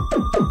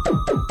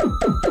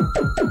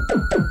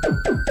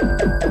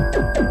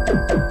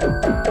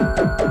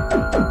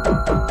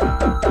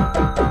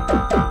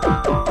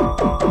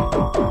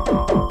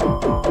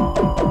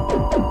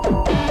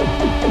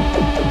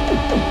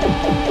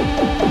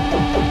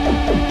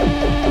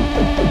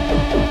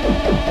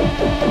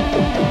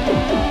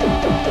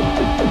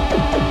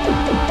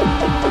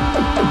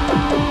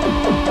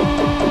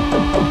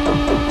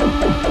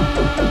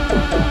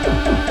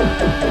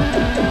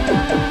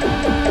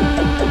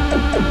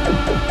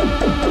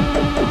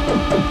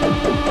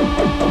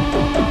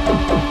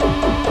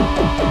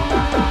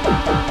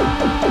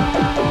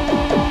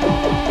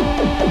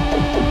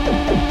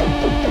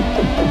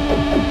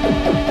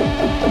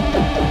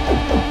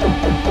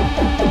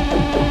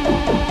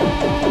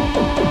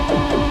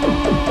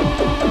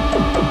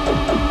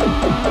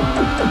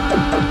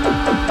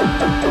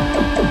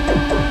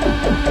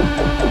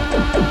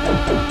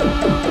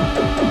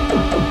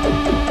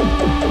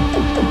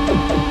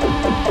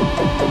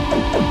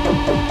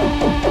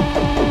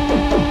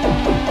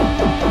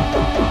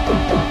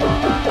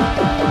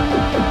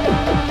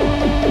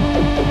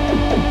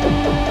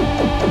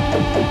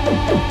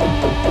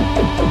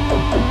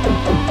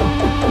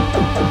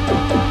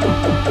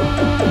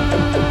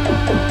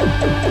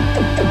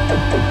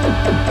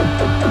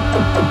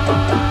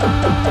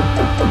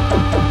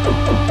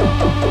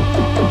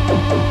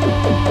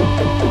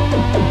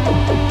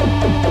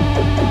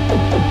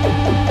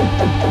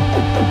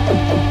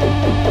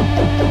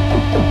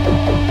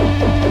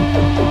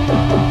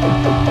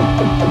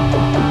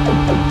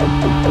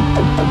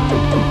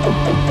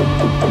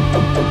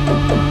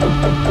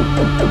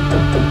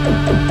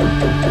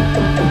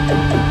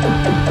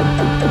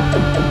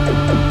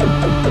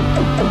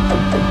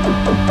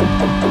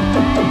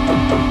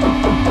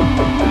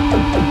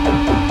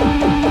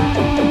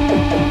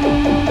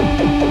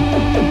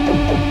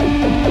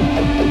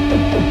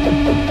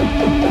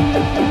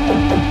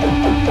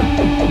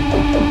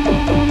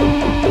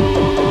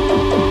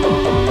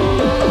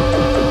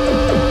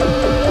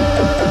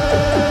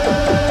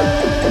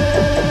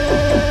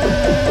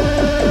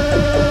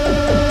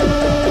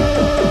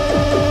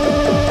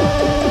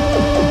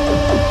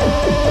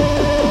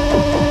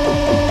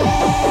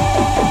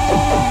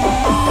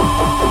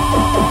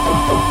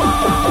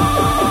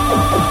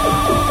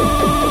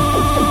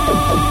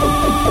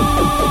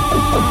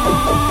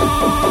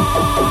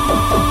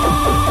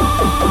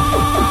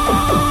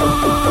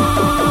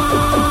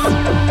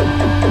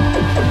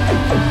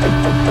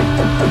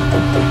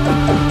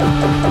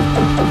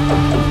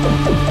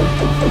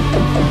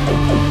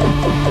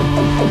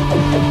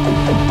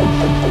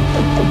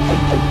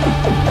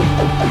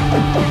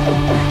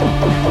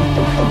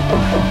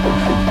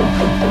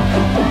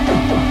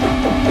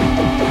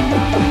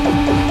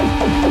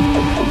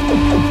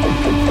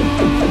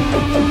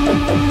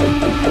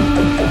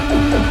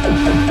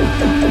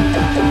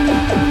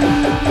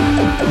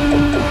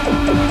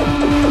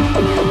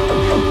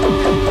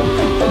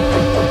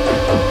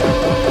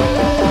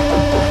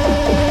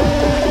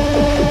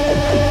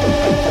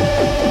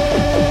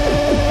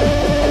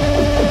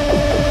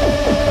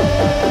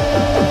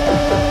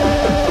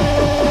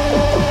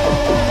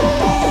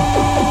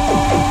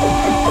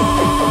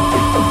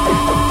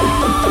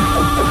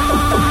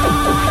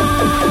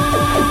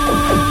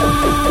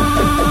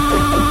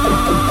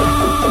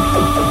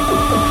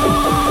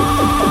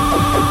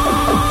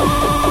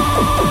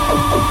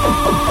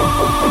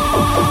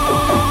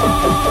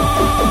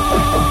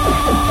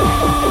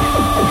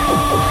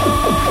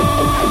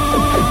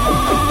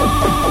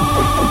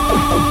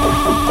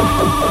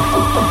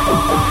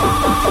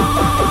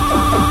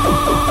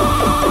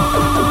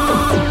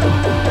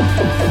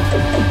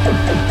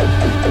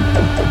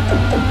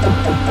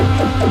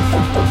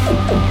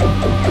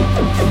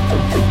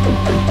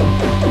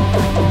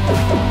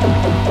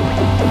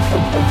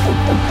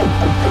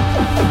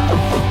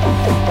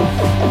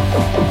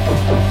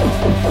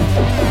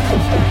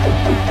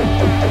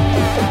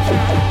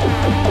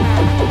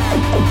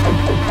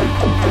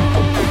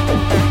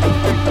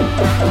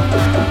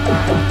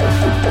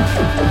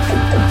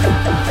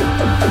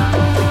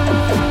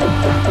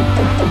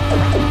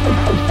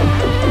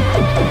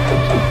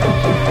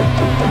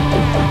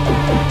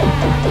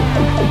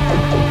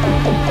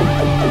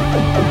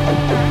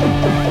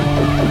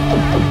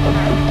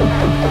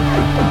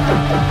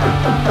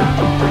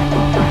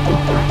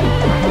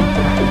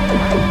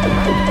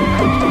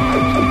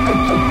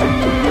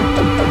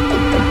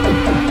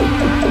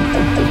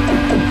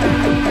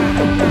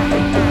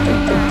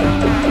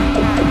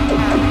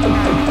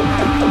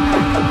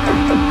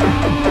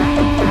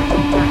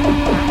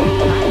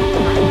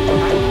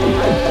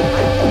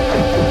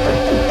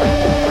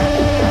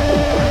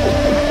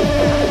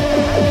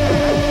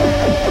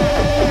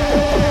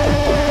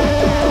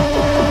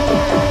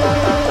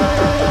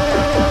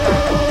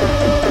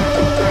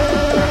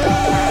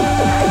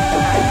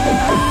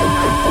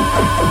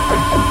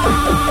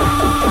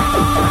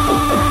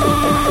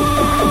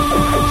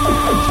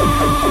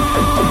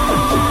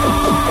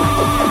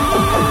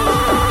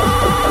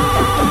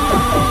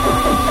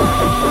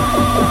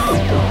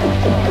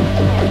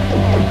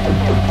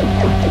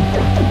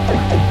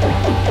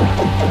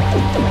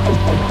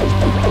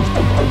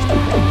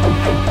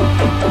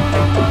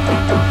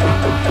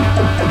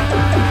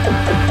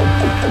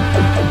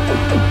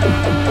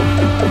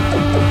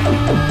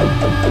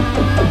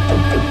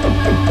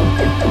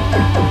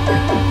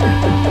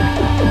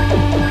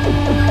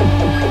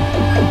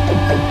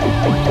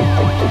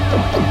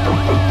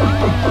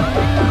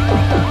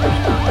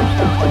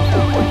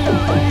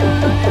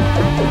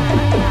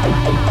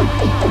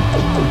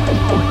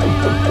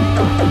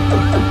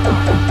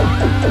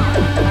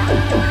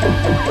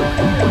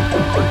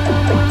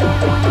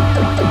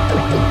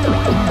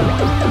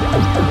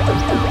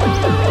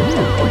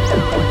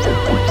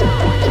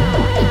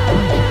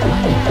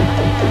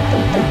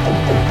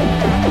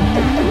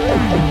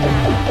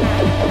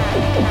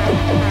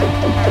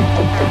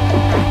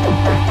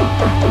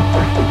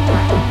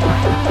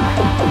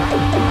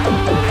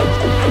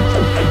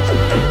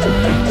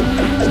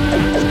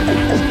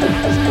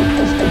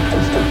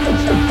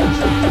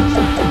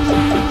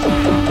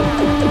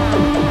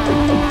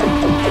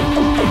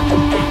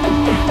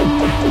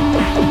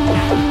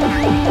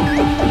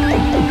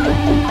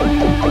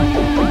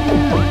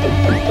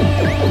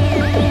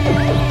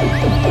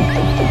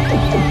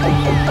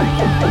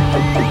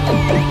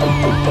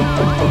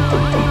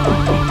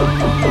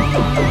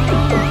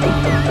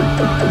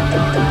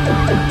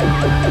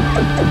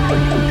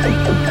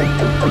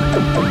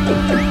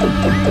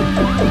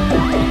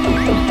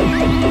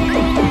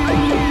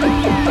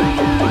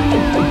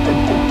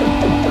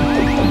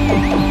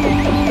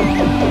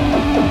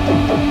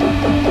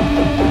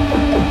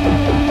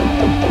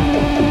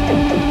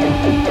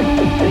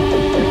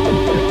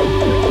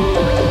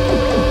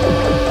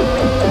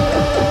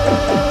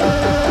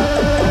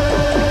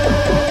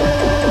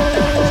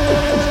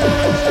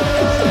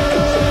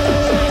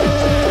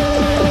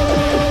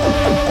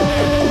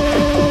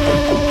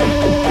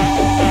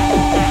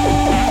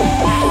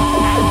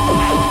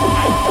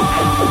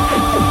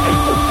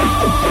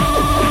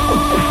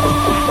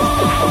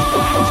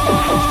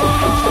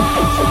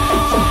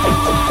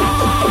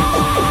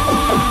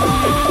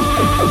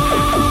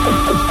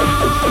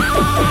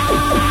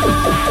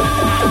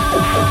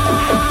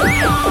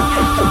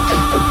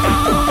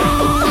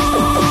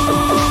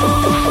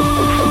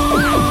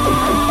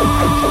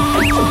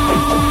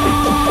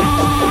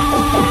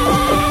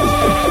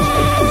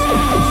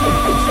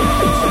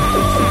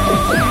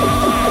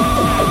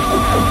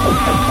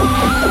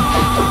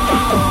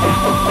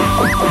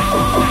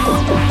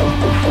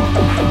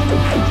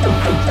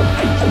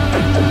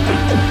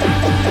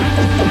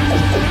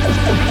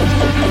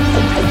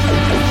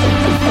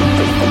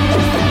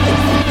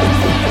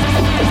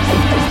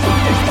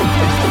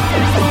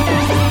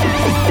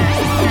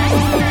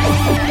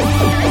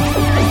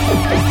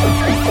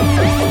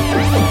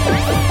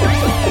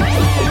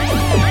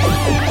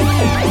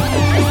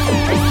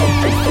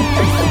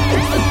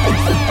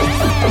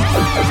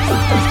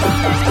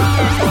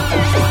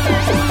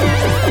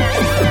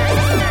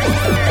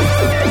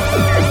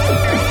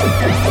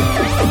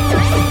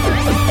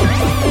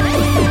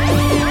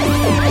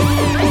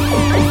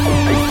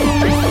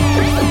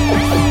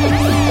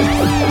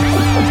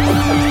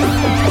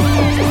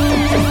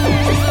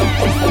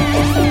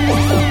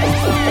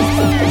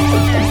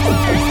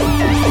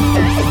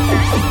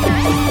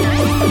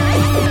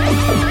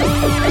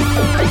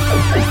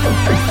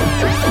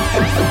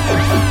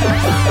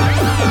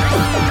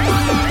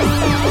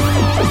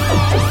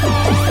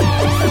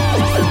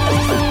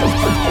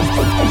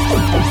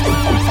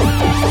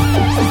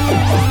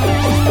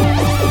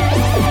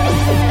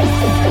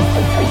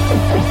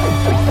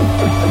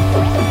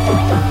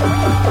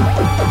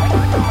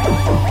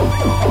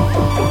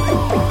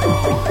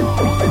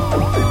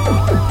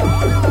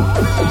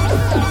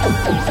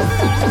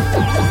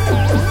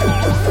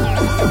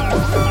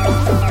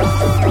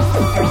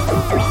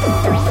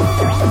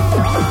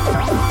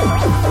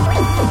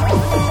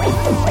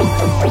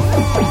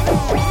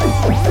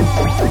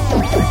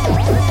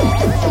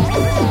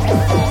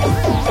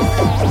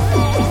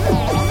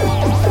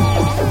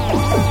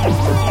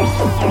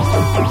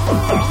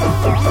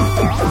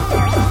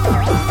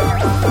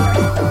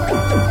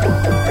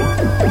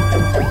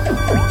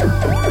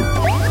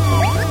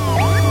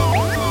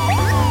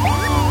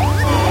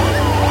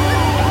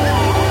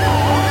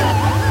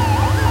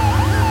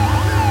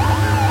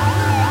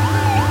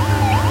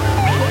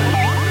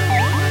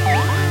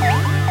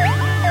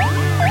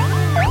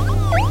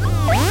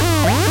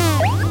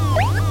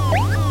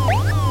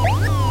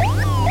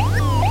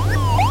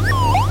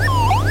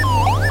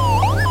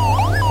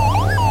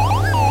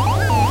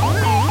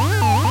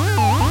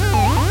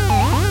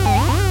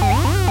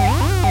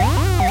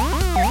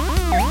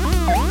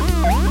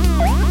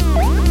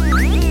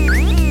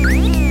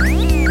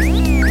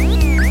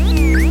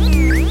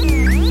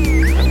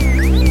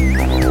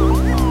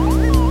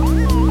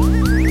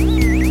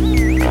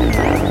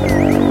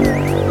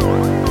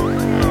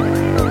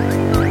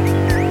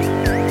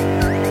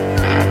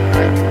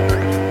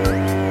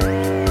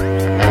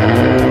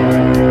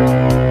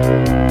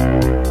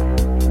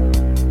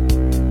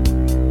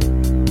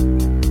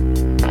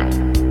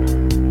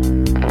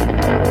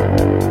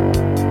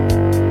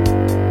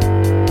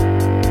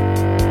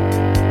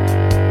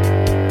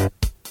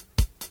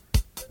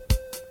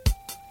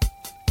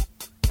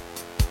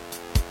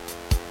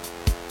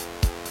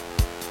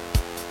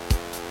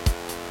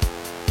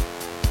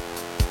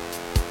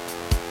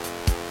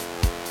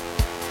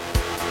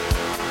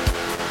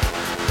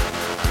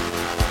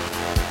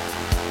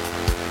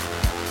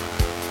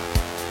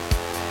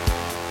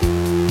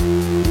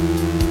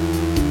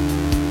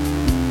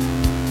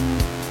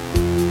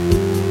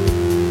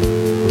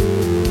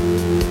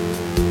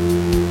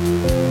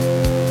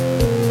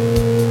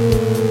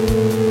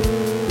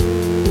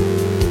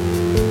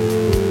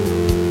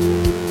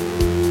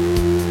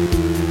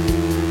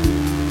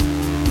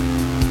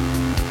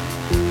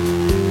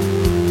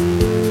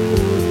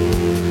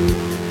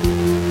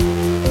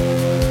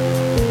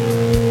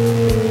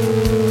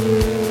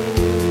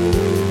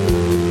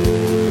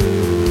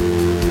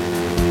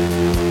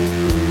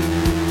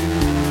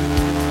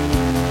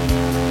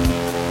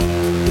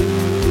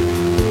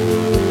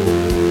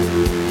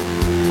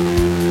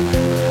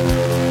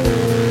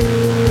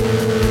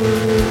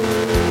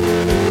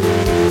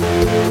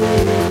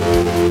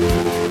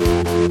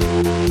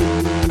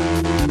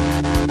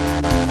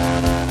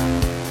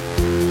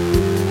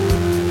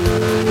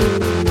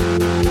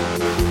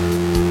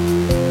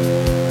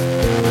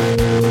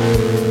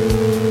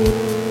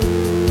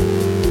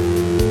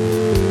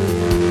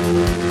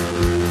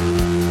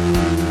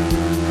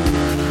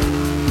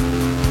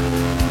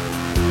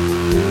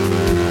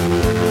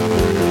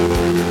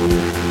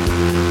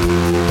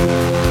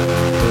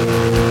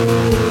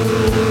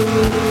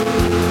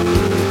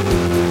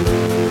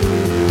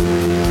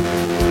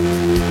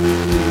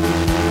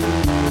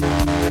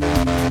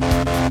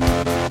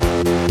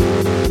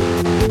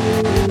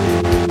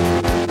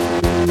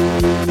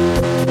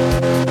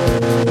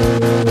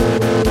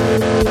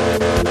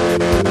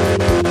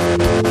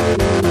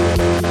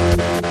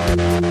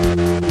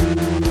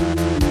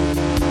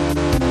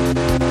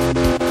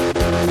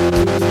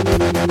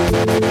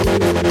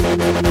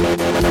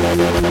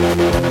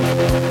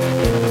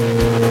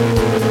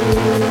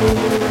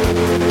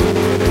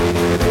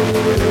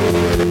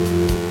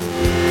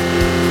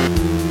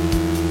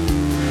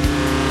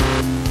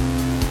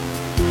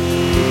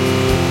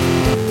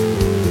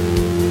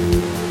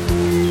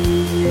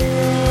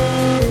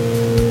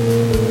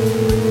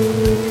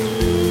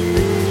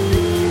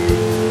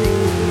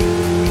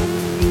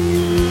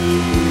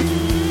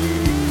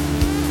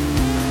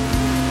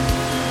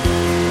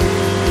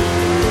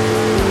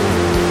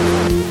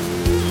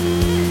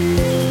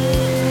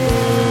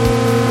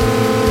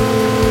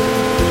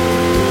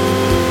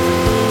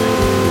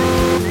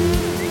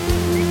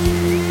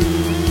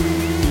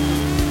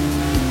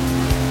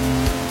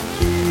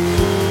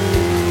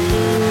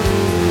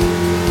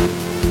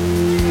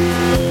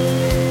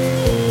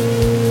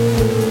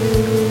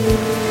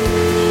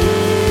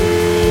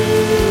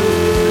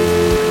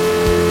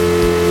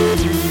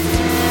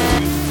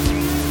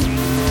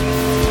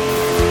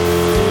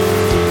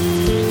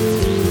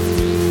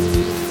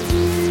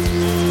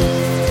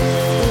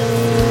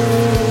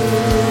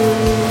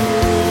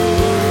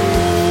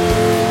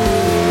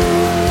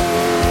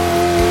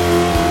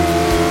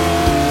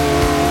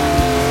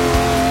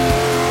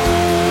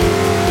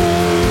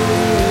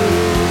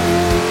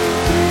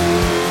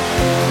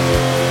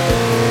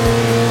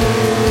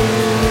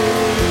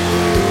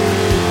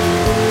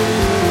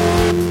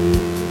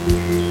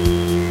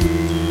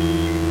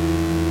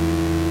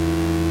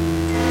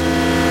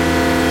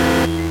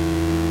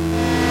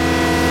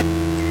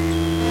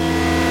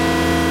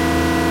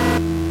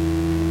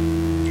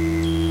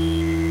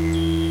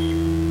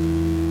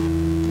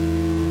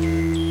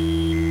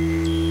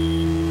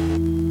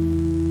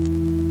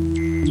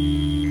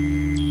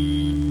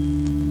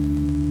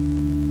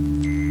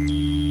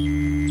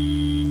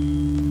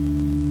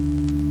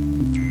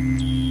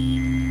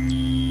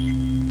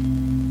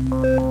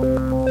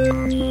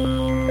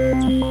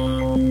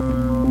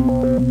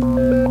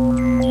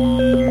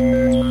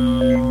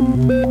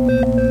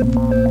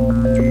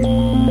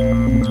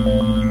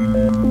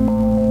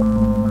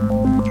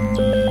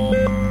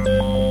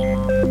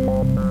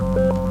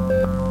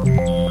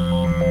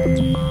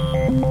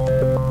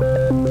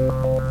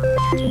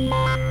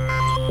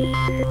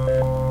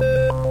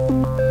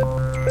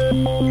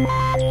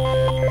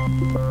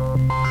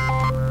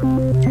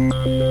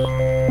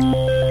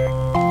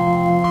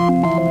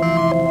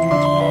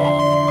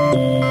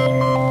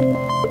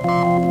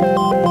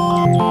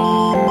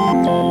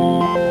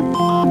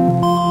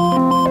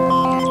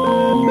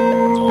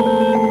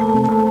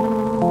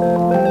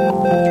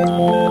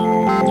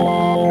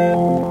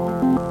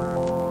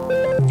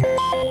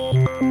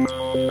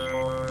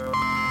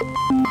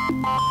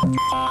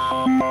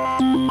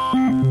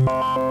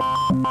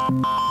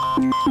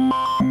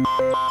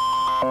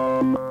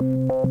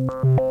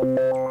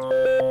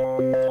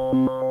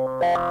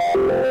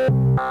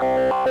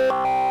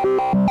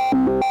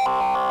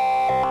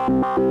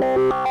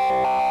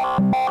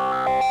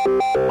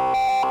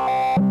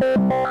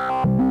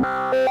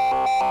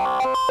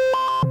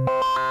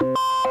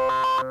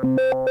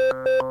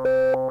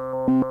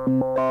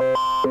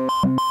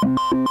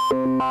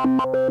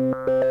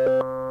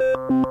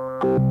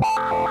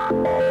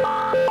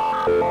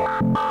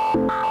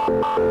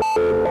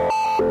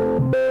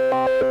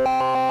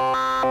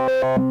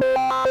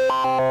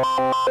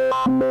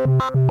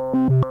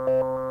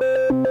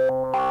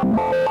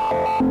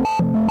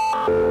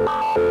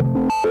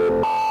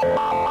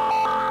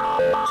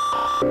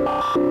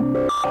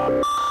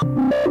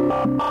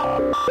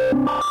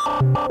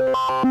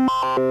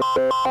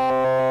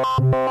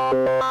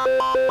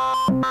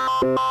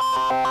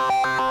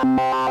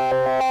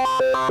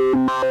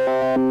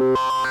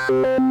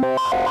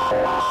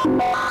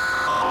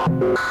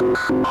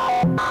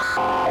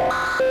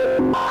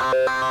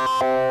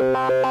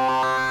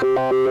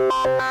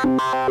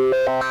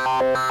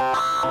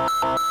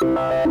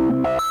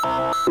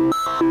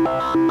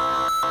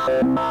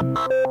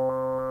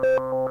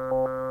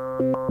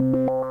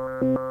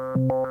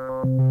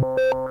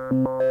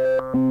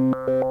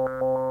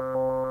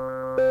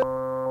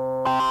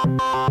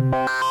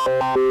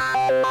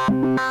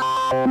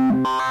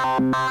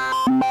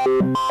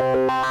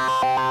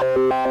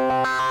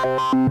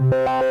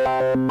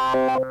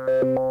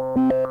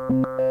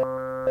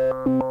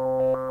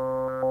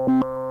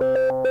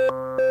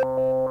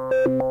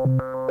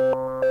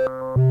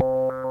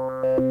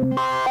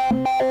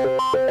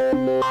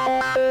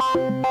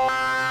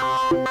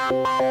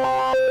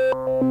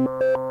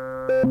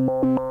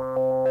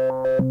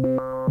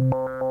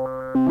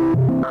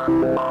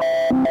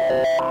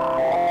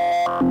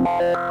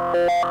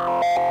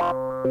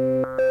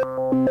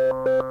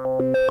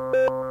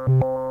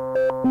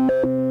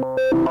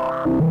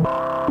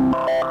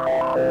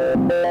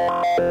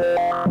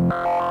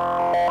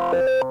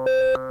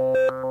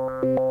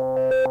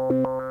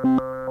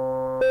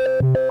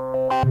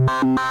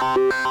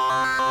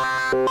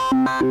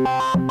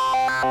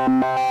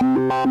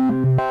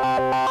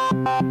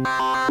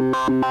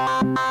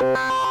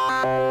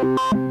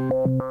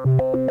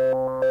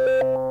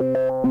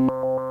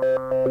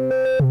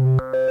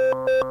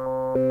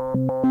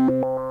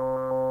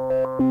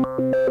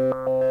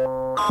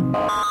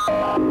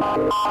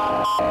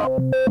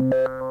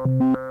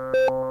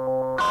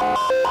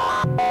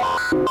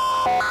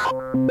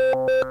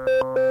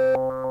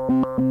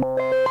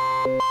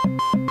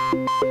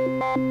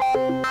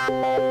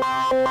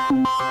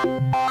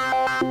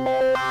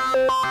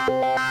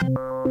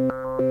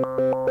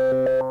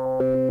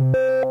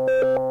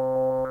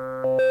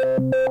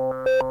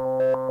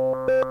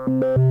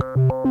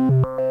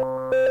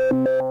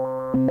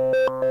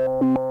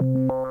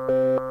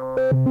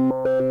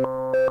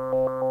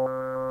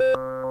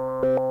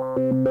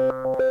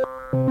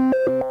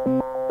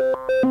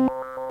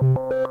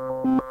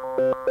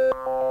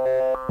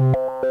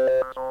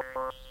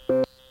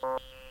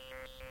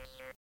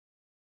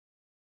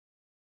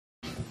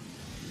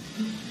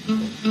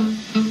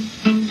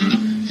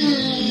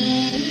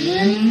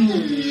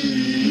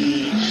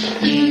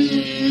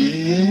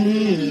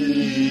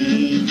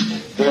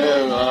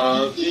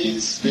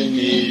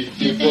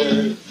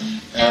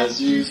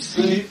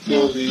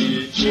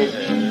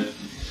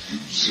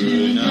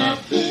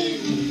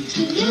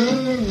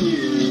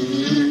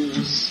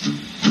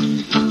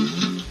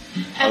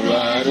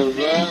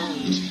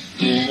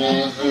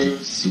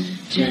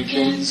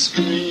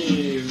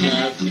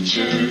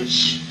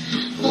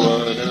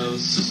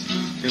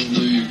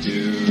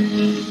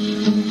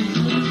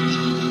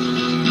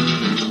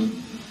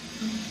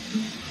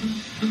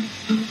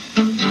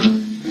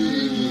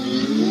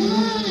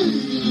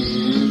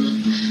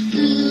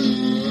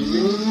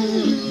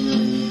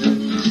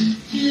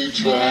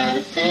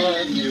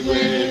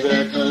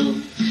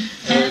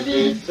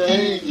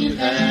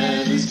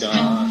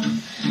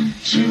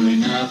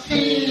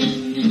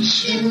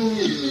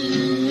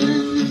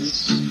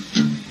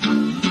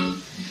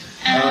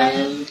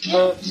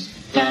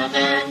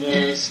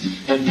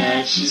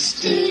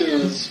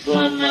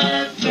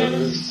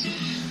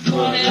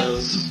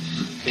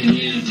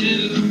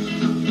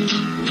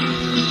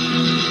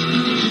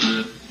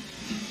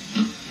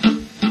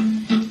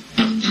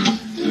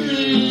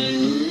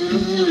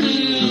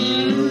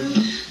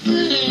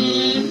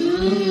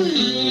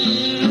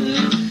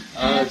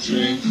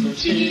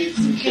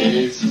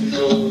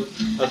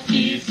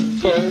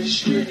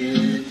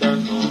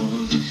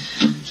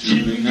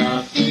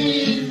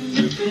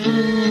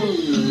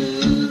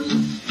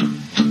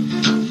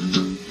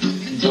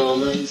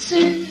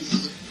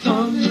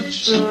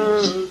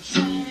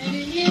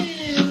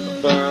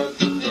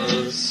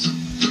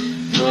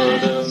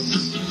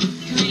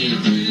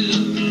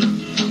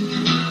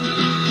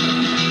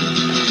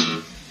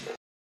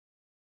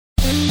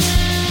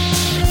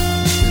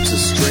 It's a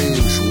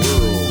strange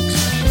world.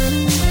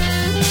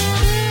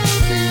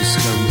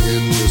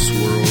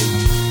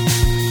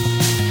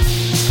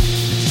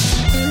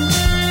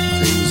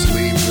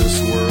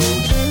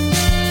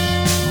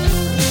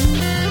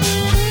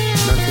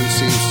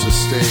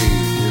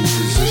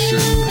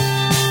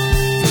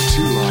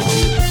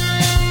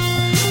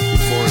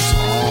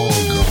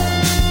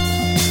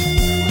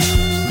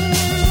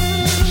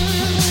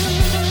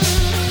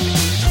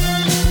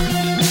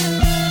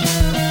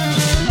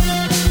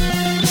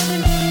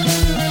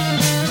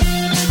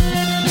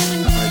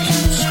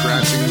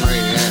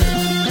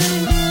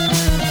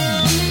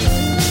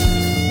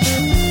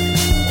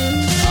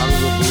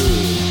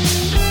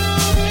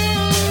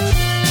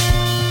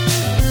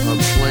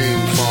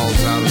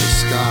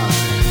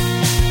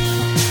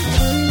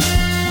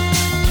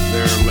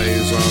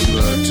 from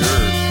the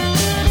dirt,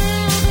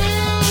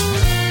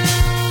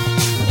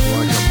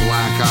 like a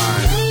black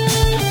eye.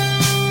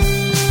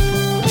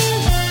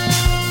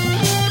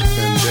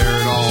 And there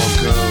it all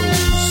goes.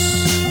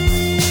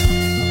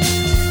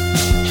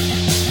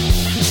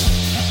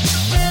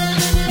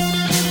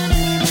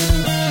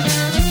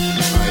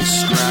 I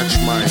scratch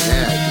my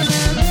head.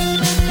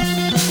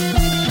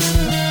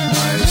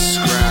 I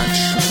scratch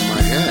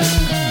my head.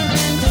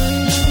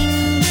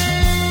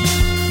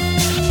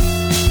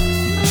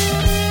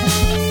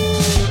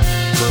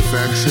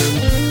 Perfection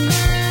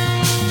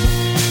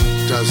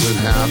doesn't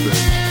happen.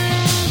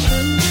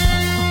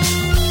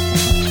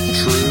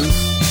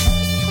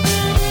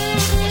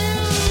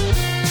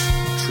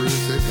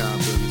 Truth, it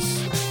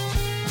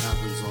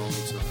happens all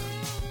the time.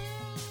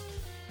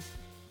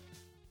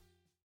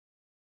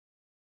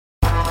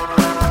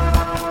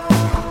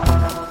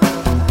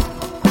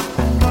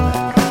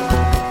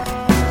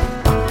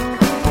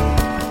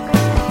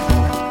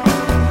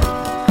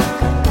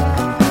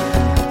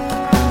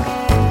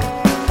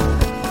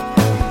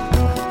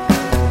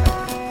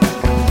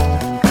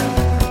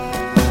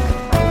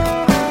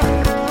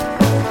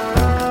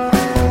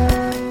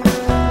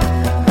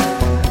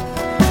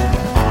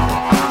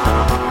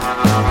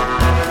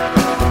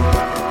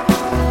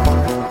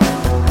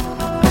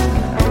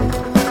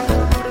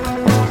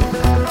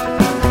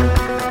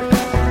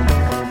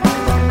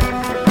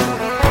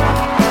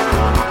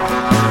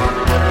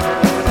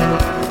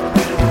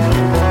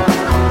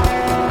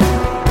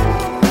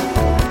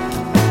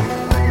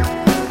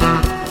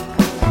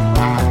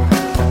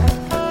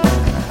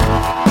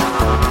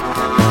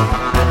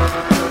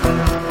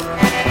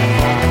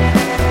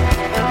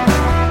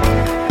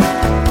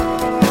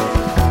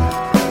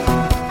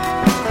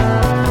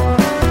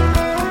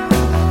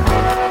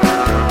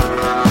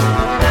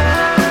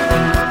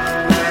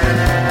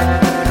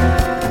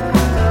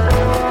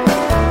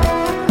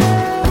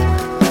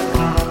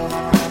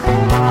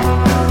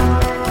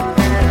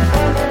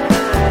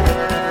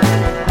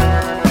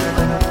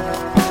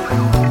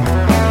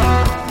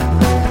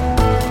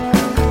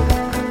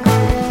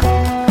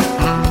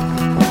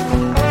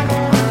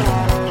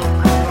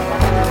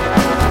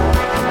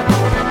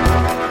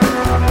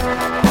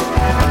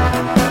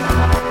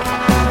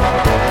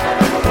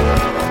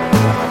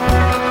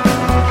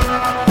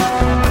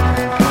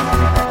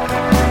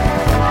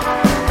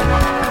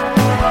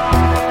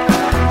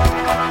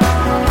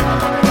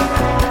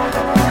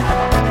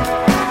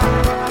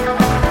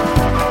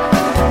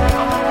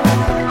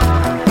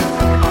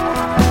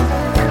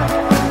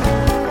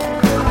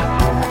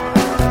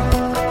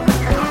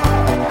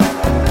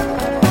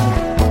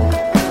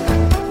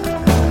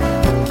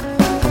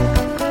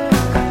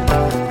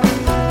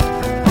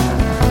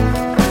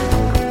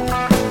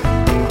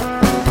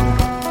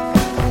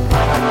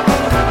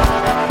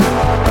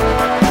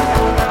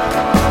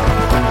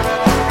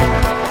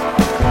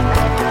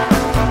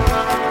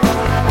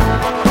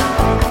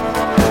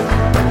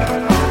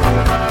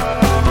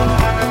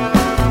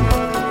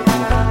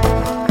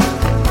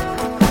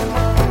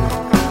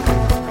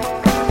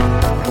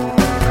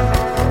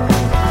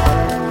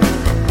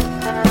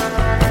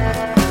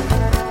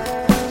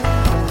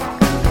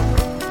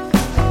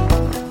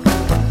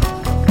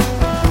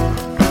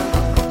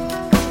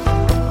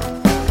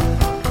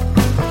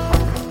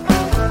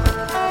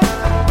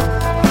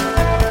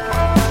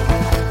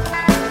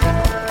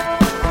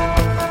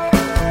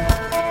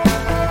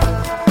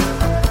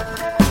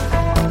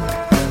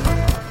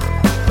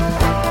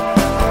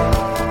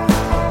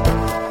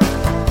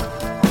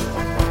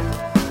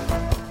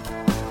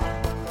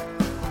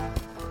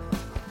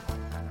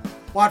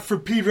 Watt for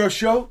Pedro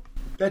Show.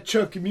 That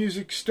chunk of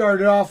music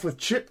started off with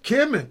Chip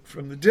Kinman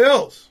from the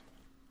Dills.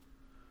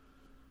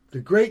 The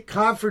Great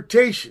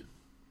Confrontation.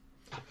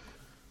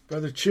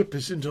 Brother Chip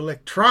is into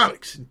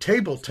electronics and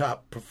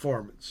tabletop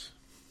performance.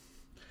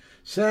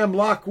 Sam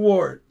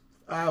Lockward,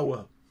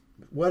 Iowa.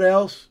 What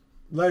else?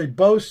 Larry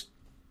Bost,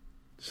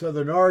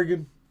 Southern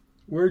Oregon.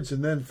 Words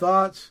and Then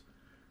Thoughts.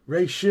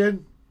 Ray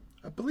Shinn,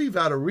 I believe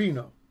out of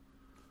Reno.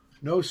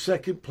 No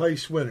second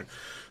place winner.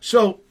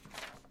 So,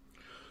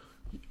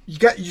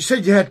 you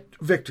said you had,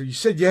 Victor, you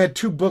said you had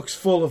 2 books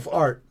full of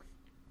art.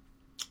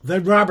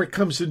 Then Robert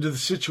comes into the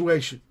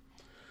situation.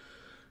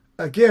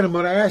 Again, I'm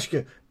going to ask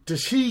you,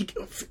 does he,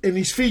 and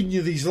he's feeding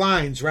you these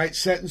lines, right?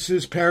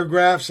 Sentences,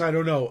 paragraphs, I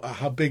don't know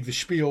how big the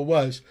spiel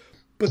was.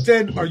 But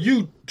then are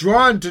you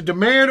drawn to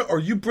demand, or are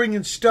you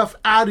bringing stuff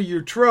out of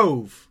your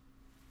trove?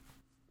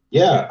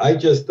 Yeah, I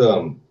just,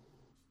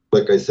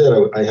 like I said,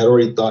 I had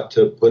already thought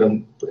to put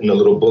them in a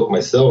little book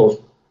myself.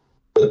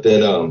 But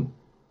then,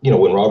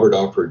 when Robert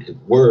offered his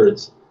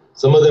words,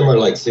 some of them are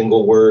like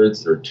single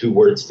words or 2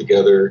 words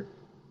together.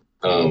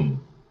 I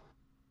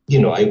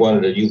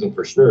wanted to use them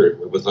for sure.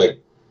 It was like,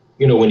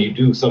 when you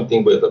do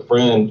something with a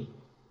friend,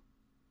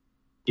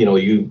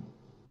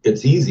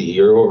 it's easy.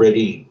 You're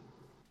already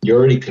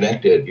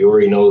connected. You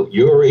already know that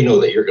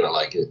you're going to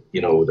like it,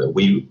 that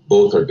we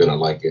both are going to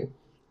like it.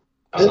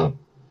 And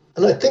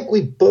I think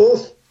we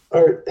both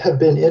have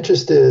been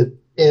interested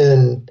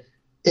in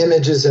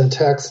images and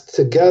text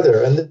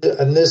together.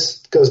 And this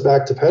goes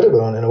back to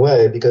Pettibone in a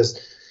way, because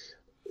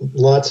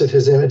lots of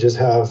his images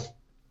have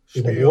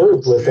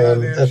words with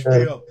them.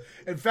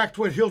 In fact,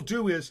 what he'll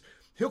do is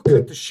he'll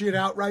cut the shit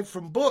out right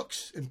from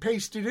books and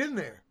paste it in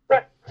there.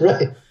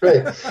 Right.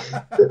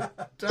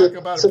 Talk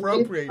about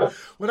appropriating.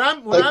 What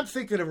I'm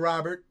thinking of,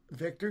 Robert,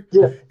 Victor,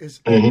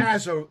 is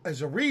as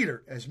a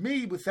reader, as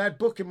me with that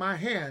book in my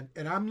hand,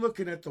 and I'm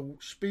looking at the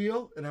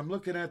spiel and I'm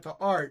looking at the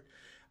art,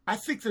 I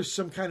think there's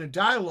some kind of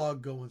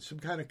dialogue going, some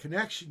kind of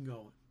connection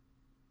going.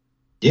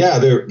 Yeah,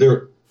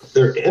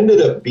 there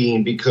ended up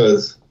being,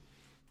 because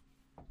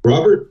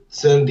Robert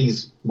sent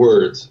these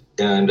words,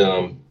 and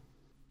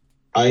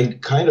I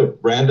kind of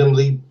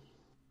randomly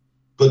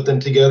put them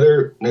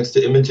together next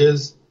to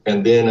images,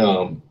 and then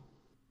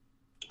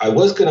I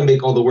was going to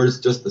make all the words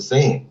just the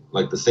same,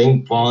 like the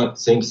same font,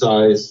 same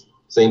size,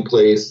 same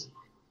place,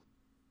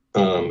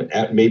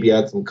 maybe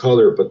add some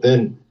color, but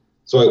then,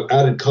 so I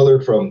added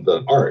color from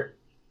the art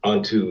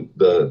onto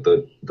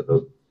the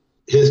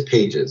his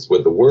pages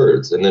with the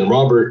words, and then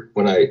Robert,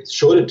 when I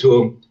showed it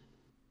to him,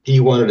 he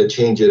wanted to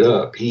change it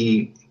up.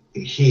 He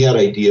had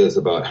ideas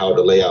about how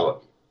to lay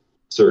out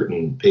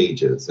certain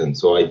pages, and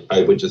so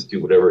I would just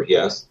do whatever he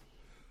asked.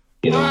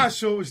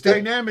 So it was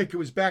dynamic. It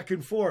was back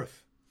and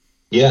forth.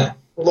 Yeah,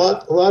 a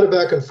lot of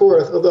back and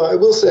forth. Although I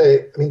will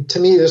say, I mean, to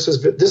me, this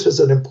was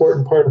an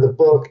important part of the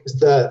book, is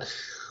that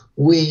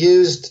we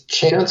used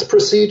chance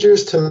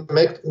procedures to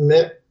match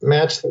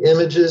the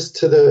images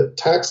to the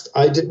text.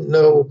 I didn't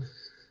know.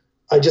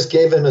 I just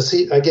gave him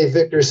I gave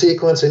Victor a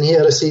sequence, and he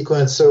had a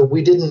sequence. So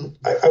we didn't.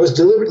 I was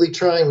deliberately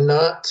trying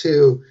not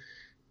to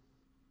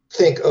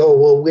think, oh,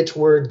 well, which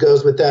word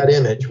goes with that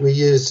image. We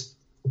used,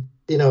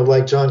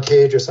 like John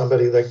Cage or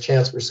somebody, like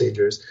chance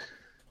procedures.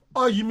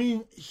 Oh, you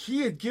mean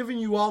he had given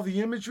you all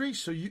the imagery,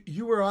 so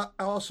you were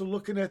also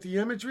looking at the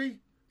imagery?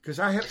 Because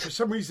for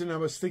some reason, I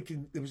was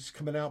thinking it was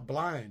coming out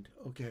blind.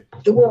 Okay.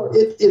 Well,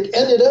 it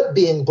ended up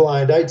being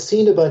blind. I'd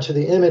seen a bunch of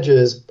the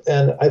images,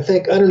 and I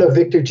don't know,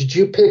 Victor, did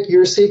you pick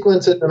your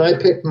sequence and then I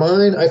picked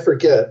mine? I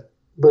forget.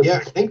 But yeah,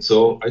 I think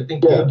so. I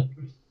think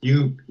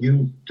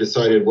you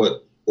decided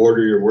what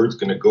order your word's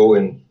going to go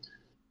in,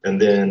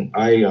 and then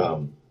I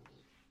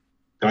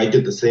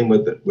did the same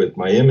with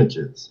my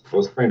images. I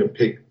was trying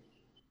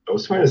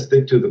to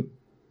stick to the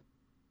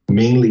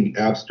mainly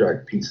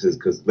abstract pieces,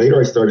 because later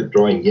I started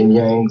drawing yin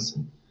yangs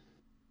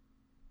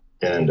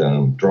and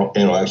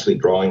actually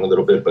drawing a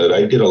little bit, but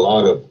I did a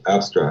lot of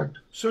abstract.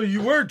 So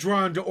you were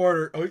drawn to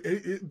order.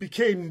 It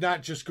became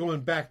not just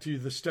going back to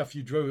the stuff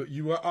you drew.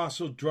 You were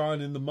also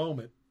drawn in the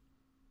moment.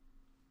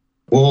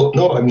 Well,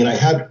 no, I mean,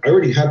 I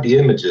already had the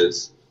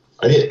images.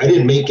 I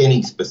didn't make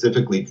any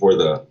specifically for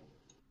the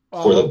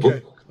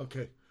book.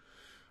 Okay.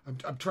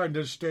 I'm trying to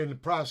understand the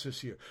process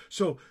here.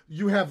 So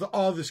you have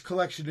all this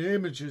collection of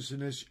images,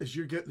 and as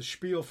you're getting the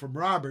spiel from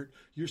Robert,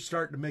 you're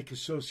starting to make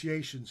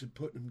associations and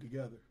putting them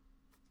together.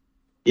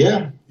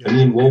 Yeah. I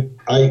mean, well,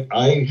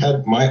 I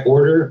had my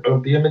order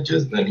of the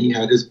images, and then he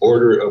had his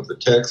order of the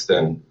text,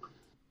 and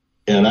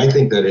I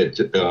think that it.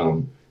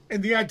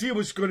 And the idea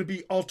was going to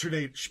be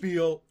alternate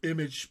spiel,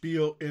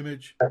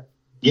 image.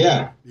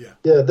 Yeah.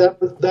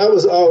 That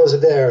was always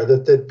there.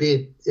 That'd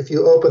be, if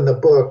you open the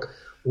book,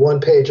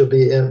 one page will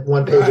be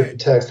one page will be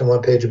text and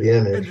one page will be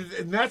image.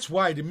 And that's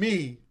why, to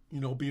me,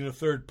 being a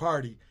third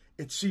party,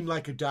 it seemed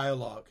like a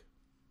dialogue.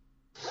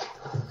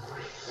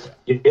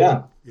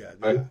 Yeah.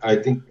 I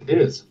think it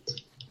is.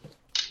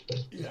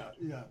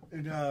 Yeah.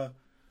 And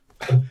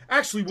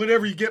actually,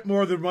 whenever you get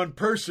more than one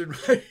person,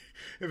 right?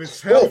 If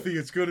it's healthy,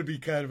 it's going to be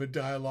kind of a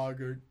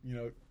dialogue, or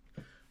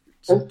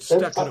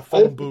stuck in a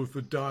phone booth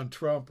with Don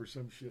Trump or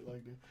some shit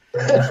like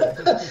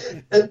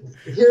that. And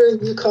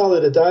hearing you call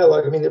it a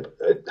dialogue, I mean,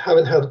 we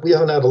haven't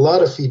had a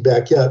lot of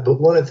feedback yet, but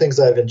one of the things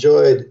I've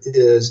enjoyed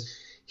is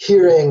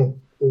hearing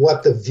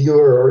what the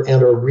viewer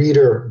and or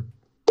reader,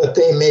 what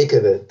they make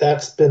of it.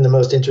 That's been the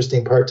most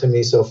interesting part to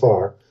me so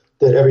far,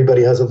 that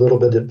everybody has a little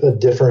bit of a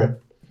different.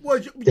 Well,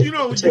 you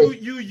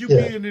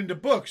being into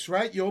books,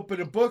 right? You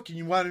open a book and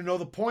you want to know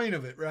the point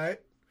of it, right?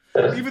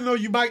 Even though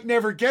you might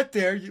never get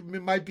there, it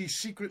might be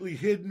secretly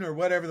hidden or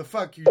whatever the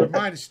fuck. Your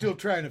mind is still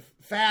trying to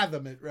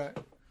fathom it, right?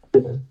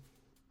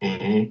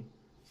 Mm-hmm.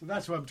 So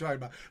that's what I'm talking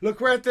about. Look,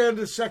 we're at the end of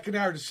the second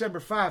hour, December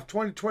 5,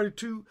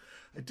 2022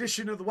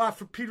 edition of the Watt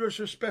from Pedro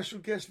Show. Special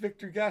guest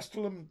Victor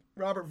Gastelum,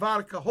 Robert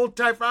Vodka. Hold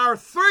tight for hour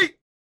 3.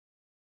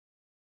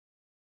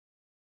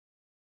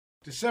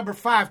 December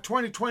 5,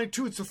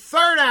 2022. It's the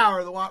third hour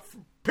of the Watt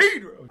from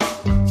Pedro.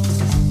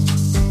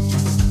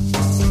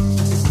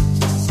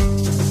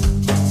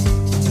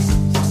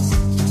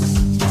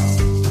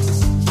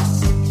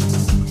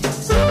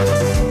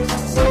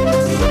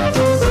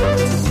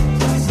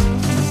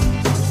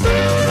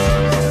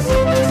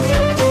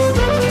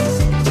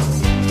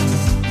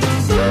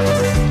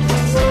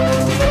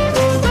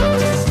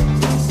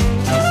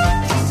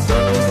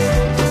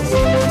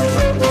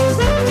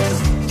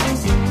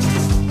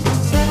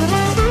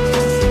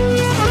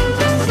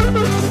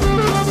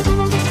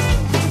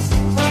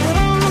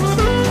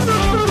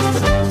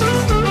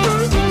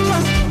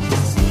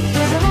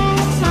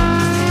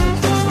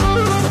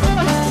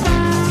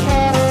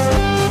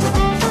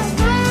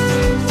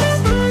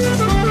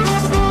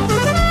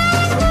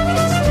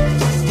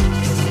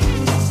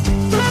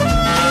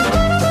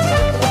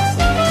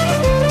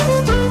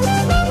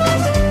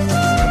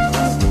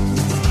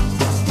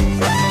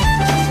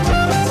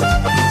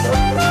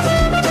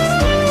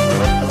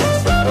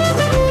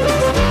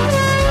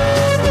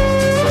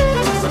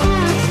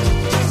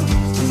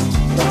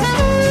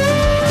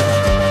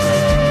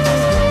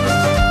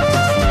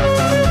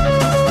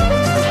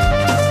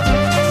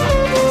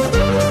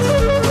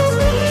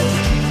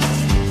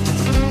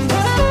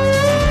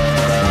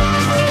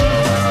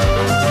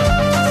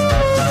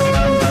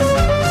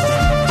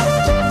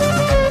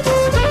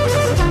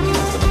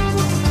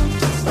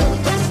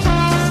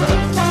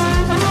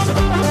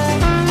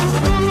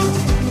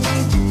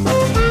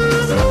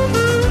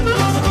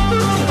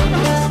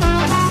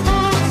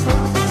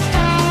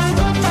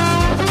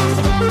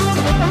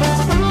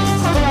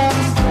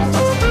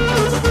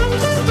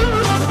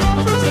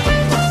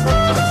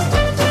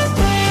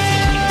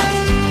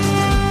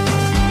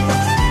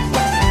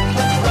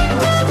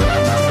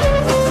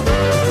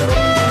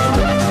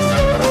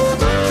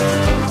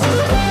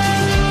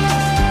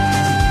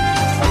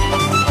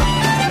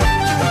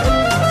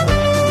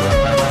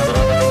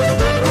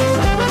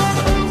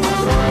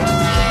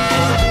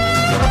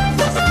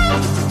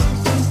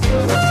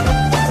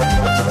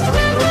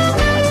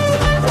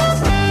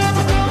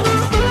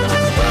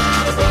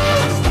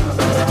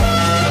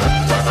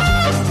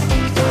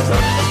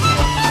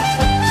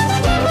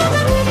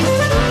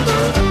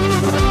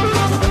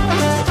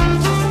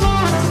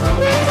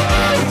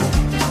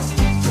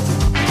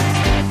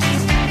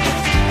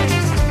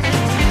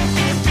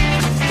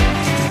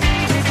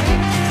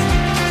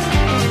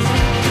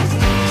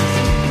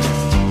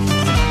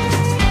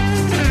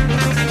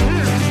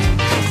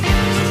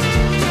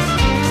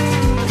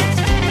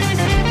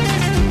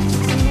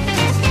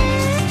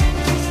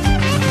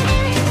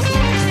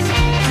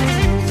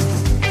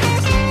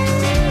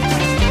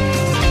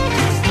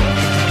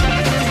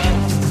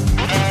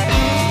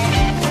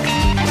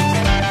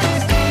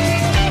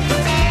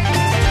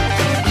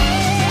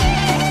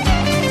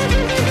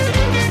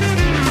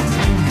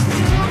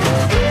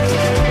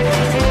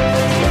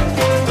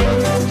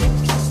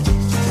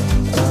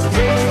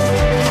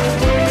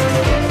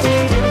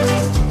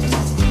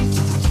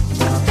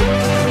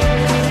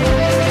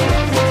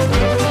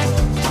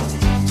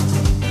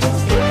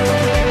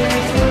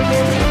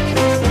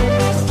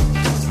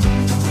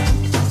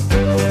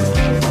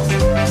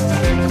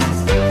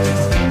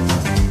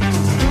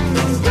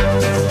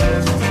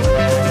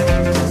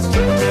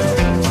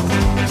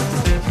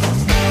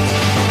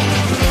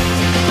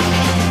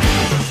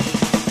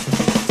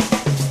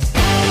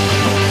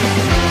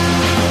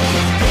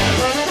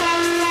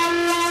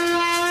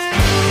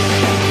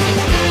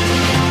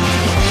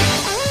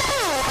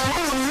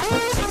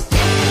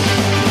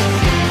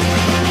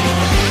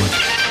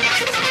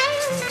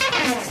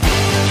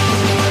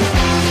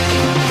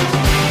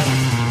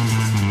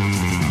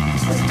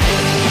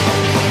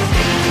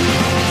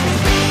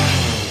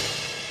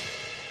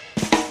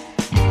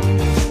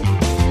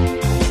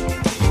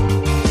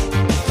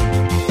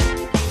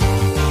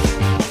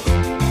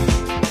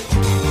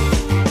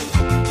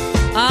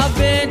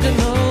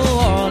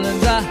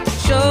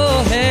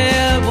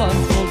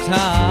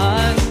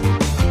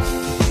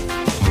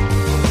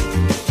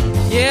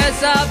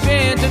 Yes, I've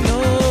been to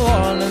New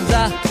Orleans.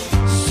 I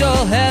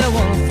sure had a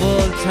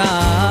wonderful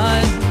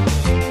time.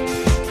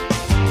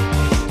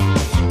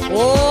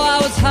 Oh, I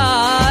was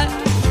high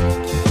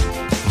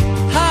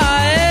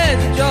as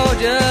a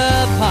Georgia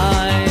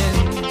pine.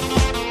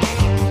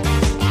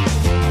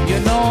 You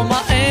know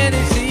my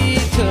NEC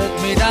took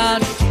me down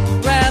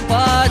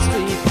Rampart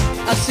Street.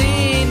 I've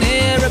seen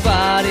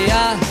everybody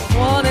I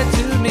wanted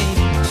to meet.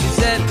 She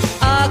said,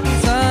 Aki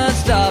son,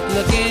 stop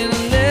looking,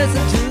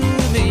 listen to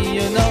me.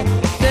 You know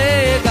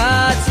they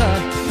got son,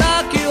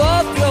 knock you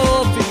off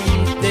your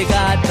feet. They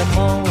got the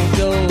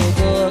mojo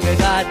boogie,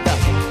 got the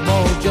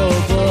mojo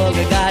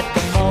boogie, got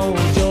the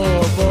mojo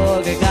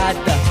boogie, got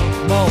the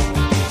mo.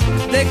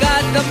 They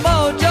got the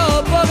mojo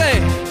boogie.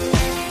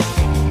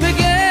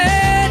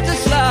 Begin to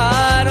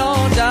slide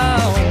on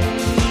down.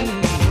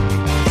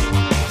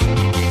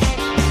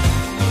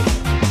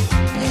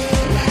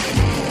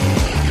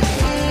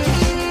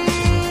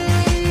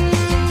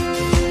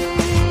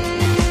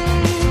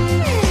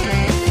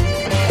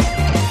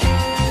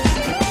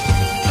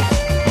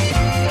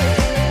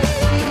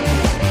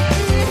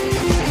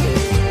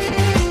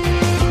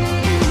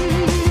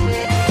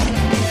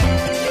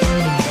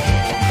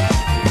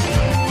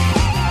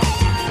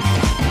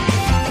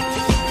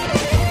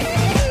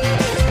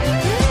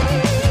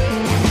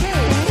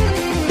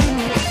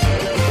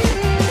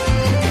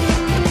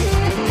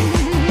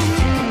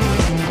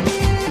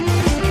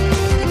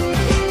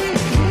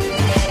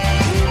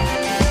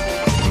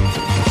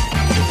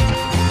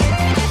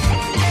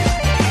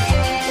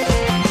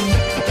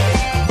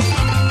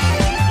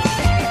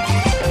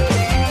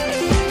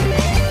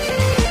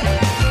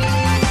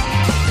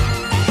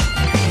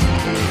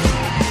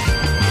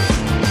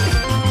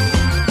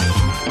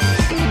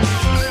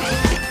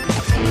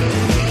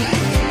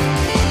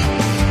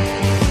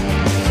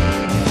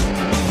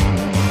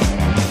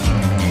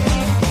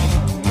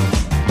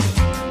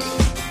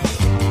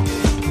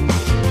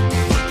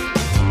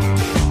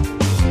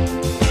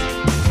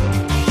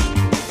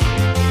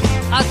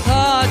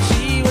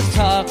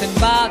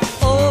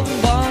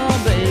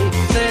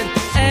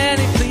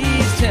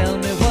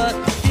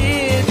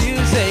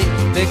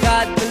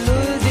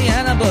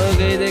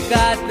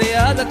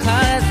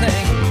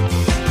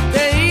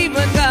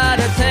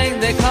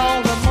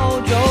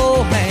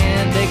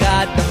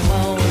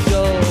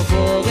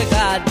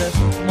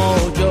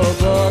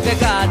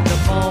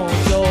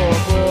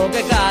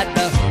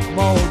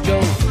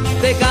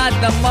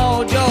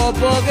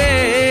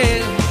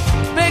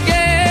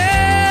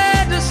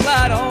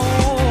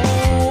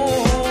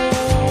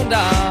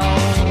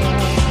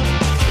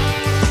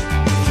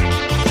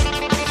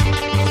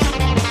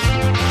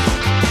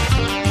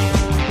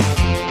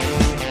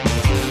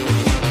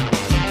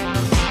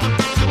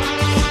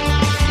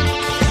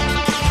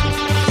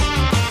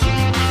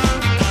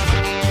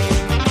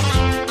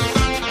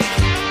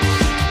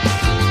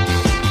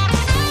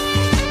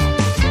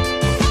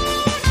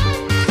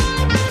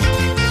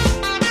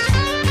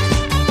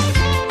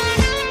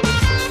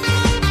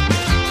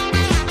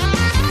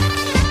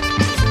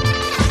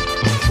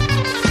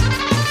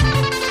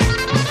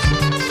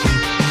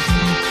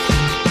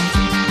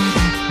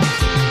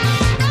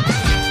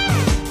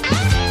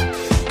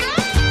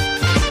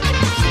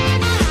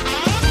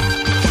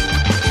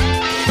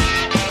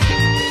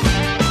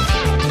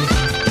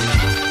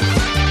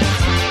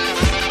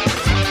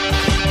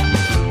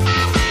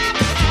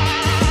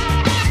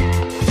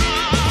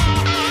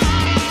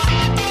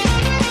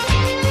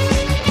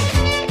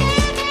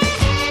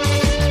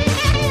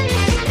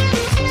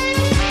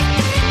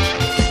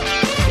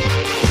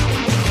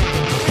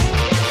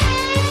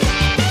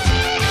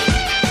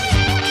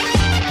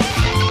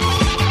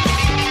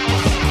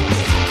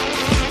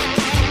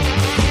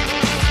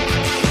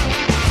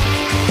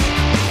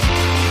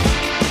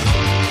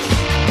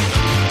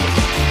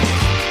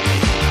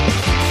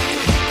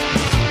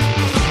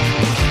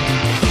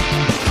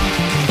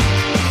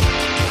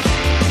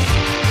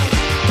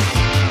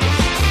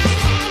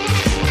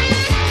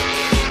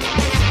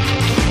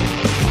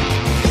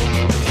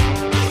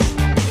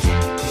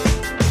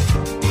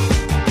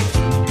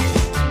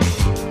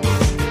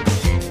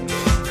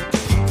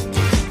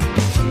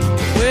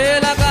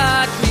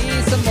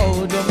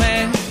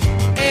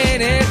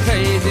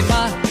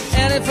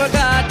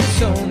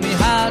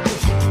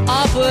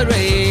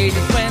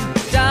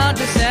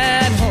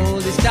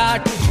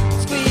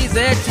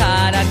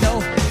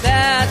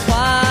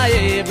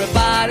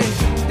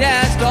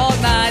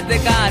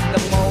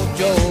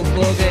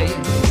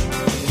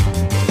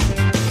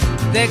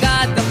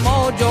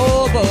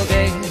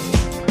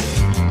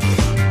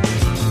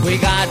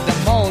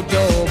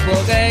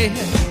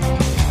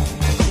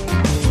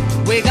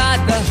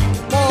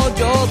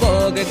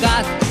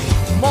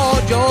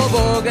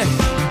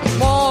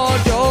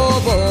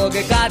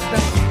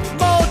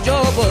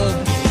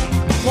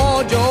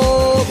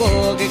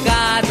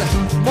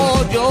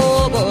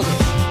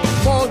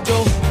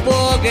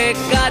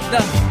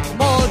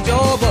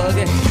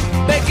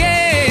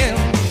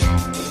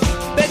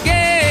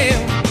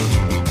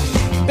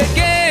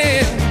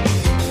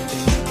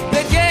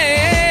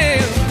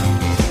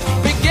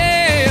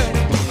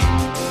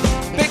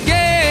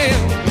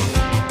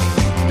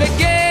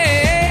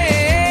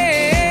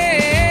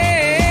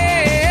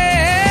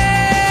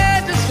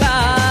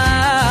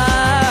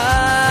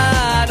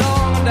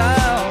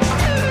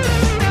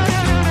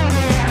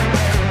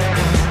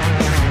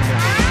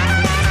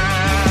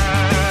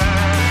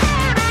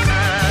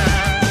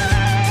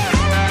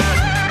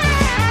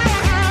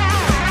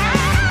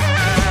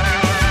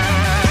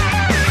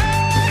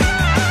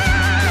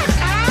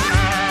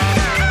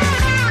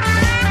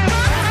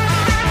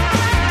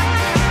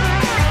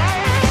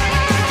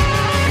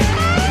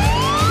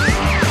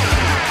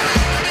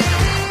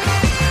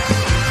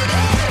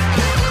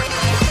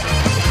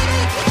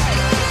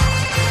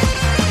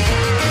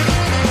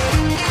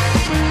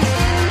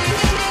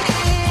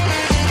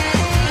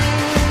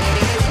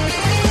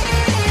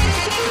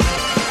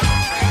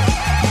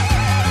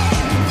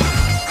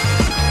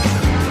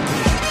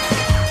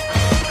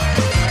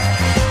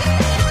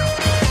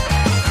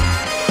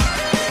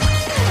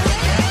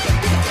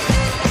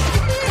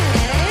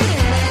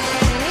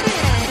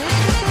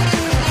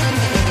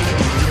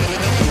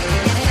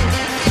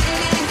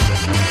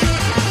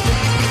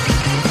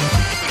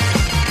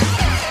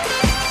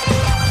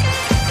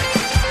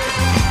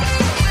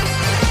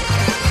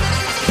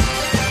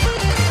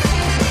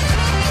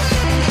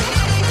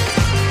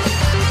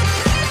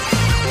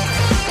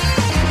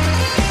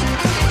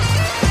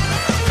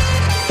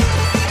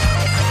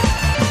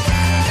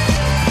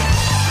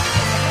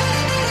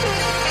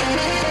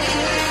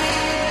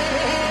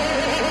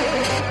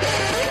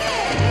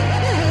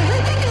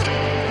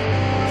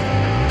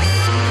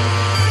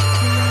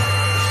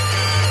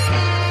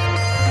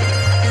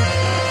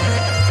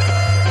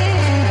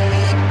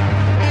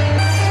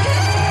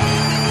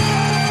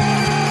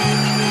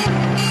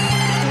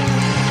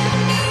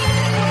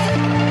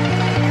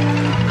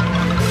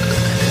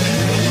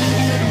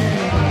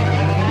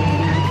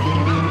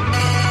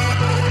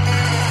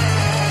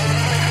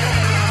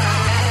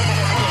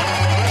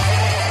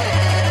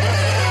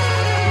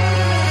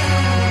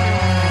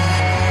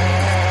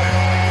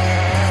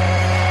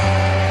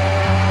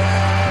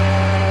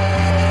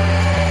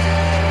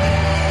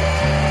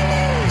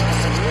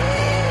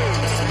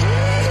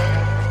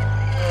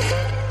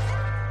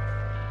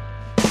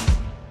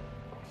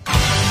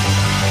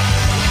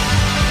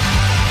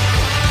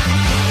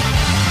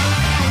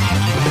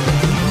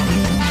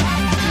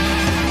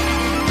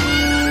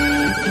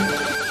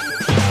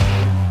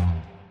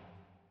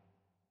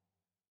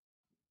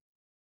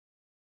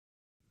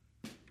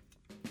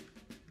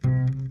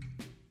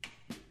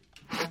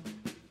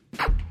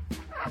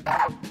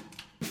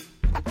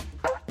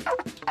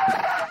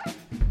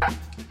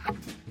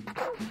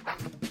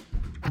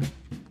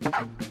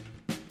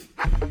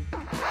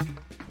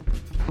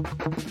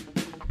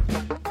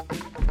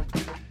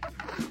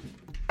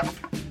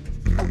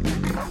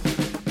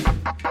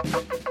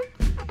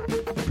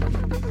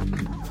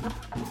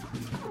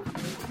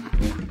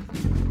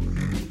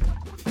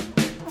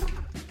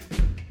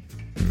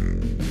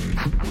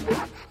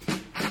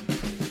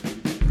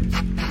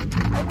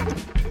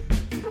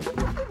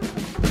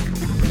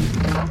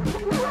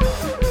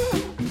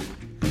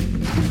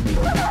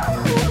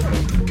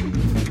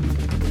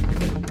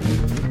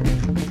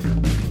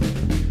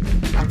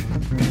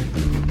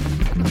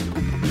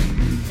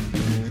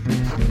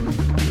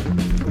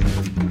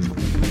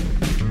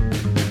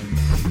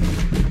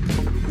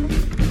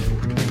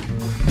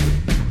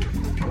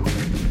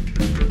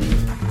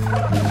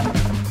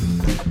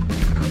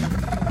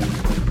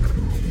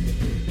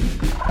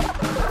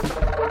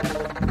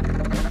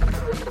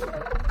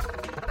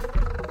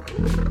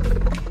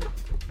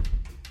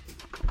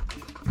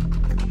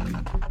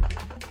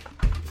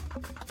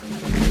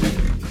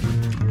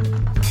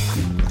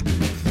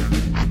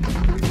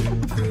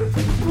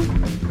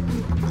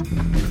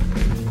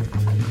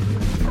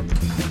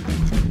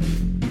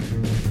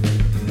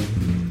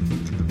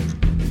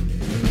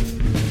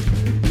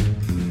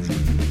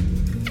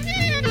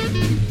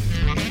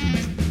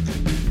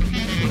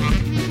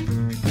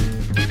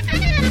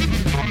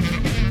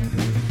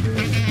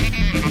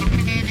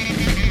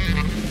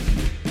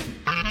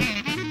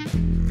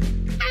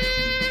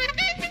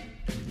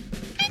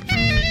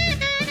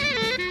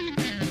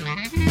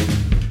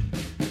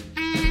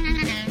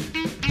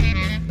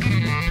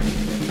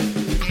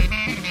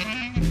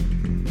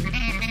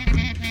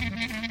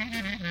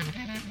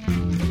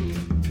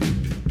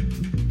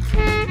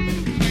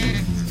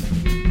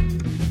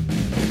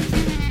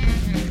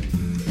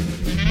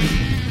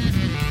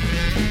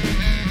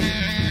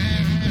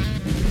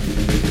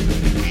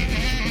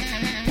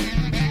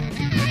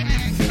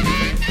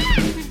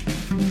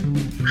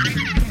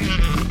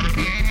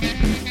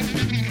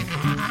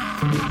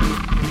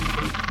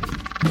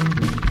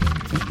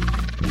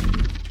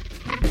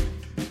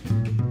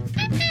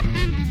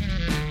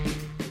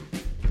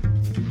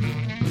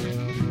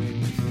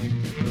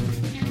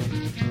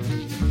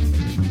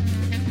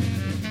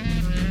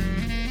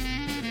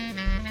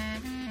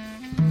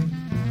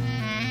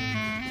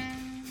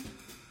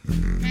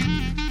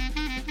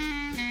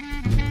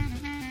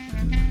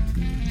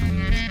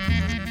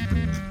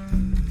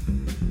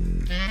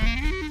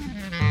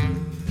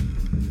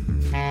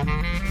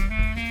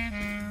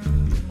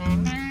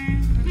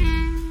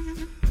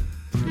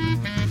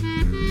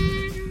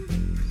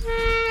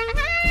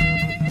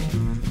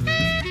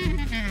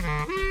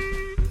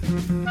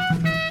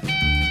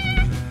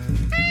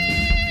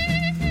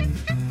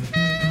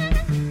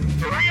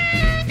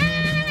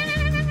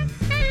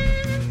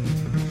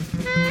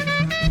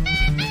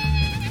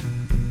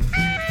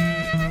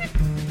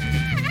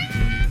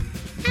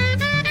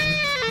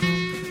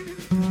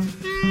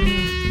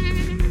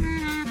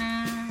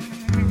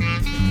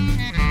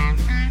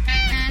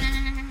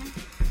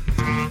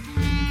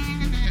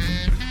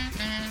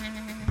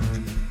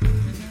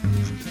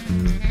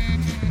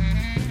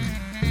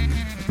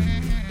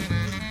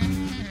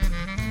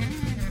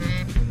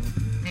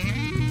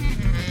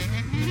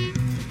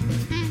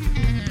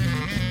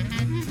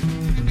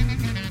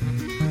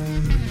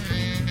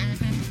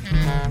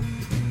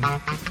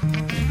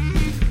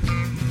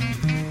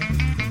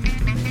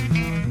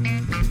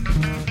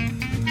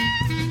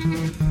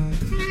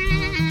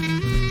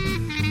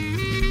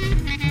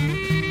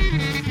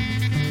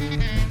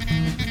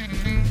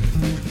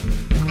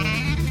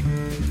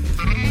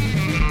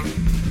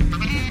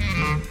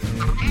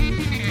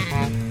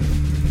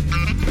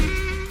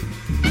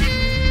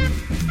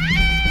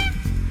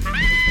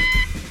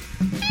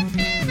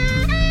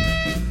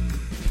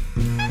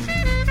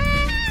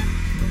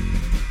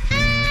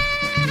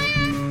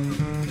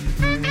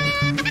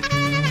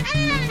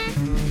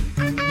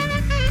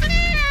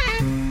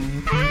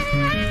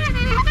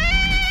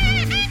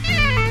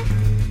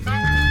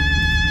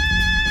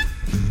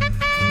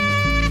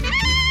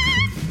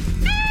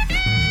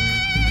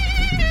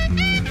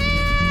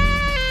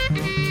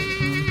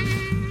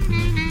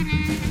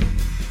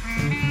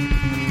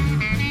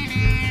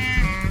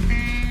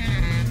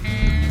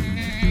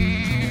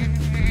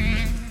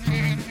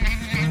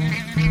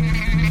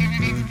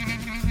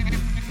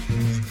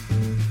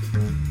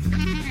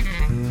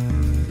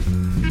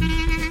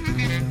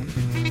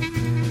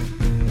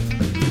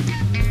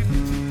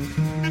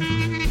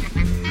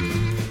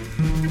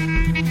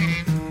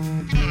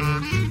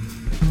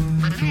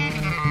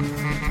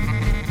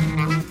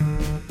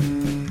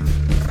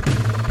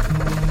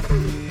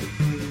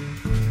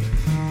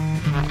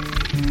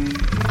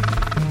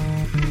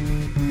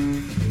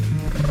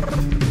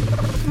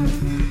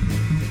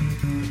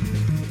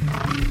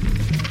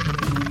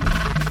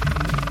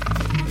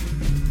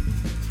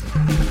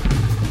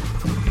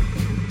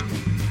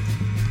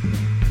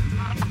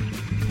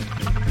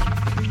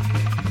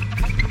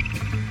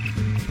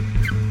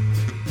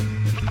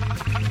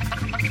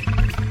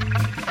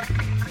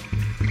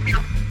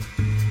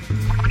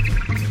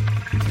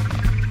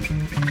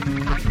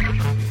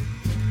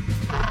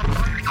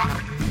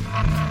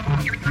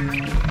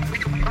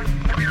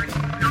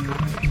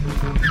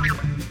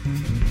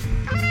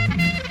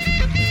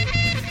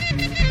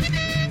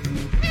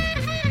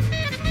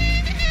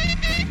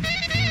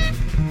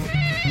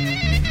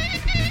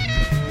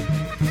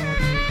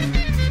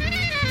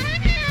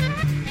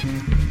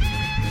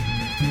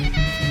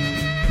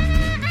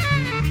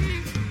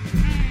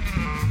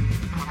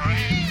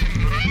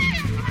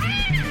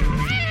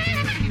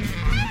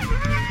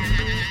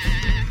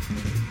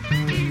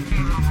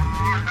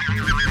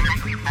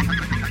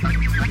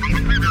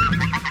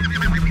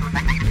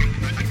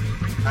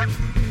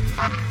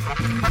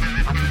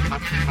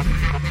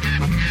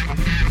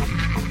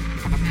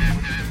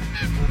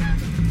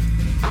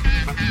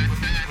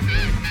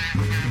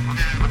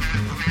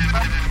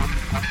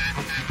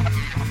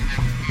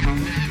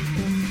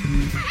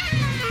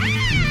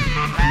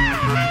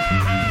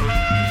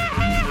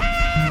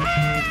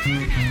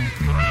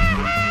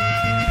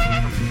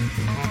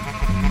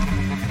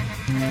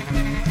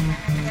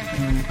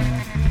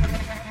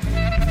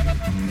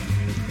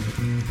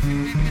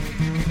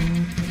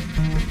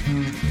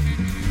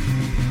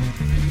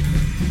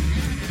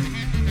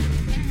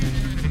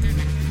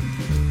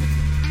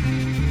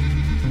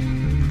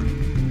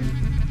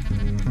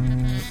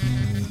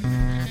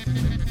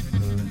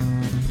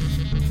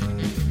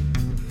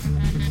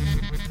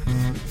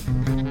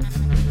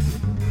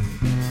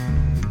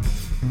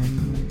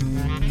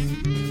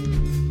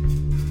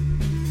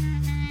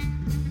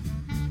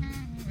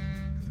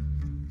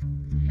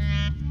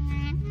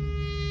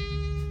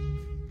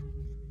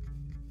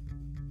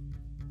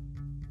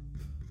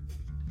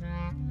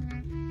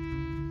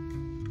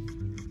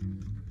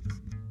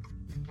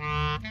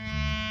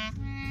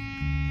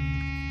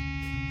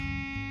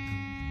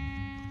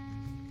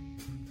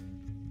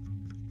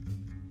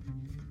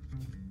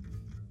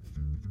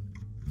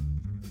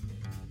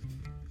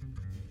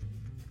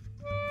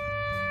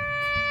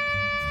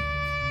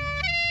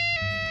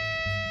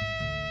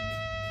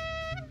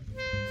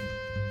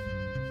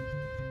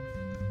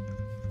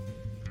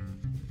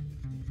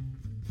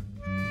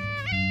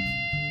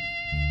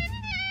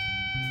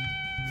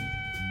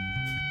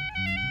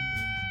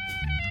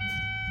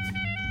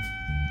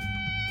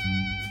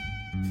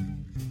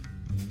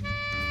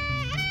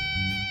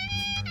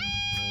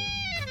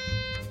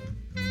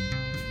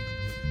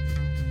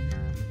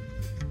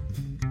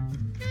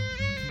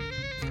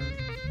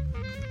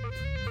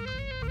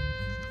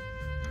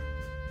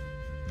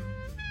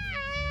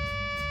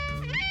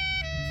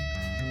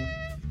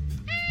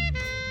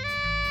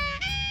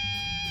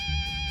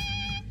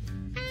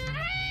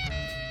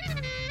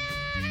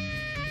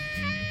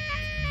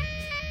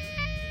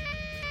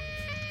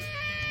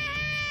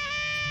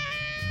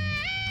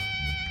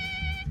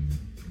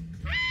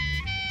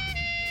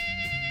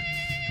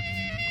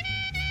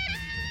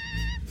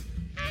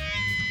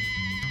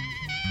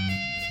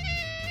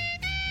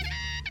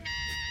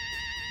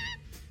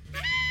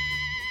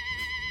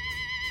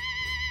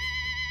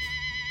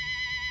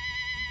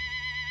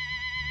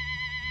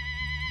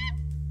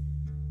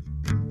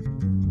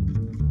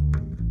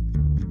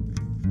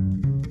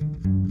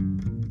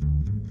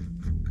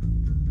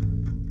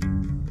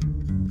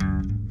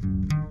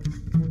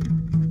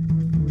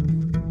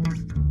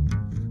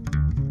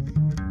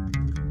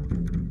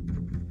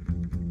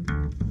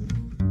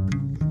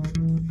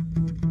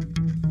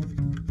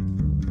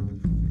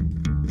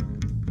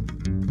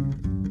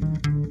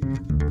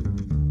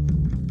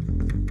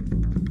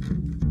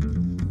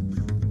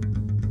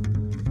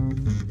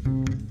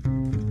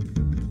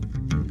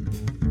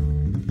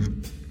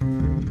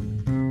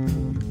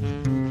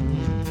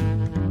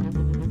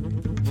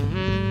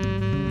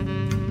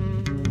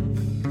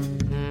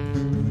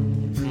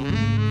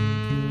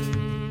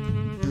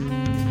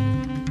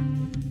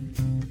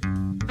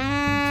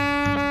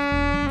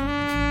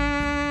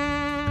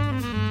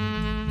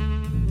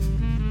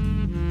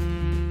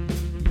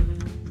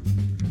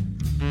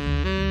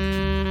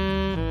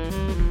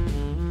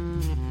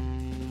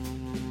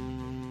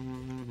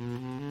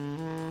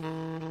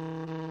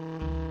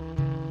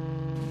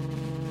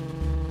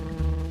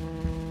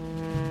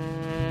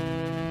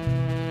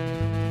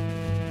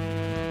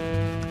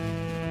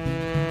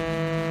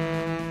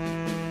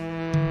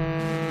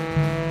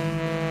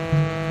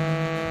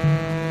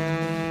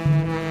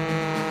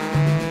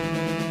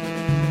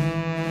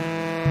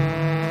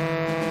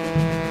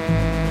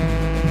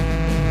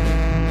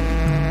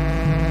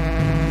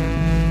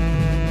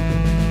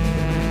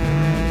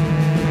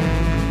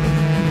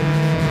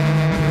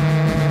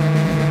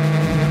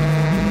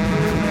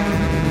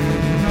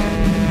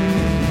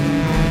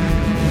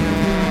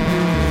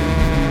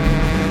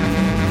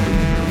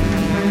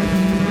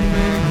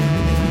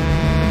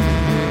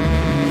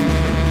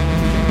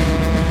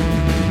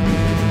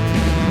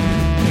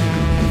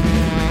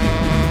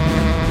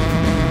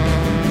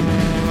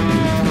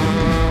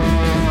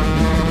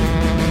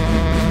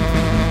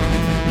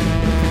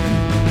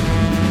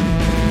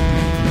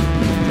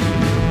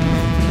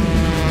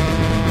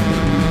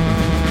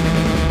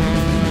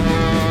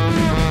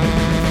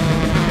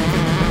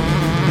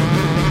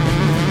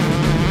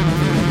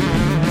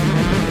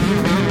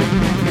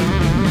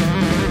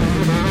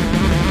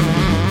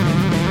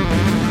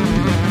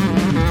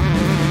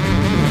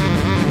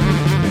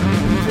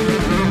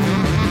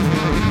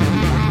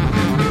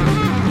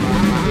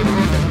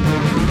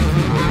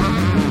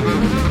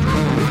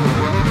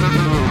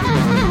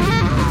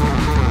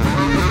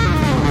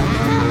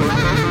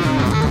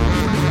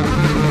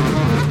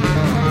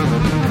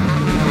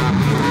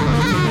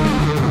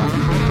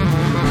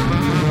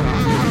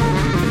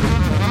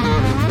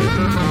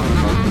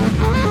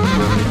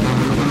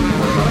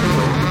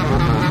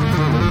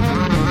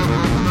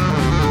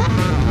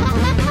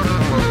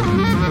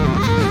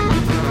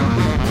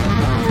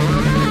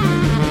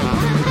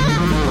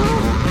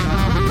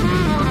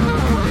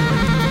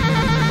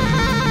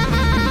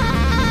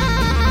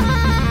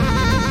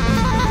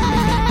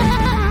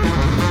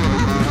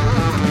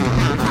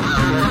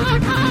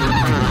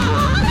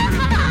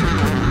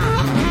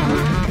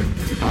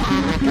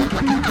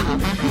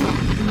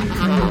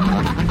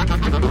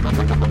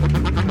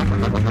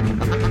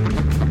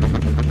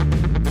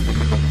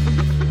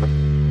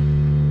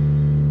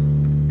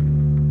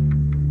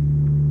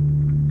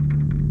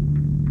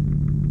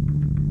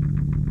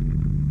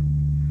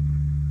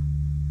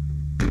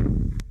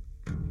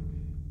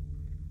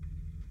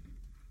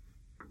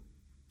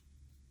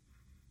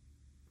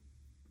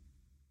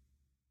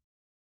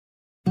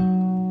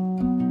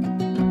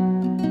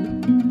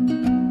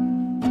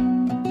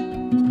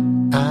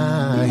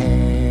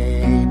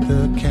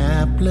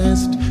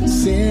 capitalist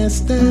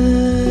system,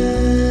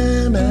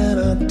 and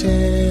I'll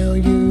tell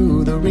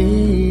you the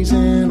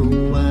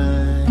reason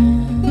why.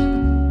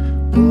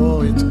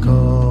 Oh, it's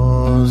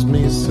caused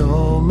me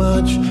so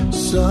much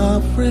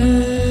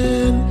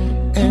suffering,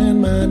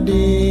 and my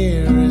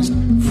dearest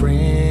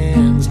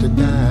friends to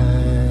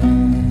die.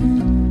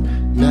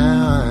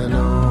 Now I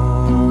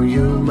know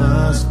you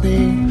must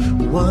be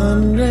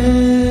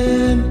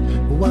wondering,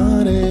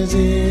 what has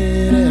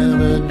it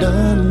ever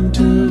done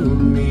to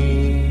me?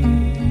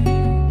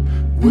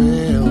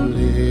 Well,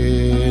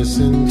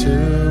 listen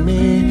to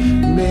me,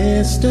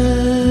 mister,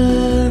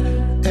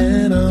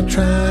 and I'll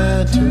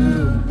try to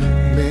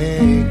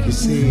make you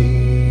see.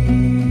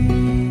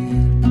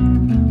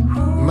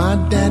 My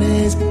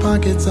daddy's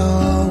pockets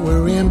all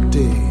were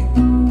empty.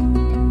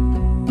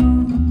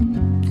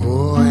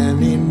 Oh,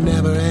 and he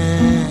never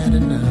had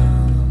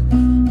enough.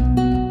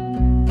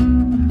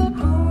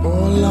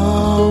 Oh,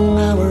 long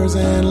hours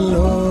and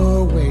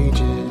low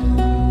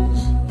wages.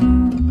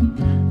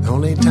 The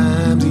only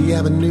times he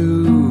ever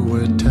knew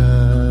were tough.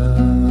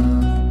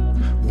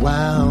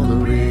 While the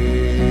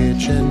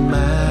rich and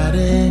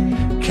mighty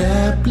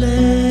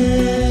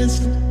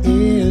capitalist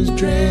is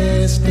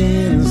dressed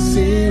in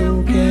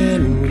silk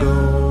and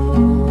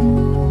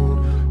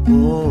gold.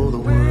 Oh, the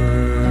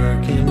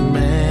working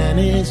man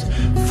is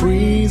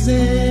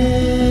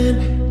freezing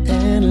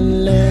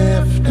and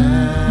left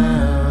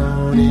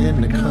out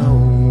in the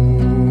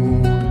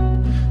cold.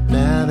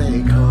 Now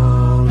they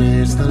call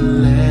this the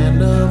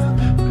land of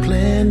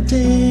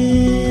plenty,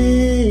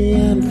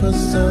 and for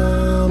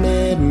some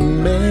it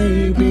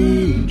may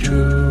be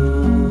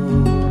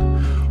true.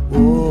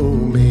 Oh,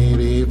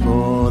 maybe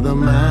for the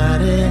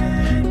mighty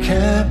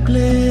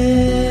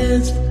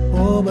capitalist,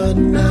 oh, but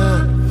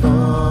not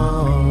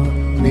for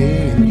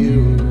me and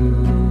you.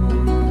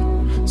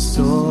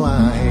 So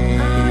I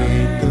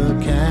hate the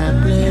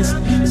capitalist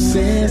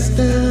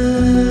system,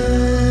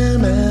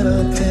 and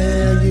I'll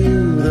tell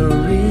you the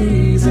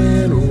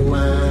reason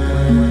why.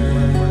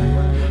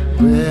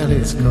 Well,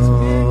 it's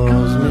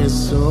caused me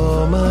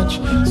so much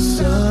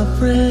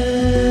suffering,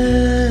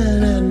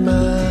 and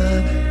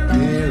my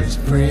dearest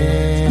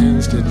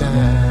friends to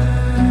die.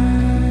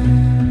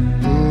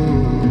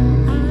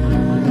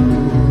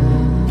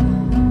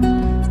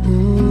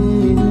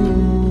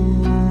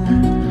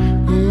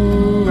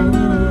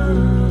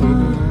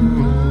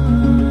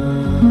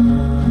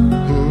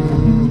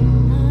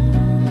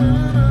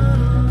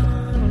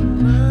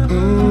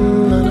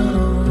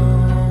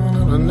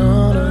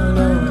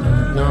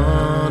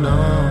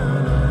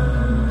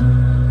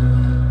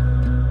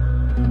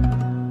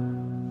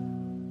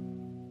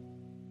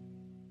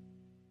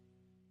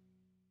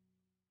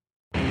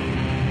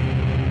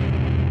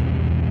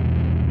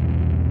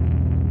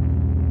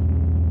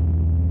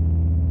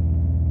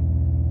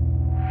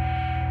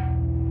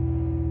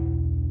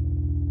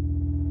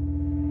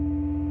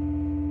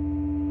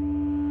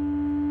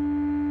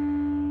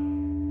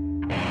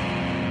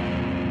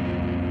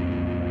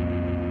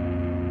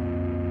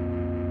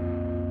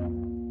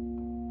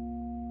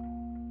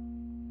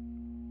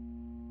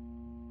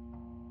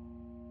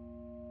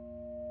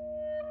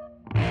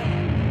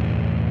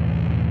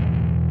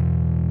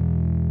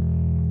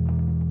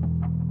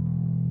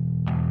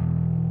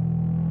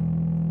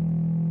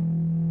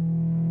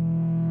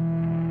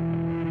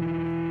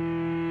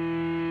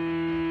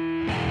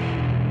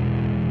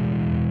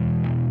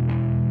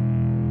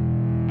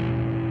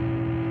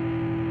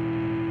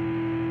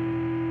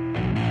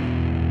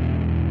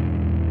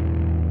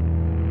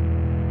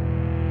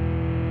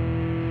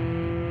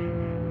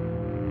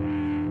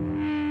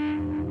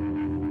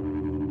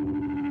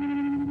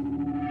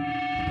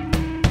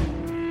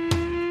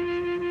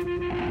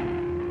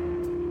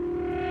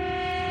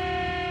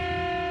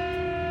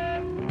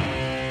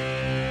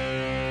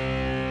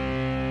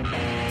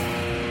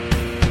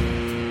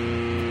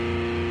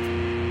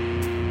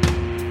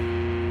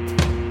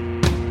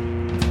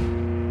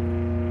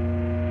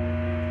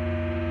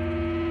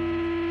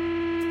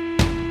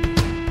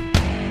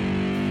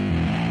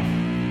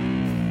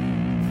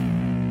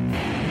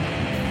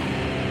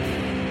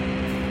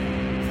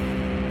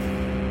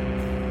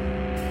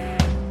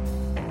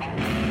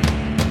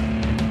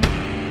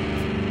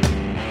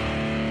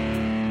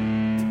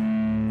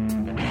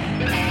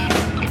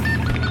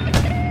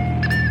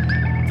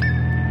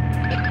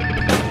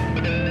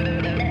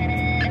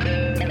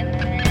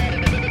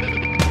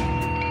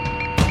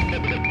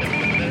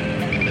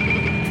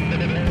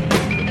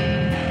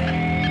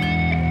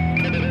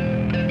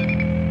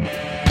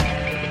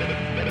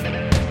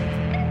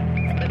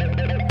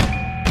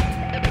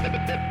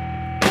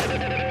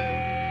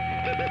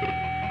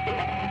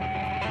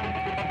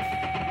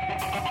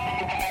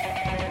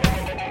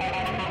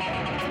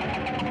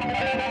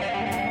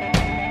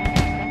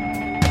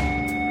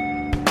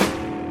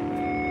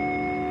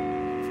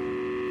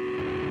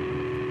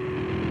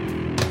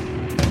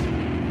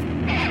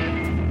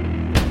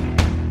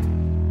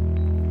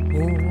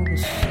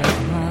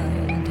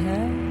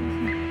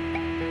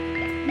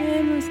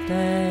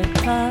 that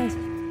was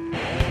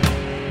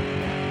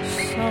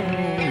so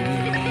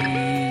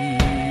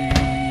easy.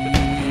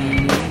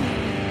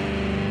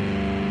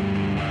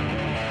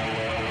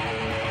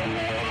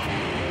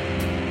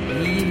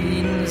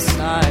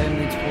 beside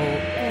me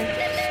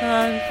towards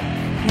time.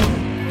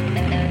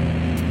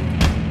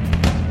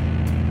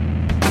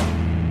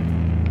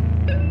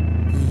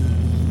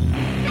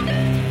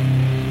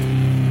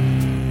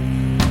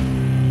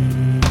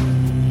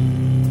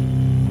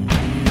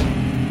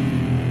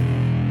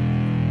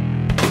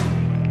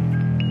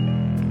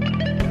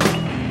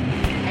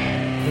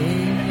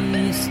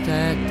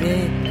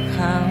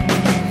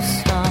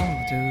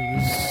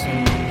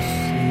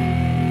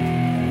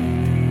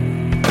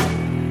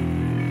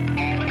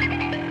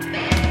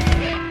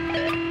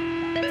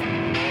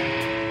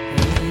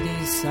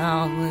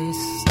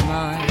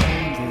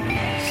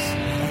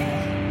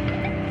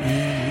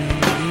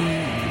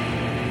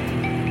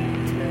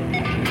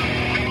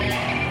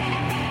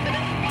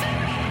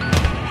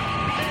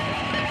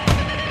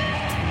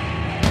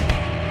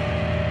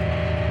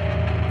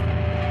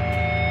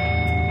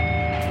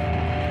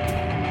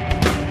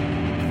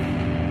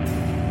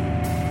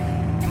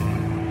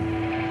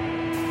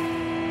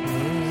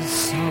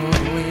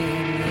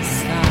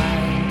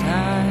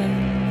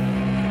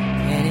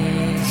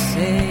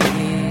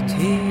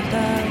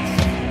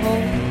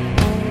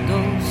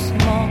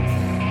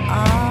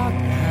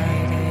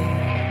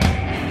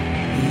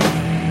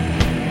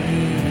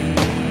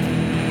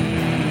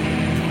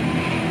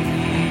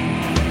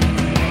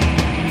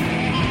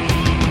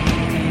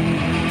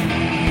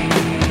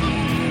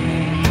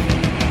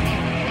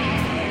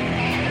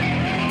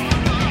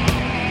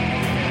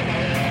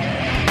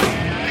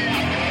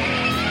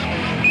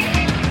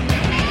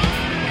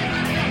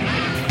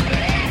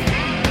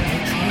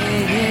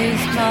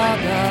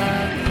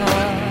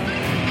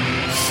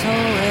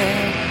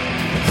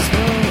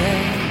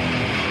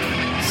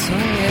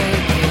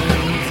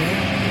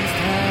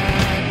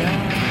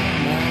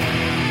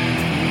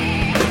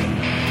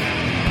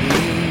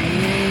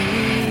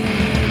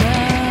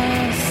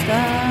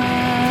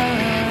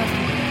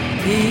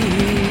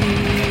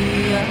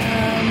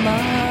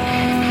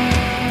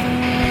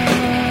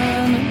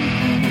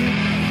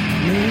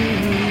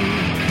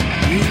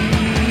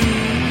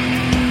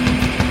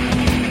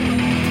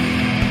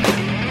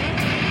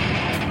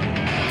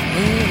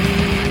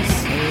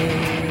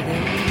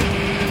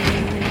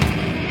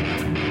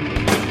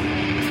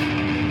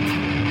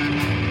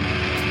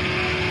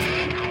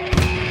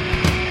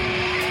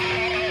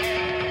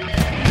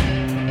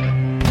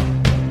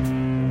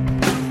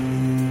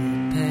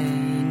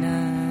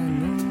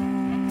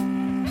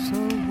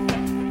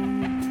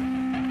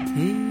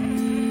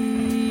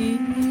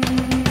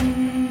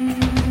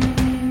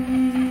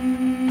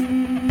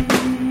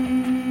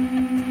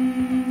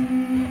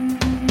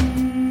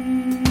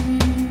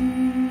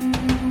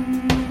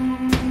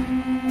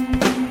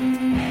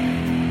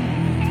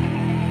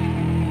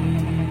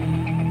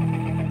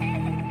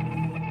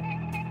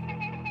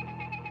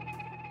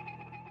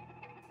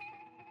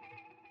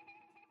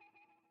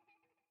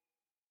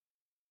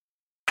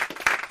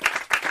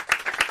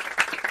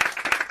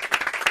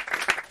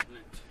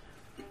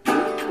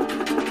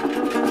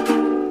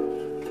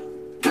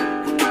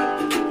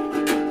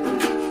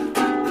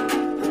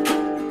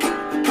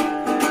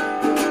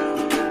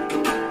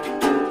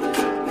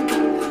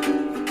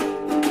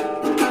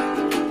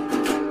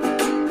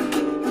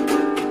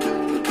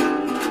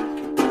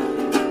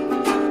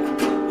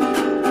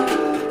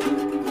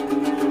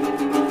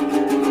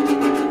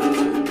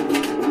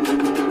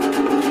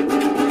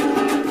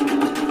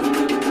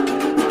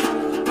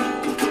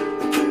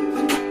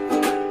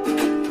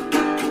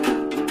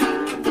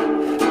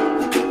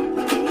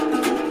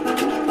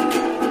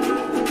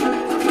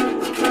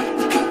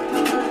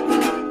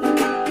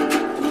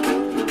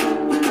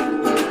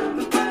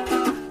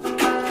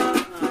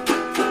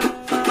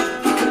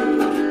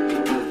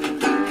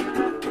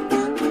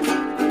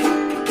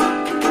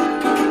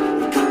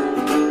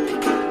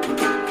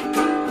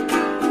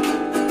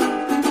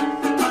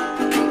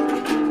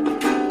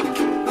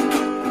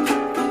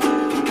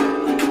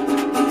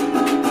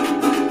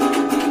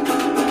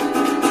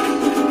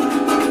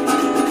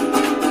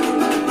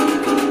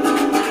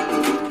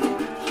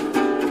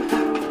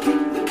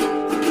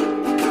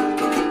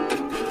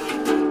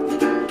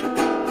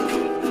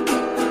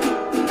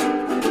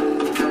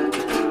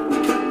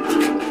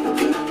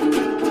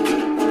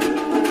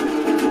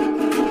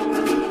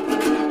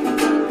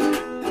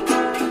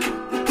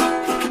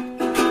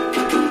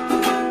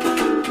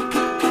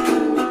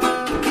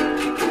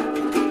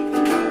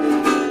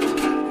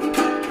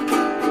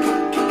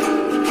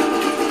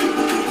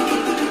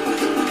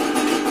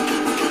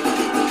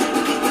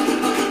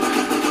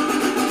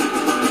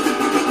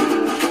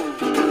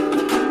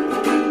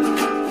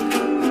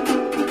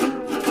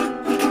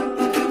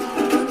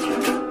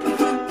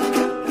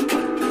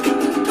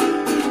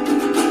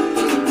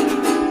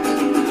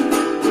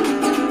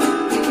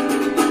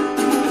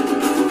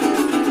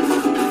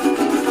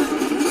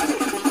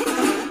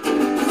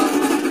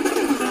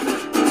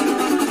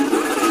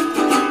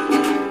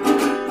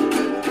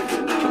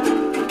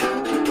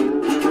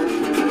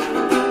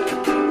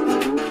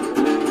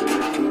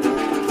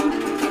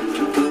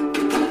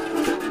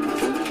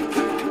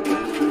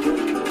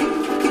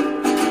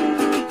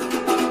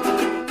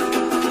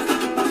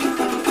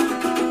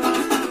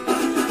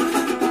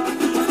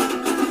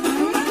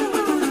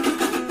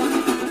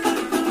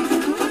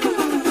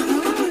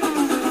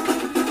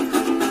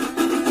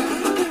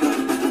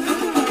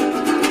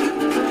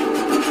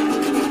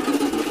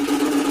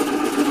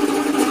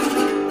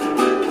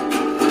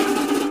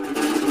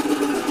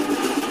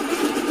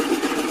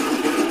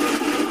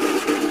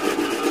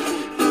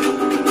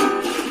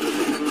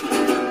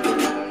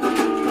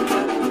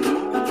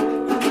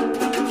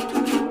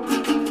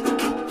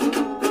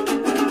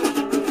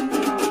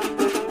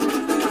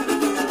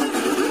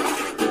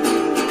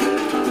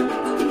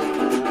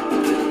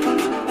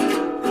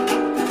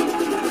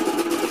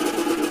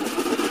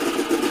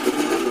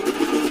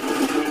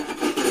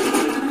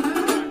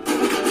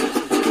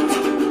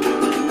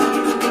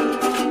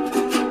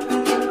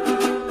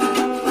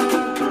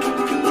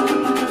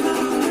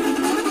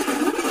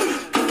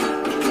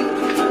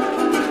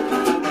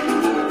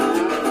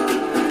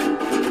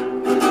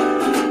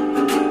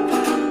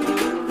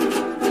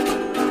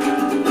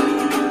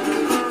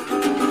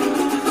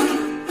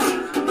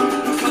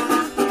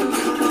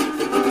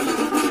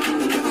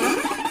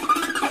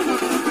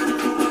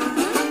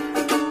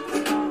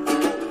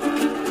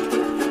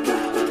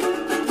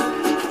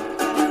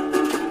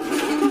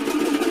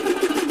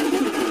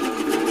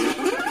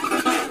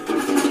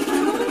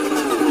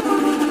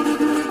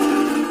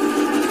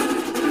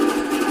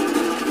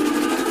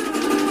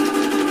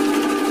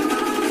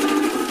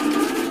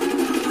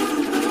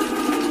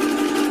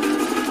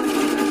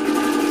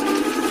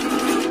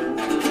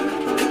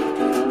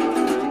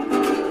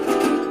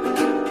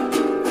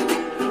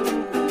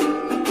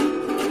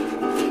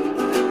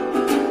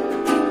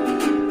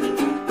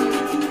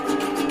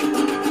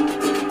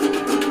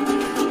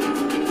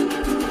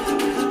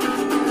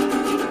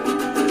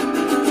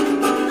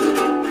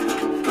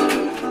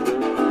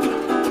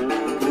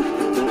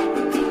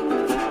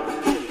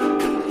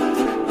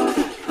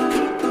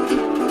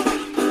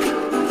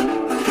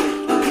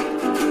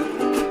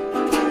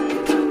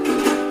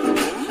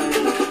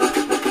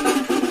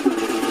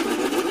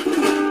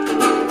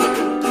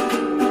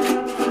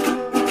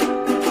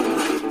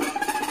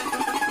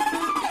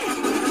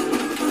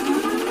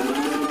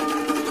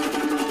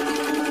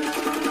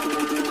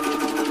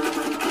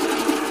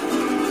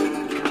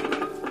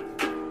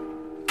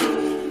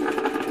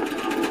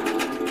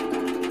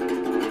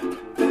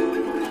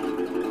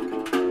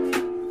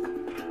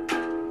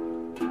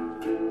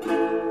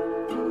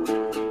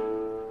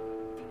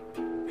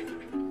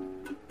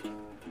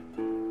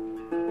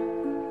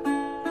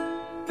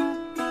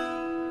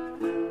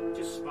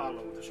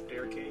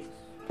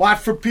 Watt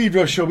for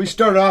Pedro Show. We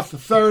started off the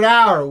third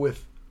hour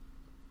with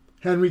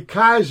Henry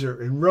Kaiser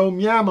and Rome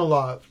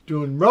Yamalov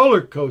doing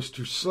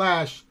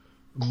rollercoaster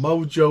 /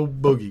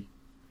 mojo boogie.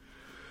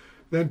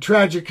 Then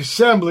Tragic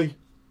Assembly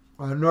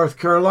out of North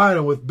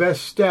Carolina with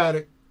Best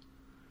Static.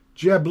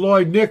 Jeb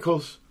Lloyd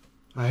Nichols,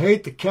 I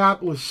Hate the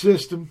Capitalist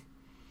System.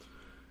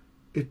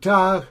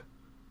 Itag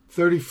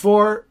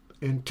 34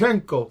 and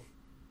Tenko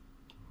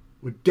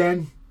with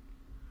Den.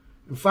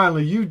 And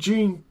finally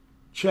Eugene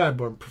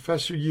Chadbourne,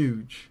 Professor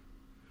Huge,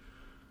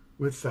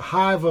 with The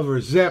Hive of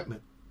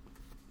Resentment.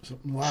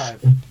 Something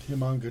live,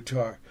 him on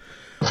guitar.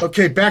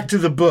 Okay, back to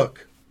the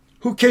book.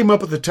 Who came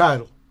up with the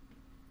title?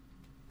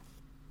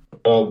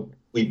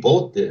 We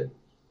both did.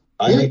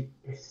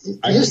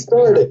 You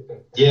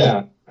started.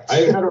 Yeah, I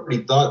had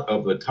already thought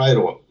of a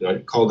title.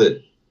 I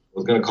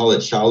was going to call it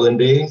Shaolin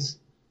Days.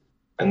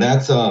 And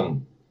that's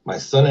my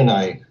son and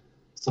I,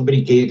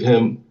 somebody gave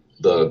him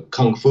the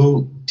Kung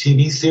Fu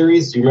TV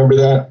series. Do you remember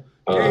that?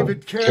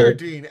 David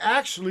Carradine.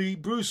 Actually,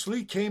 Bruce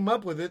Lee came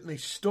up with it and they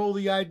stole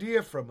the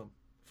idea from him.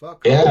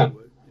 Fuck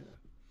Hollywood. Yeah.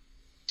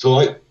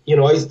 So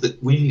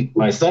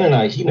my son and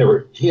I,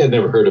 he had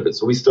never heard of it.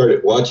 So we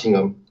started watching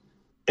them.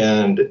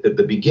 And at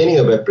the beginning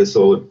of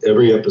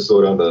every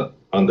episode on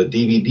the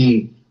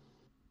DVD,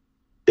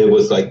 it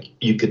was like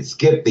you could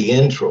skip the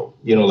intro,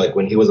 like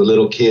when he was a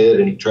little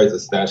kid and he tries to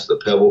snatch the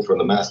pebble from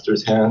the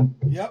master's hand.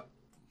 Yep.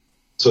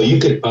 So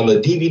you could, on the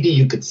DVD,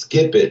 you could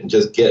skip it and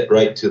just get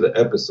right to the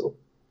episode.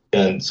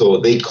 And so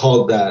they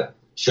called that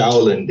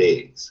Shaolin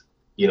Days,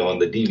 on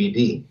the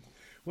DVD.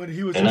 When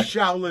he was a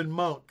Shaolin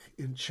monk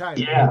in China.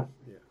 Yeah.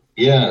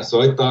 Yeah.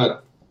 So I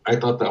thought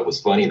that was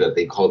funny that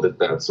they called it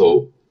that.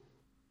 So,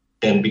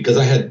 and because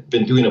I had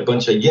been doing a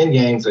bunch of yin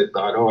yangs, I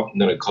thought, I'm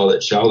going to call it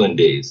Shaolin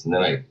Days. And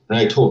then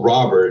I told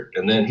Robert,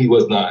 and then he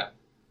was not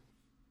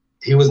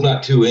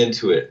too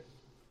into it.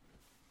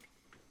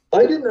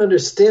 I didn't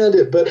understand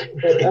it, but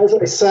as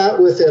I sat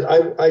with it,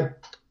 I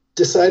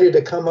decided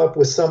to come up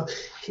with some.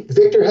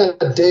 Victor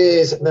had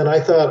days, and then I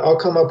thought I'll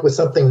come up with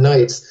something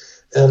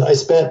nights. And I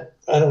spent,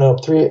 I don't know,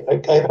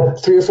 I had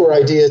 3 or 4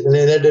 ideas, and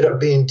it ended up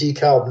being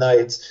DeKalb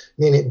Nights,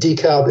 meaning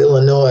DeKalb,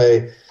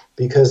 Illinois,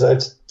 because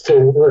for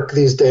work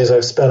these days,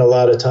 I've spent a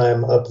lot of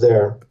time up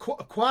there.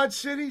 Quad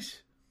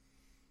Cities?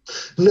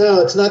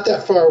 No, it's not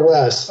that far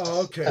west.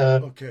 Oh, okay.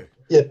 Okay.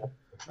 Yeah.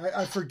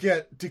 I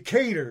forget.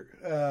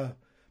 Decatur,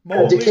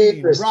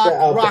 Moline,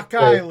 Rock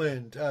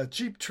Island,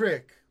 Cheap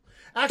Trick.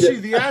 Actually,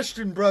 the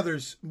Ashton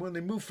brothers, when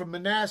they moved from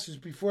Manassas,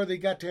 before they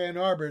got to Ann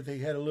Arbor, they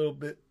had a little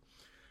bit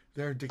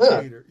there in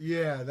Decatur.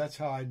 Yeah, that's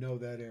how I know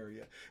that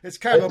area. It's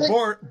kind of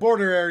a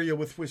border area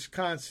with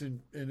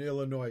Wisconsin and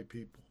Illinois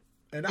people.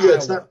 And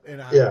Iowa.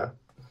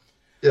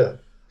 Yeah.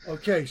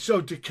 Okay,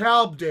 so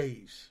DeKalb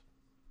Days.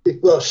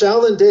 Well,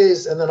 Shaolin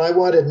Days, and then I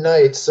wanted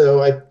nights,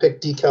 so I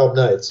picked DeKalb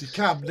Nights.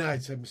 DeKalb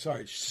Nights, I'm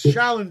sorry.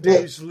 Shaolin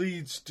Days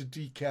leads to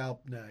DeKalb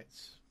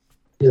Nights.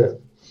 Yeah.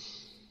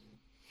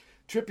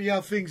 Trippy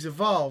how things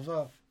evolve,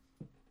 huh?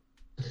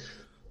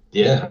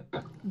 Yeah.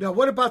 Now,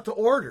 what about the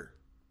order?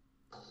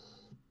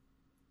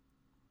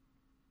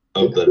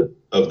 Of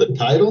the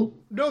title?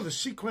 No, the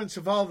sequence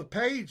of all the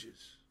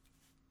pages.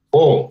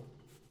 Oh,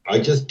 I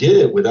just did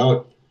it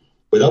without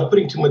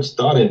putting too much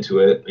thought into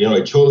it.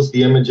 I chose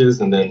the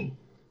images and then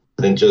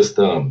just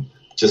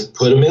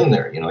put them in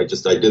there. I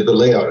did the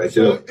layout. I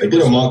did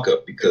a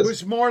mock-up because it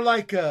was more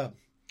like a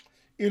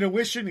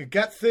intuition, a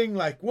gut thing.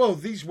 Like, whoa,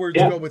 these words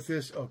go with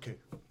this. Okay.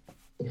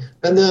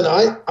 And then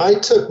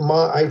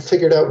I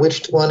figured out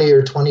which 20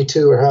 or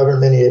 22 or however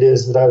many it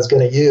is that I was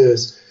going to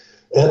use,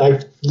 and I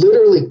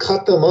literally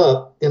cut them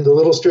up into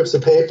little strips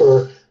of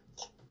paper,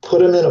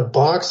 put them in a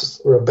box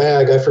or a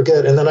bag, I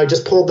forget, and then I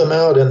just pulled them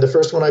out, and the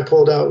first one I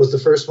pulled out was the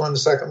first one, the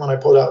second one I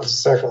pulled out was the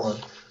second one,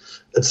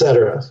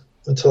 etc.,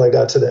 until I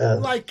got to the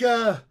end. Like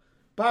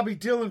Bobby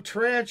Dylan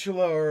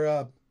Tarantula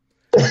or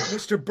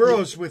Mr.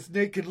 Burroughs with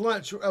Naked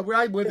Lunch,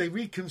 right, where they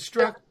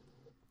reconstruct.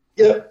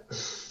 Yep.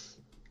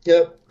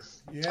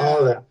 Yeah. All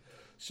of that.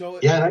 So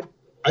yeah,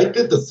 I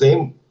did the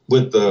same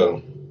with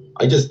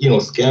I just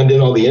scanned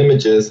in all the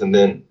images and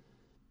then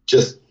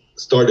just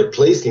started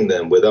placing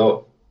them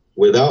without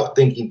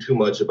thinking too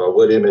much about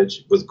what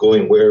image was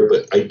going where.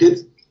 But I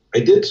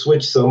did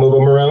switch some of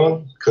them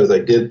around because I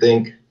did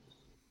think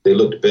they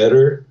looked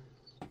better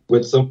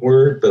with some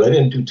word, but I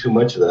didn't do too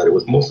much of that. It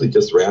was mostly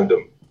just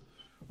random.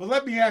 Well,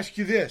 let me ask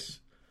you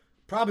this.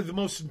 Probably the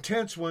most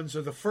intense ones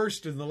are the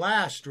first and the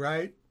last,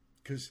 right?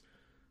 Because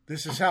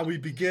this is how we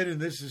begin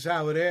and this is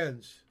how it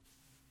ends.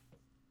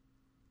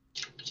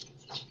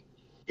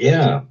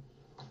 Yeah.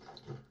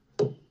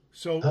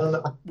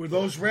 So were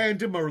those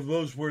random or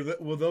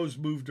were those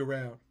moved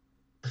around?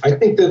 I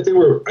think they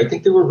were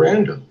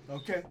random.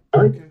 Okay.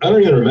 I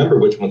don't even remember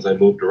which ones I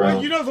moved around.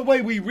 Well, you know the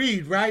way we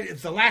read, right?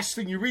 If the last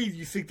thing you read,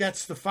 you think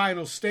that's the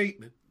final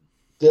statement.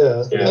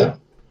 Yeah.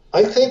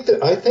 I think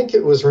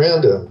it was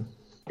random.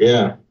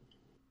 Yeah.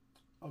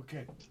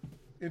 Okay.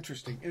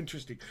 Interesting.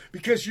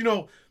 Because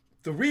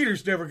the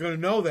reader's never going to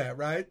know that,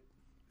 right?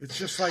 It's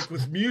just like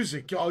with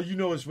music. All you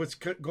know is what's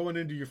going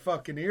into your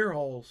fucking ear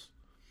holes.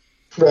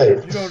 Right.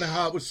 You don't know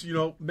how it was,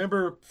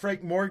 remember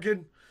Frank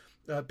Morgan?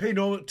 Pay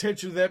no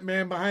attention to that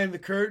man behind the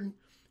curtain.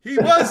 He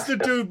was the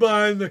dude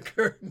behind the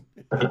curtain.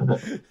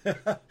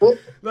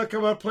 Look,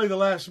 I'm going to play the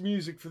last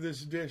music for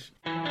this edition.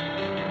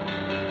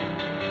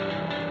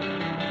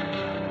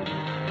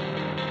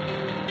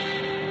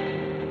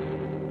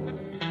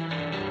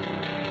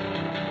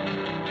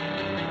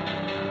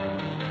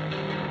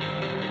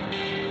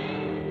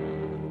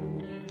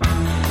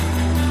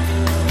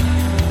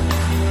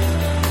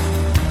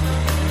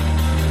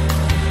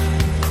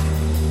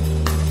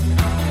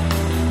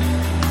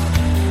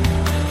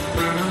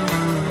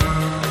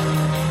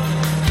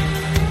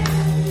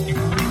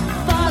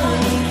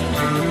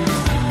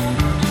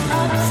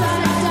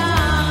 Upside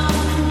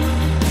down.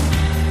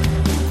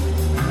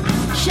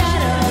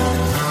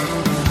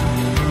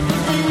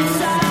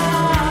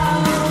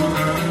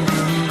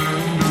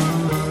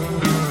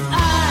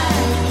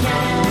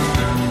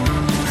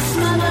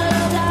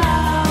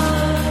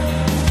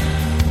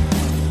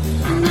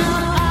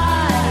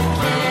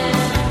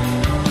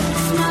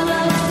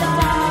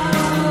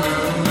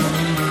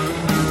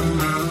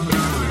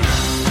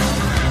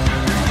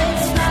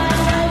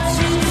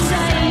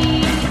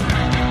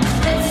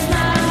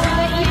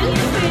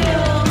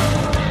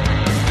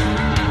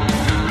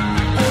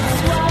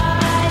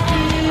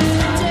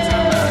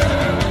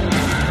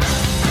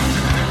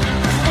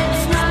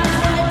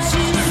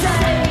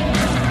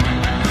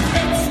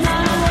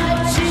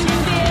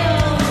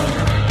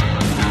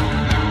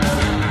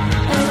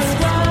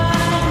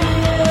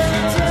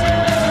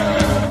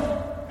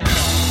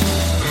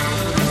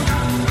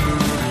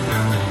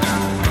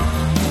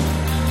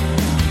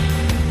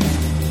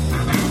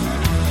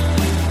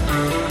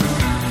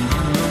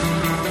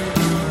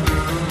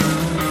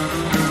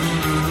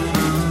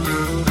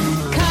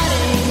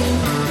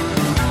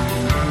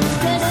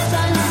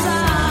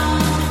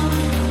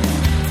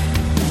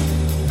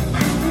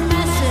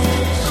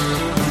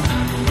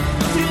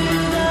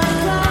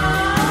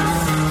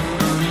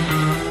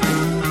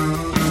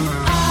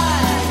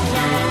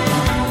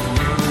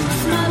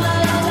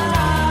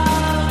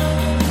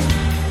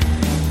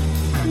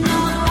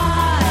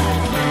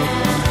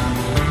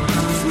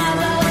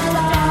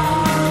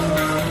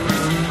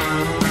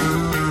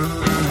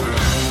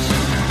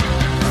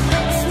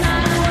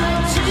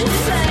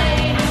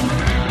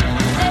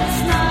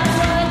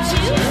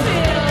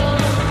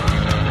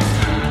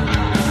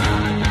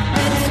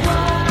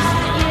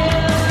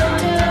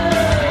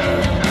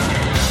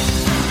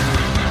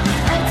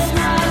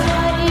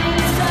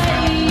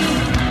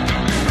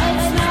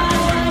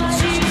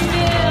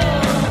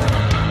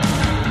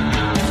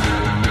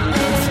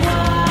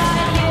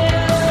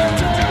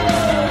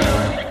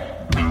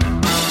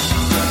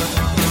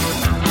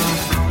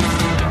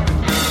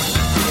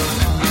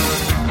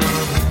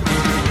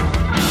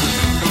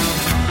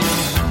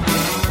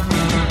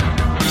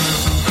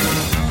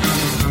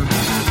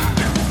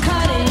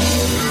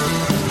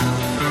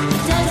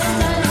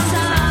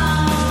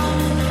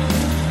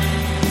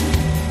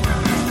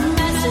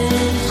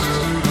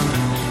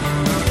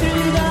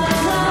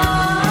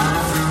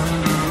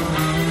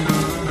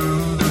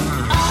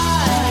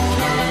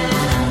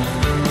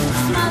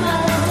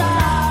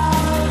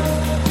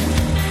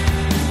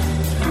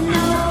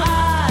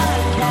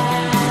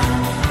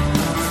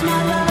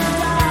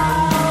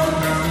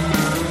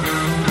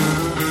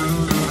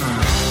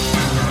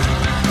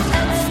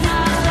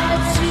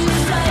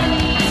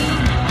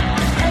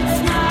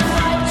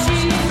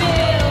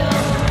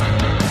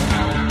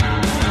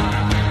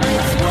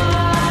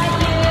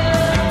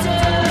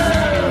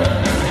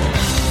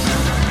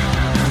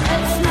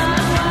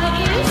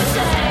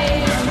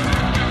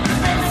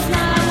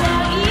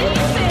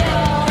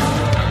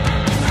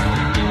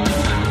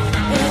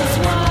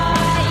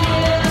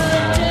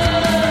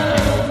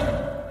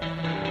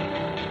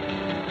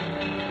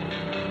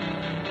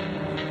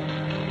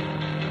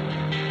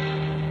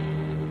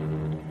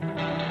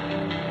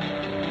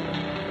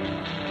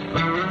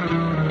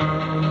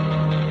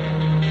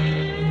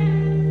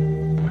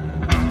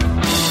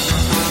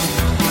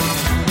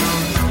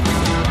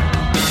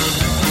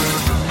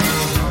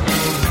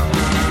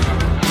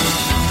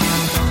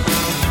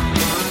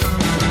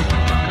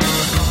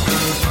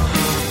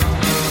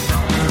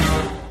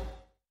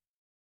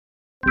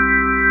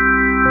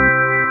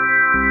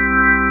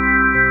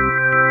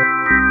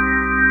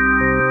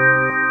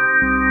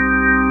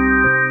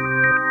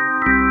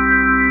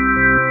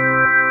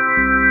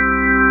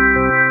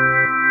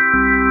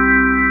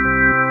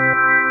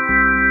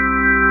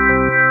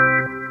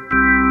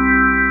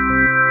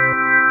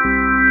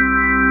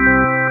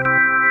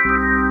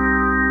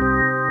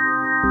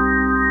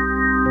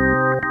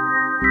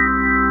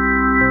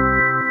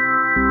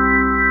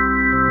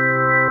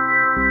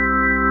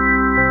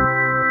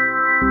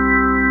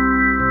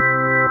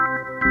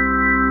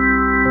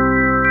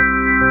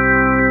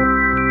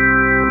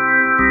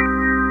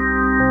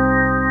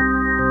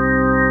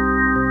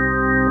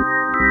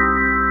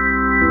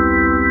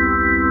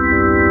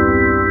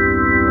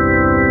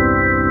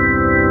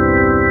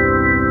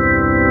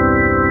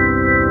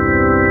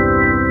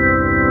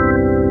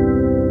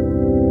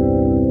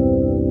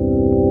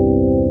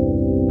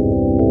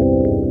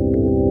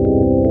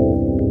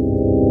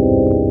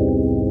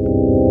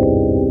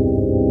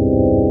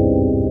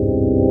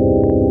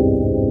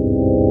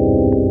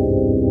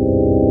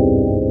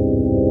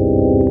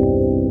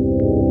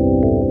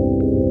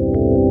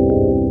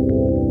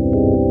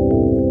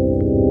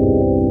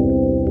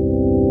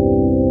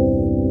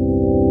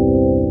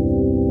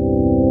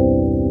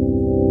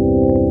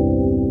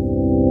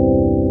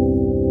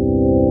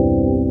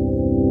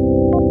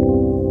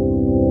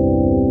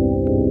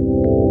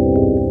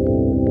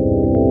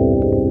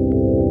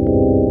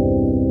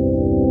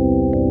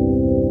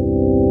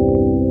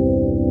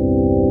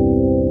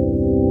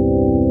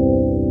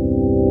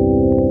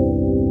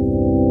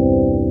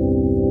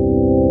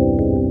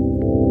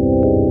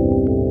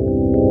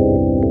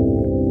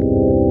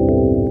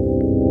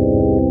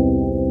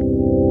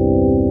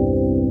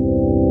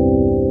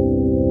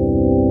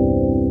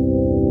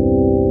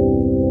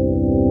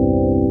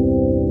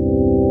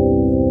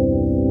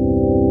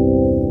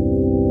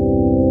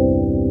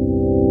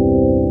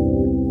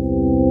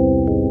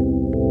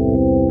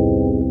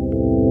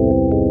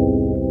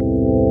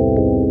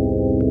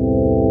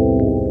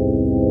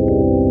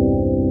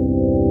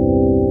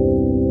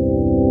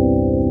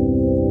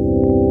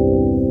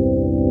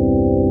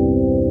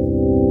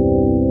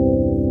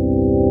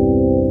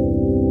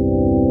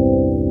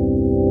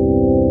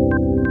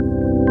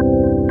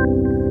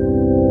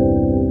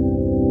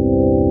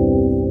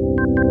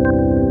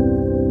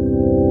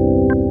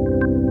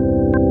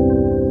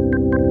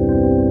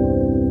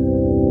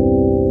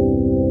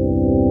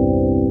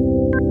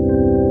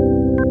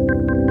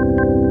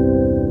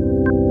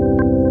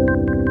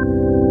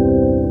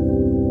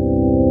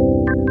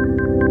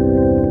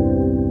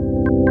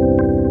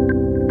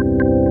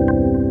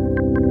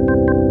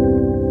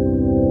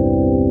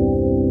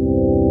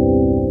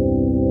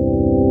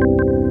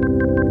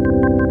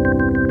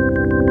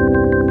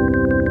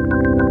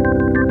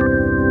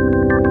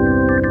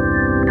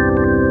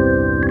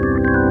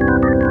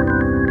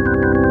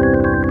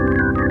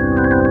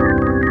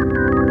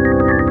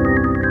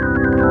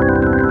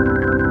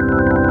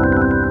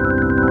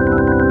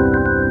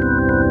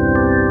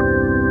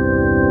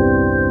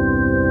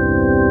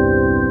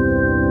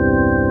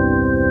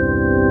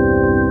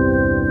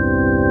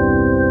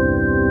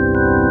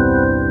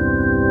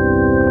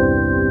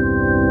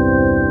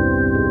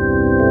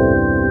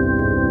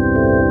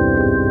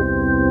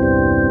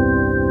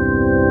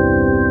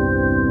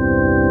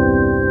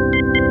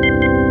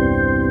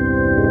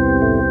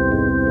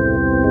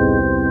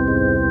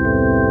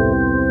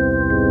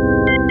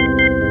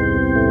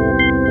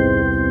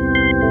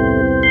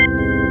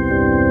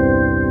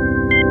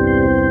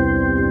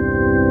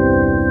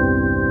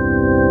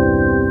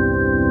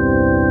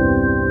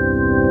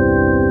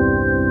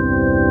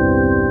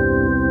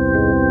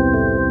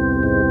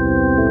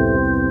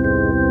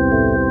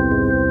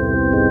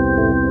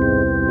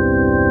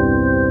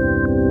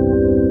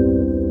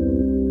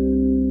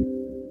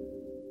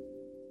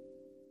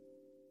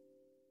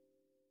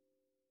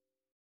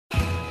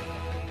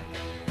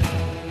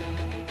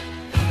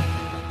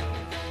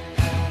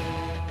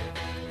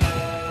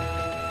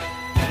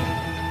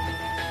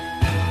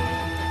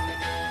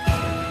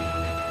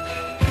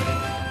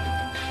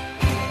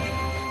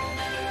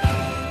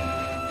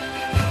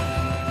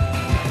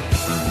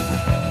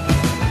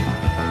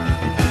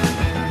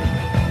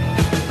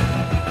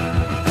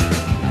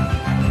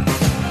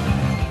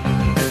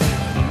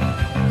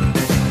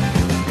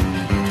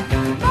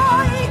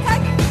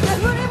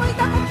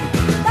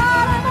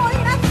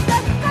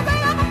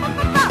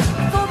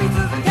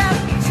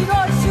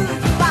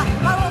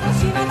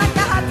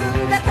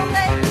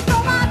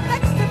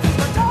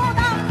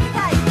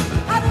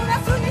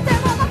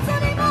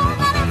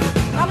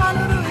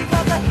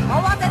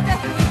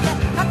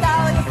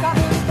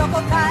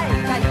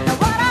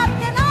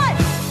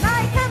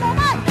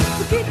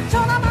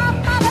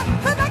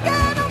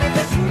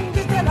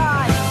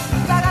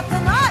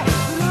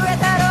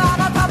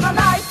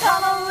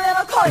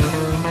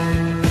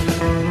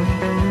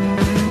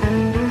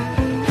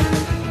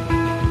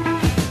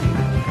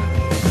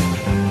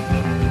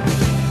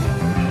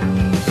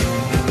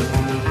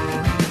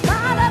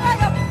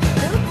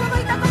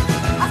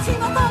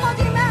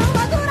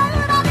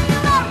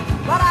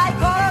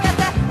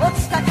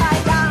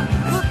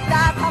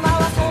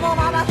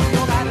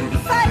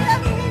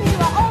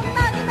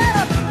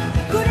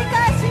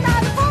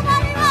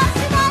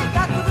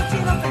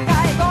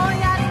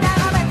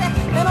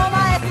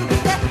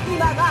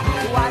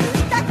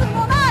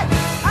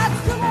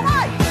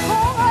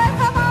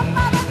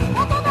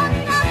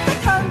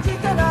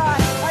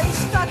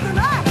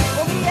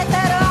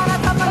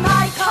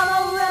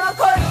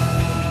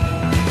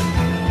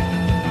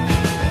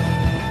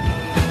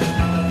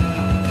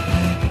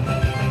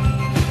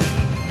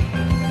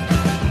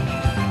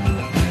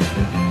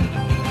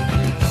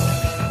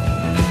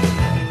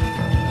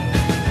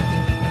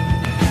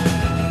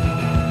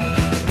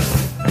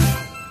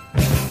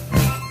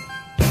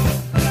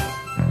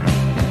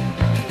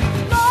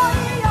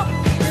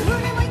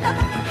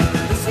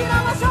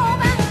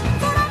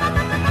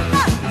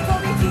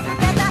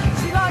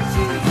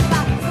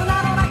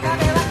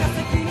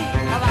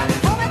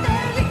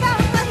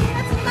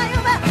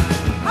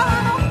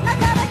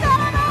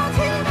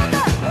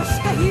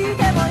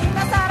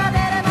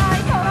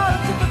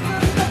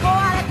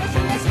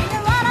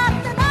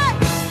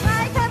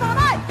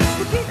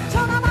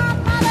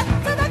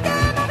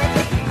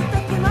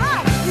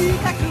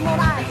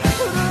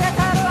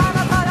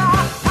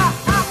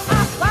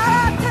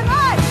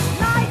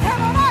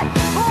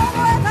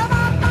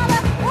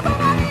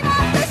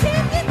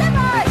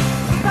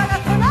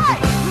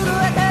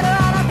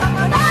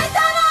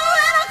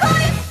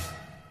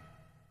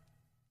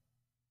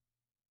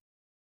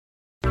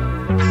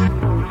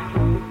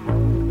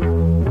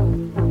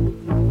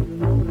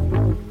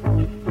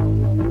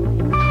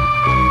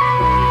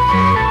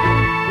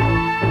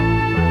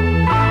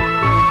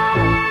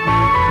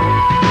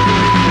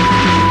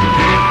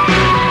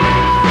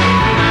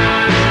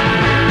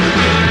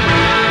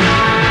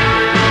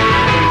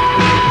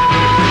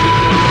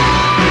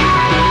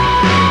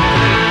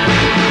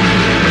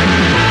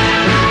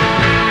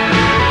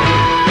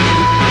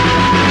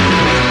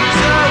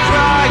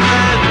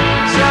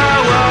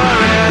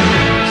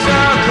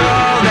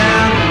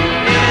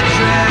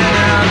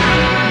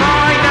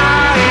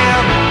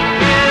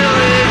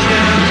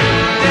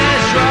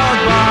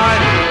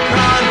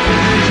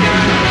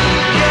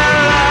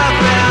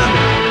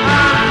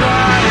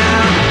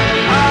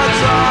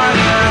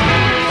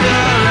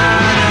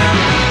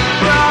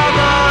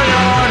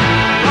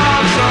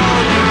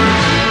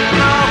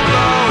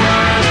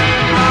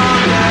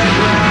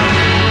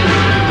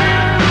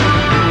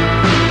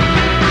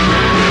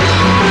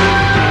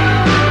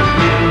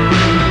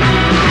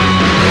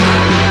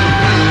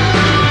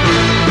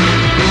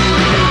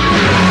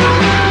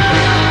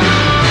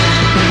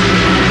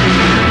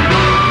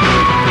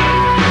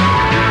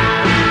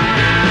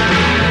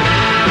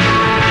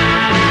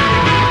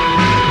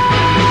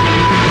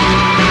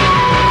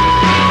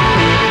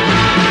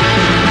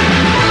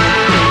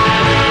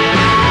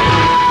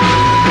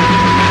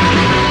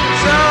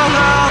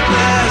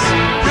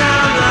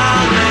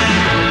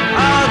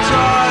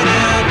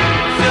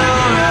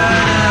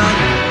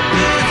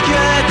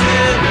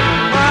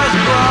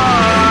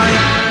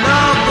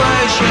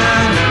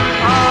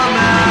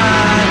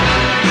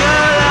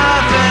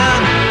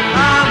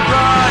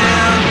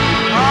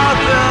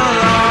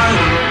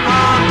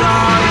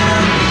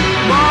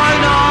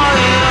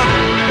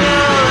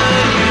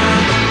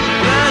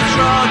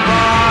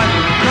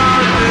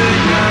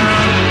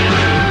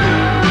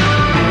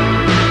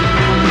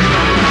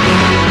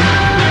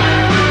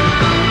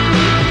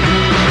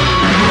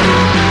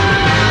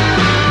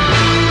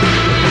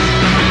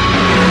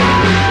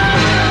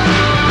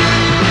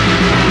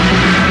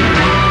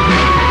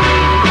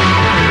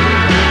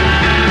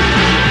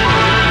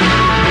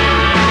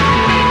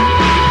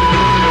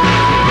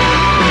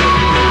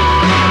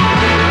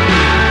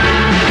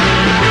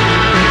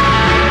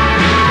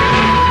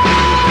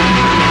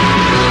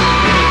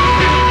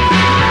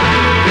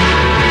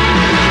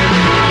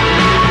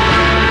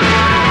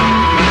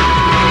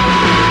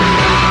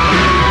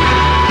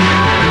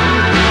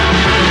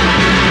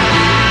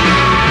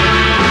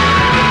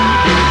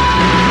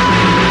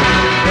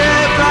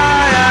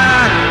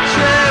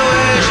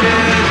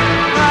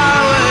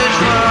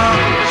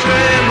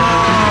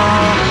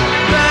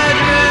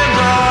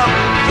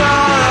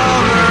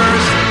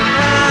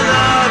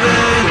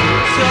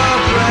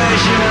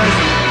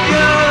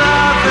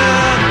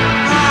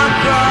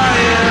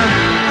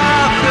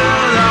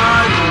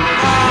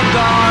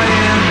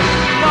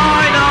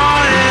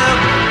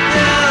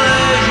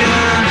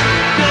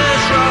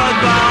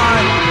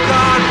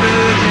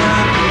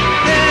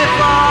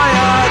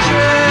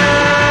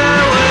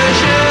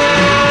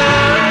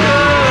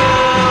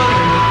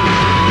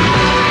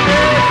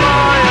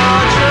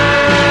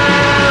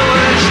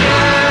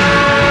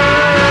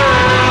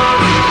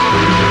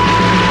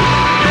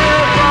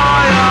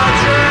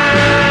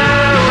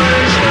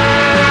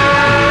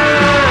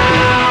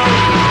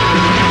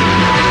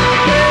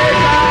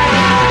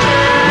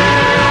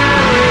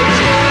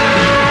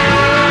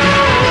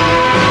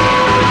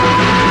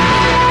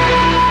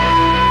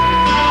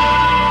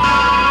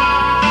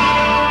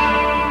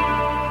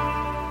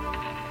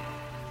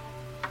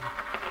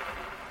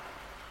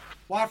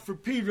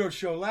 Watford Pedro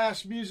Show,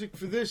 last music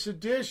for this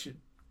edition.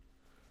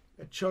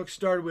 That chunk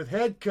started with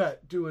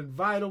Headcut doing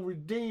Vital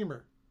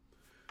Redeemer.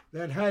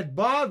 Then had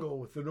Boggle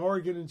with an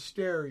organ and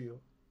stereo.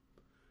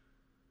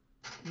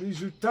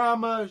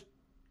 Mizutama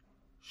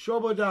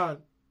Shobodan,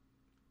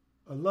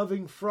 a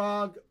loving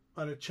frog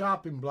on a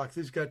chopping block.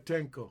 This got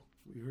Tenko.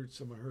 We heard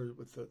some of her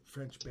with the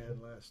French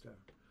band last time.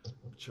 A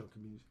chunk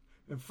of music.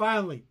 And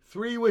finally,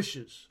 Three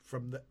Wishes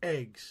from the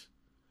Eggs.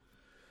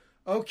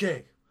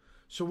 Okay,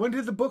 so when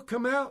did the book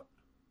come out?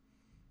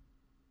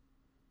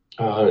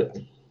 2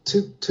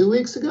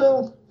 weeks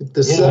ago,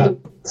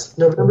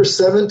 November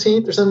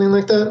 17th or something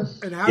like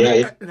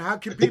that. And how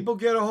can people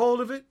get a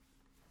hold of it?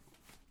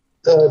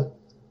 I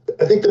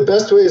think the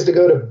best way is to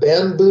go to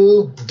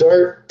Bamboo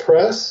Dart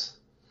Press.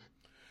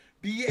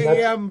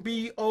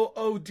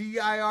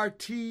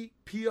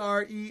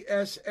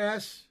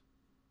 BAMBOODIRTPRESS.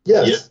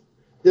 Yes.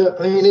 Yeah,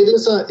 I mean it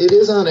is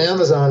on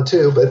Amazon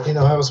too, but I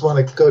always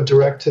want to go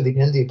direct to the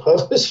indie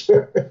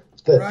publisher.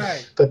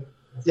 But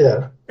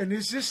yeah. And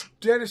is this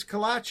Dennis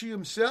Kalachi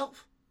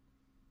himself?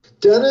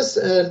 Dennis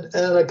and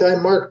a guy,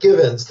 Mark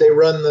Givens, they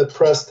run the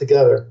press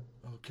together.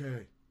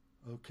 Okay.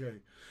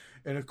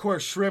 And of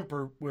course,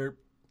 Shrimper, where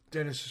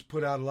Dennis has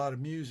put out a lot of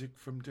music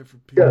from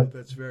different people. Yeah.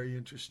 That's very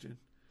interesting.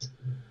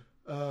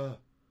 Do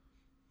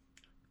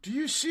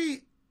you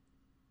see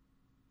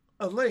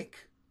a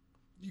link?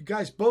 You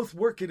guys both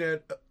working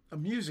at a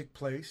music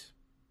place,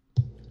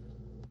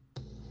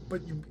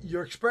 but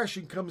your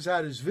expression comes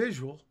out as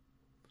visual.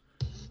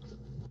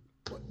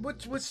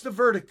 What's the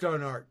verdict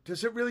on art?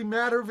 Does it really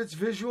matter if it's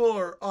visual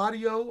or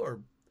audio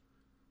or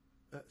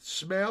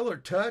smell or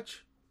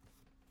touch?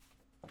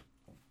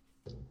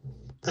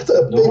 That's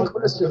a big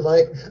question,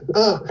 Mike.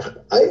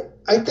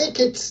 I think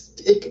it's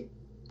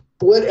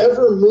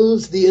whatever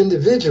moves the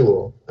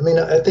individual. I mean,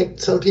 I think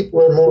some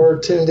people are more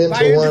tuned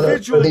into one or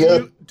the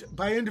other.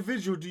 By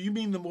individual, do you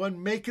mean the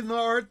one making the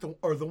art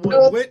or the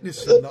one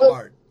witnessing the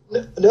art?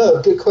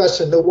 No, good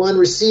question. The one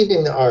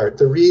receiving the art,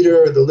 the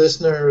reader, or the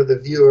listener, or the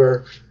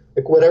viewer,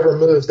 like whatever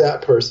moves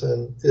that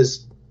person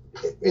is,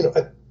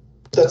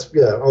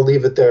 I'll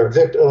leave it there.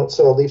 Victor,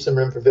 so I'll leave some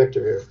room for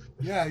Victor here.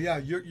 Yeah.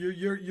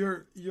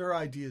 Your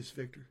ideas,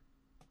 Victor.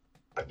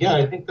 Yeah,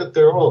 I think that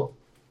they're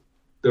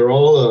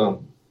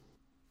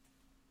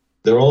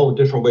all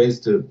different ways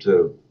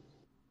to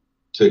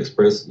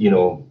express,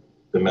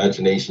 the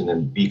imagination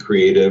and be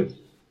creative.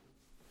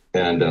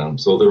 And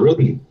so they're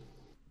really,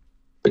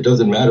 it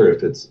doesn't matter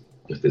if it's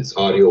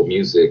audio,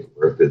 music,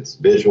 or if it's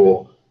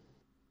visual.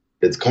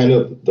 It's kind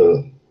of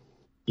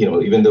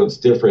even though it's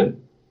different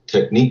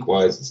technique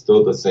wise, it's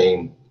still the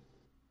same.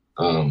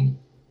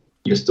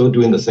 You're still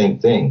doing the same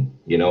thing,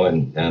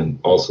 and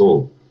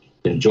also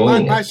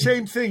enjoying it. By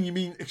same thing, you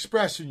mean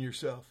expressing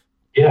yourself?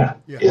 Yeah.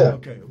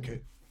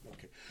 Okay.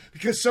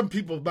 Because some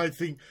people might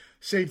think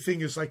same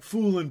thing is like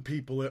fooling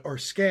people or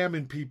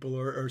scamming people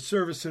or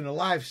servicing a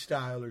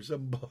lifestyle or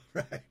something,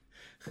 right?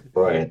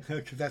 Right.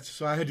 Okay,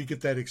 so I had to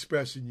get that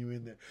expressing you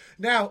in there.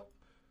 Now,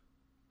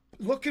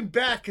 looking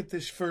back at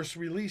this first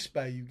release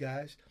by you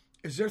guys,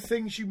 is there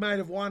things you might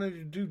have wanted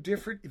to do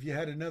different if you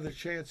had another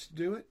chance to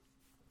do it?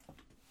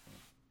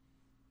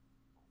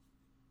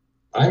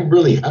 I'm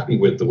really happy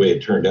with the way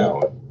it turned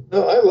out.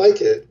 No, I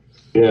like it.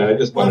 Yeah, I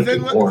just want to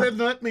do more. Then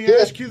let me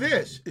ask you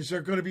this. Is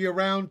there going to be a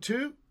round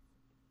two?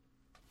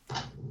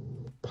 I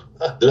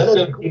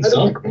don't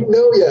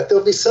know yet.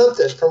 There'll be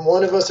something from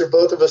one of us or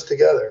both of us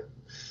together.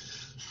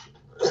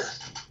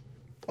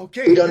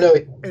 Okay. We don't know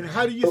yet. And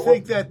how do you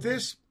think that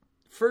this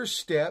first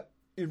step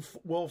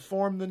will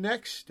form the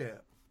next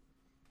step?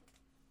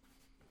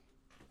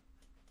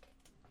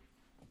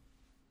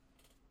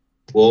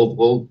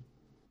 We'll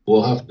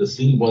have to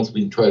see once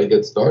we try to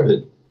get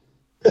started.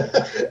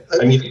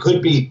 I mean, it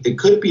could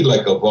be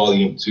like a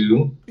volume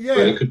 2.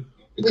 Yeah.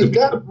 But we've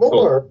got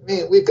more. I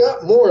mean, we've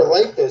got more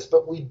like this,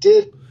 but we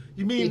did.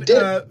 You mean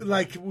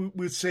like we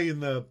would say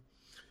in the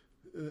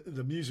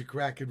music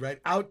racket,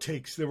 right?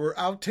 Outtakes. There were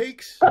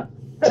outtakes.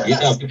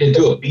 Yeah, we can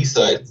do a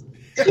B-side.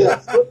 Yeah.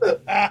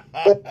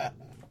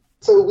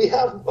 So we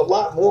have a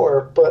lot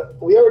more,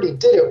 but we already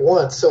did it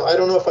once. So I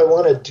don't know if I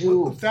want to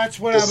do.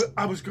 That's what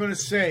I was going to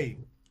say.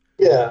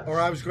 Yeah. Or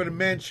I was going to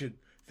mention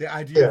the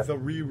idea of the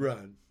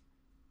rerun.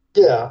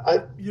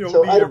 Yeah, you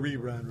don't need a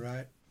rerun,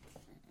 right?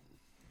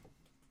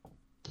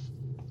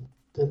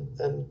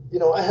 And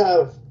I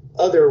have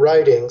other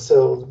writing,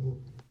 so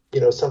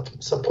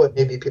some point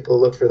maybe people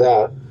look for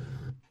that.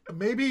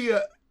 Maybe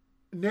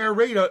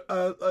narrate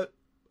a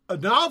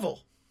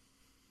novel,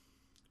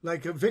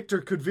 like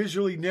Victor could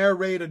visually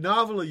narrate a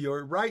novel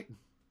you're writing.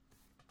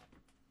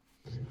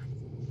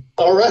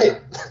 All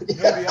right.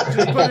 Maybe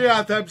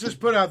I'm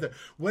just putting it out there.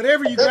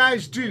 Whatever you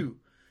guys do,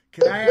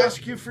 can I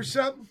ask you for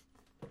something?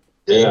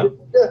 Yeah.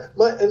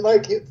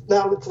 Mike,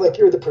 now it's like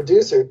you're the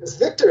producer, because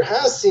Victor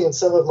has seen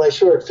some of my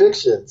short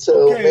fiction.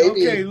 So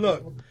okay,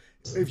 look.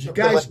 If you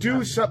guys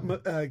do something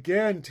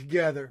again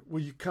together, will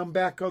you come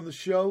back on the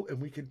show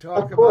and we can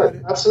talk about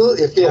it?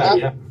 Absolutely. If you have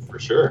it, for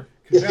sure.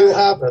 If you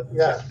have it,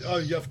 yeah. Oh,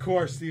 yeah, of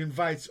course. The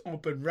invite's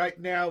open right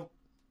now.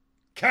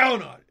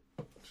 Count on it.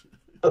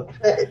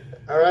 Okay.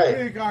 All right.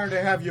 Big honor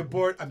to have you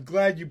aboard. I'm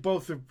glad you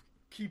both are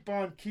keep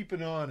on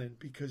keeping on, and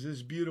because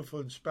it's beautiful,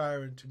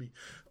 inspiring to me.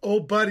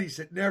 Old buddies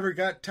that never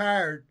got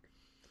tired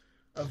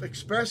of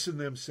expressing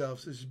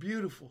themselves is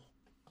beautiful.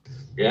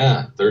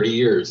 Yeah, 30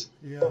 years.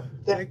 Yeah,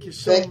 thank you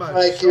so much.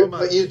 Mike, so much.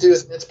 What you do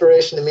is an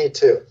inspiration to me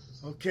too.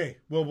 Okay,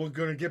 well, we're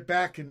going to get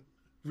back and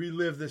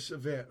relive this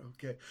event.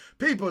 Okay,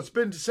 people, it's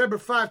been December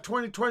 5,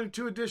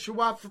 2022 edition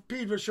of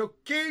Pedro Show.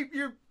 Keep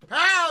your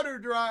powder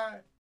dry.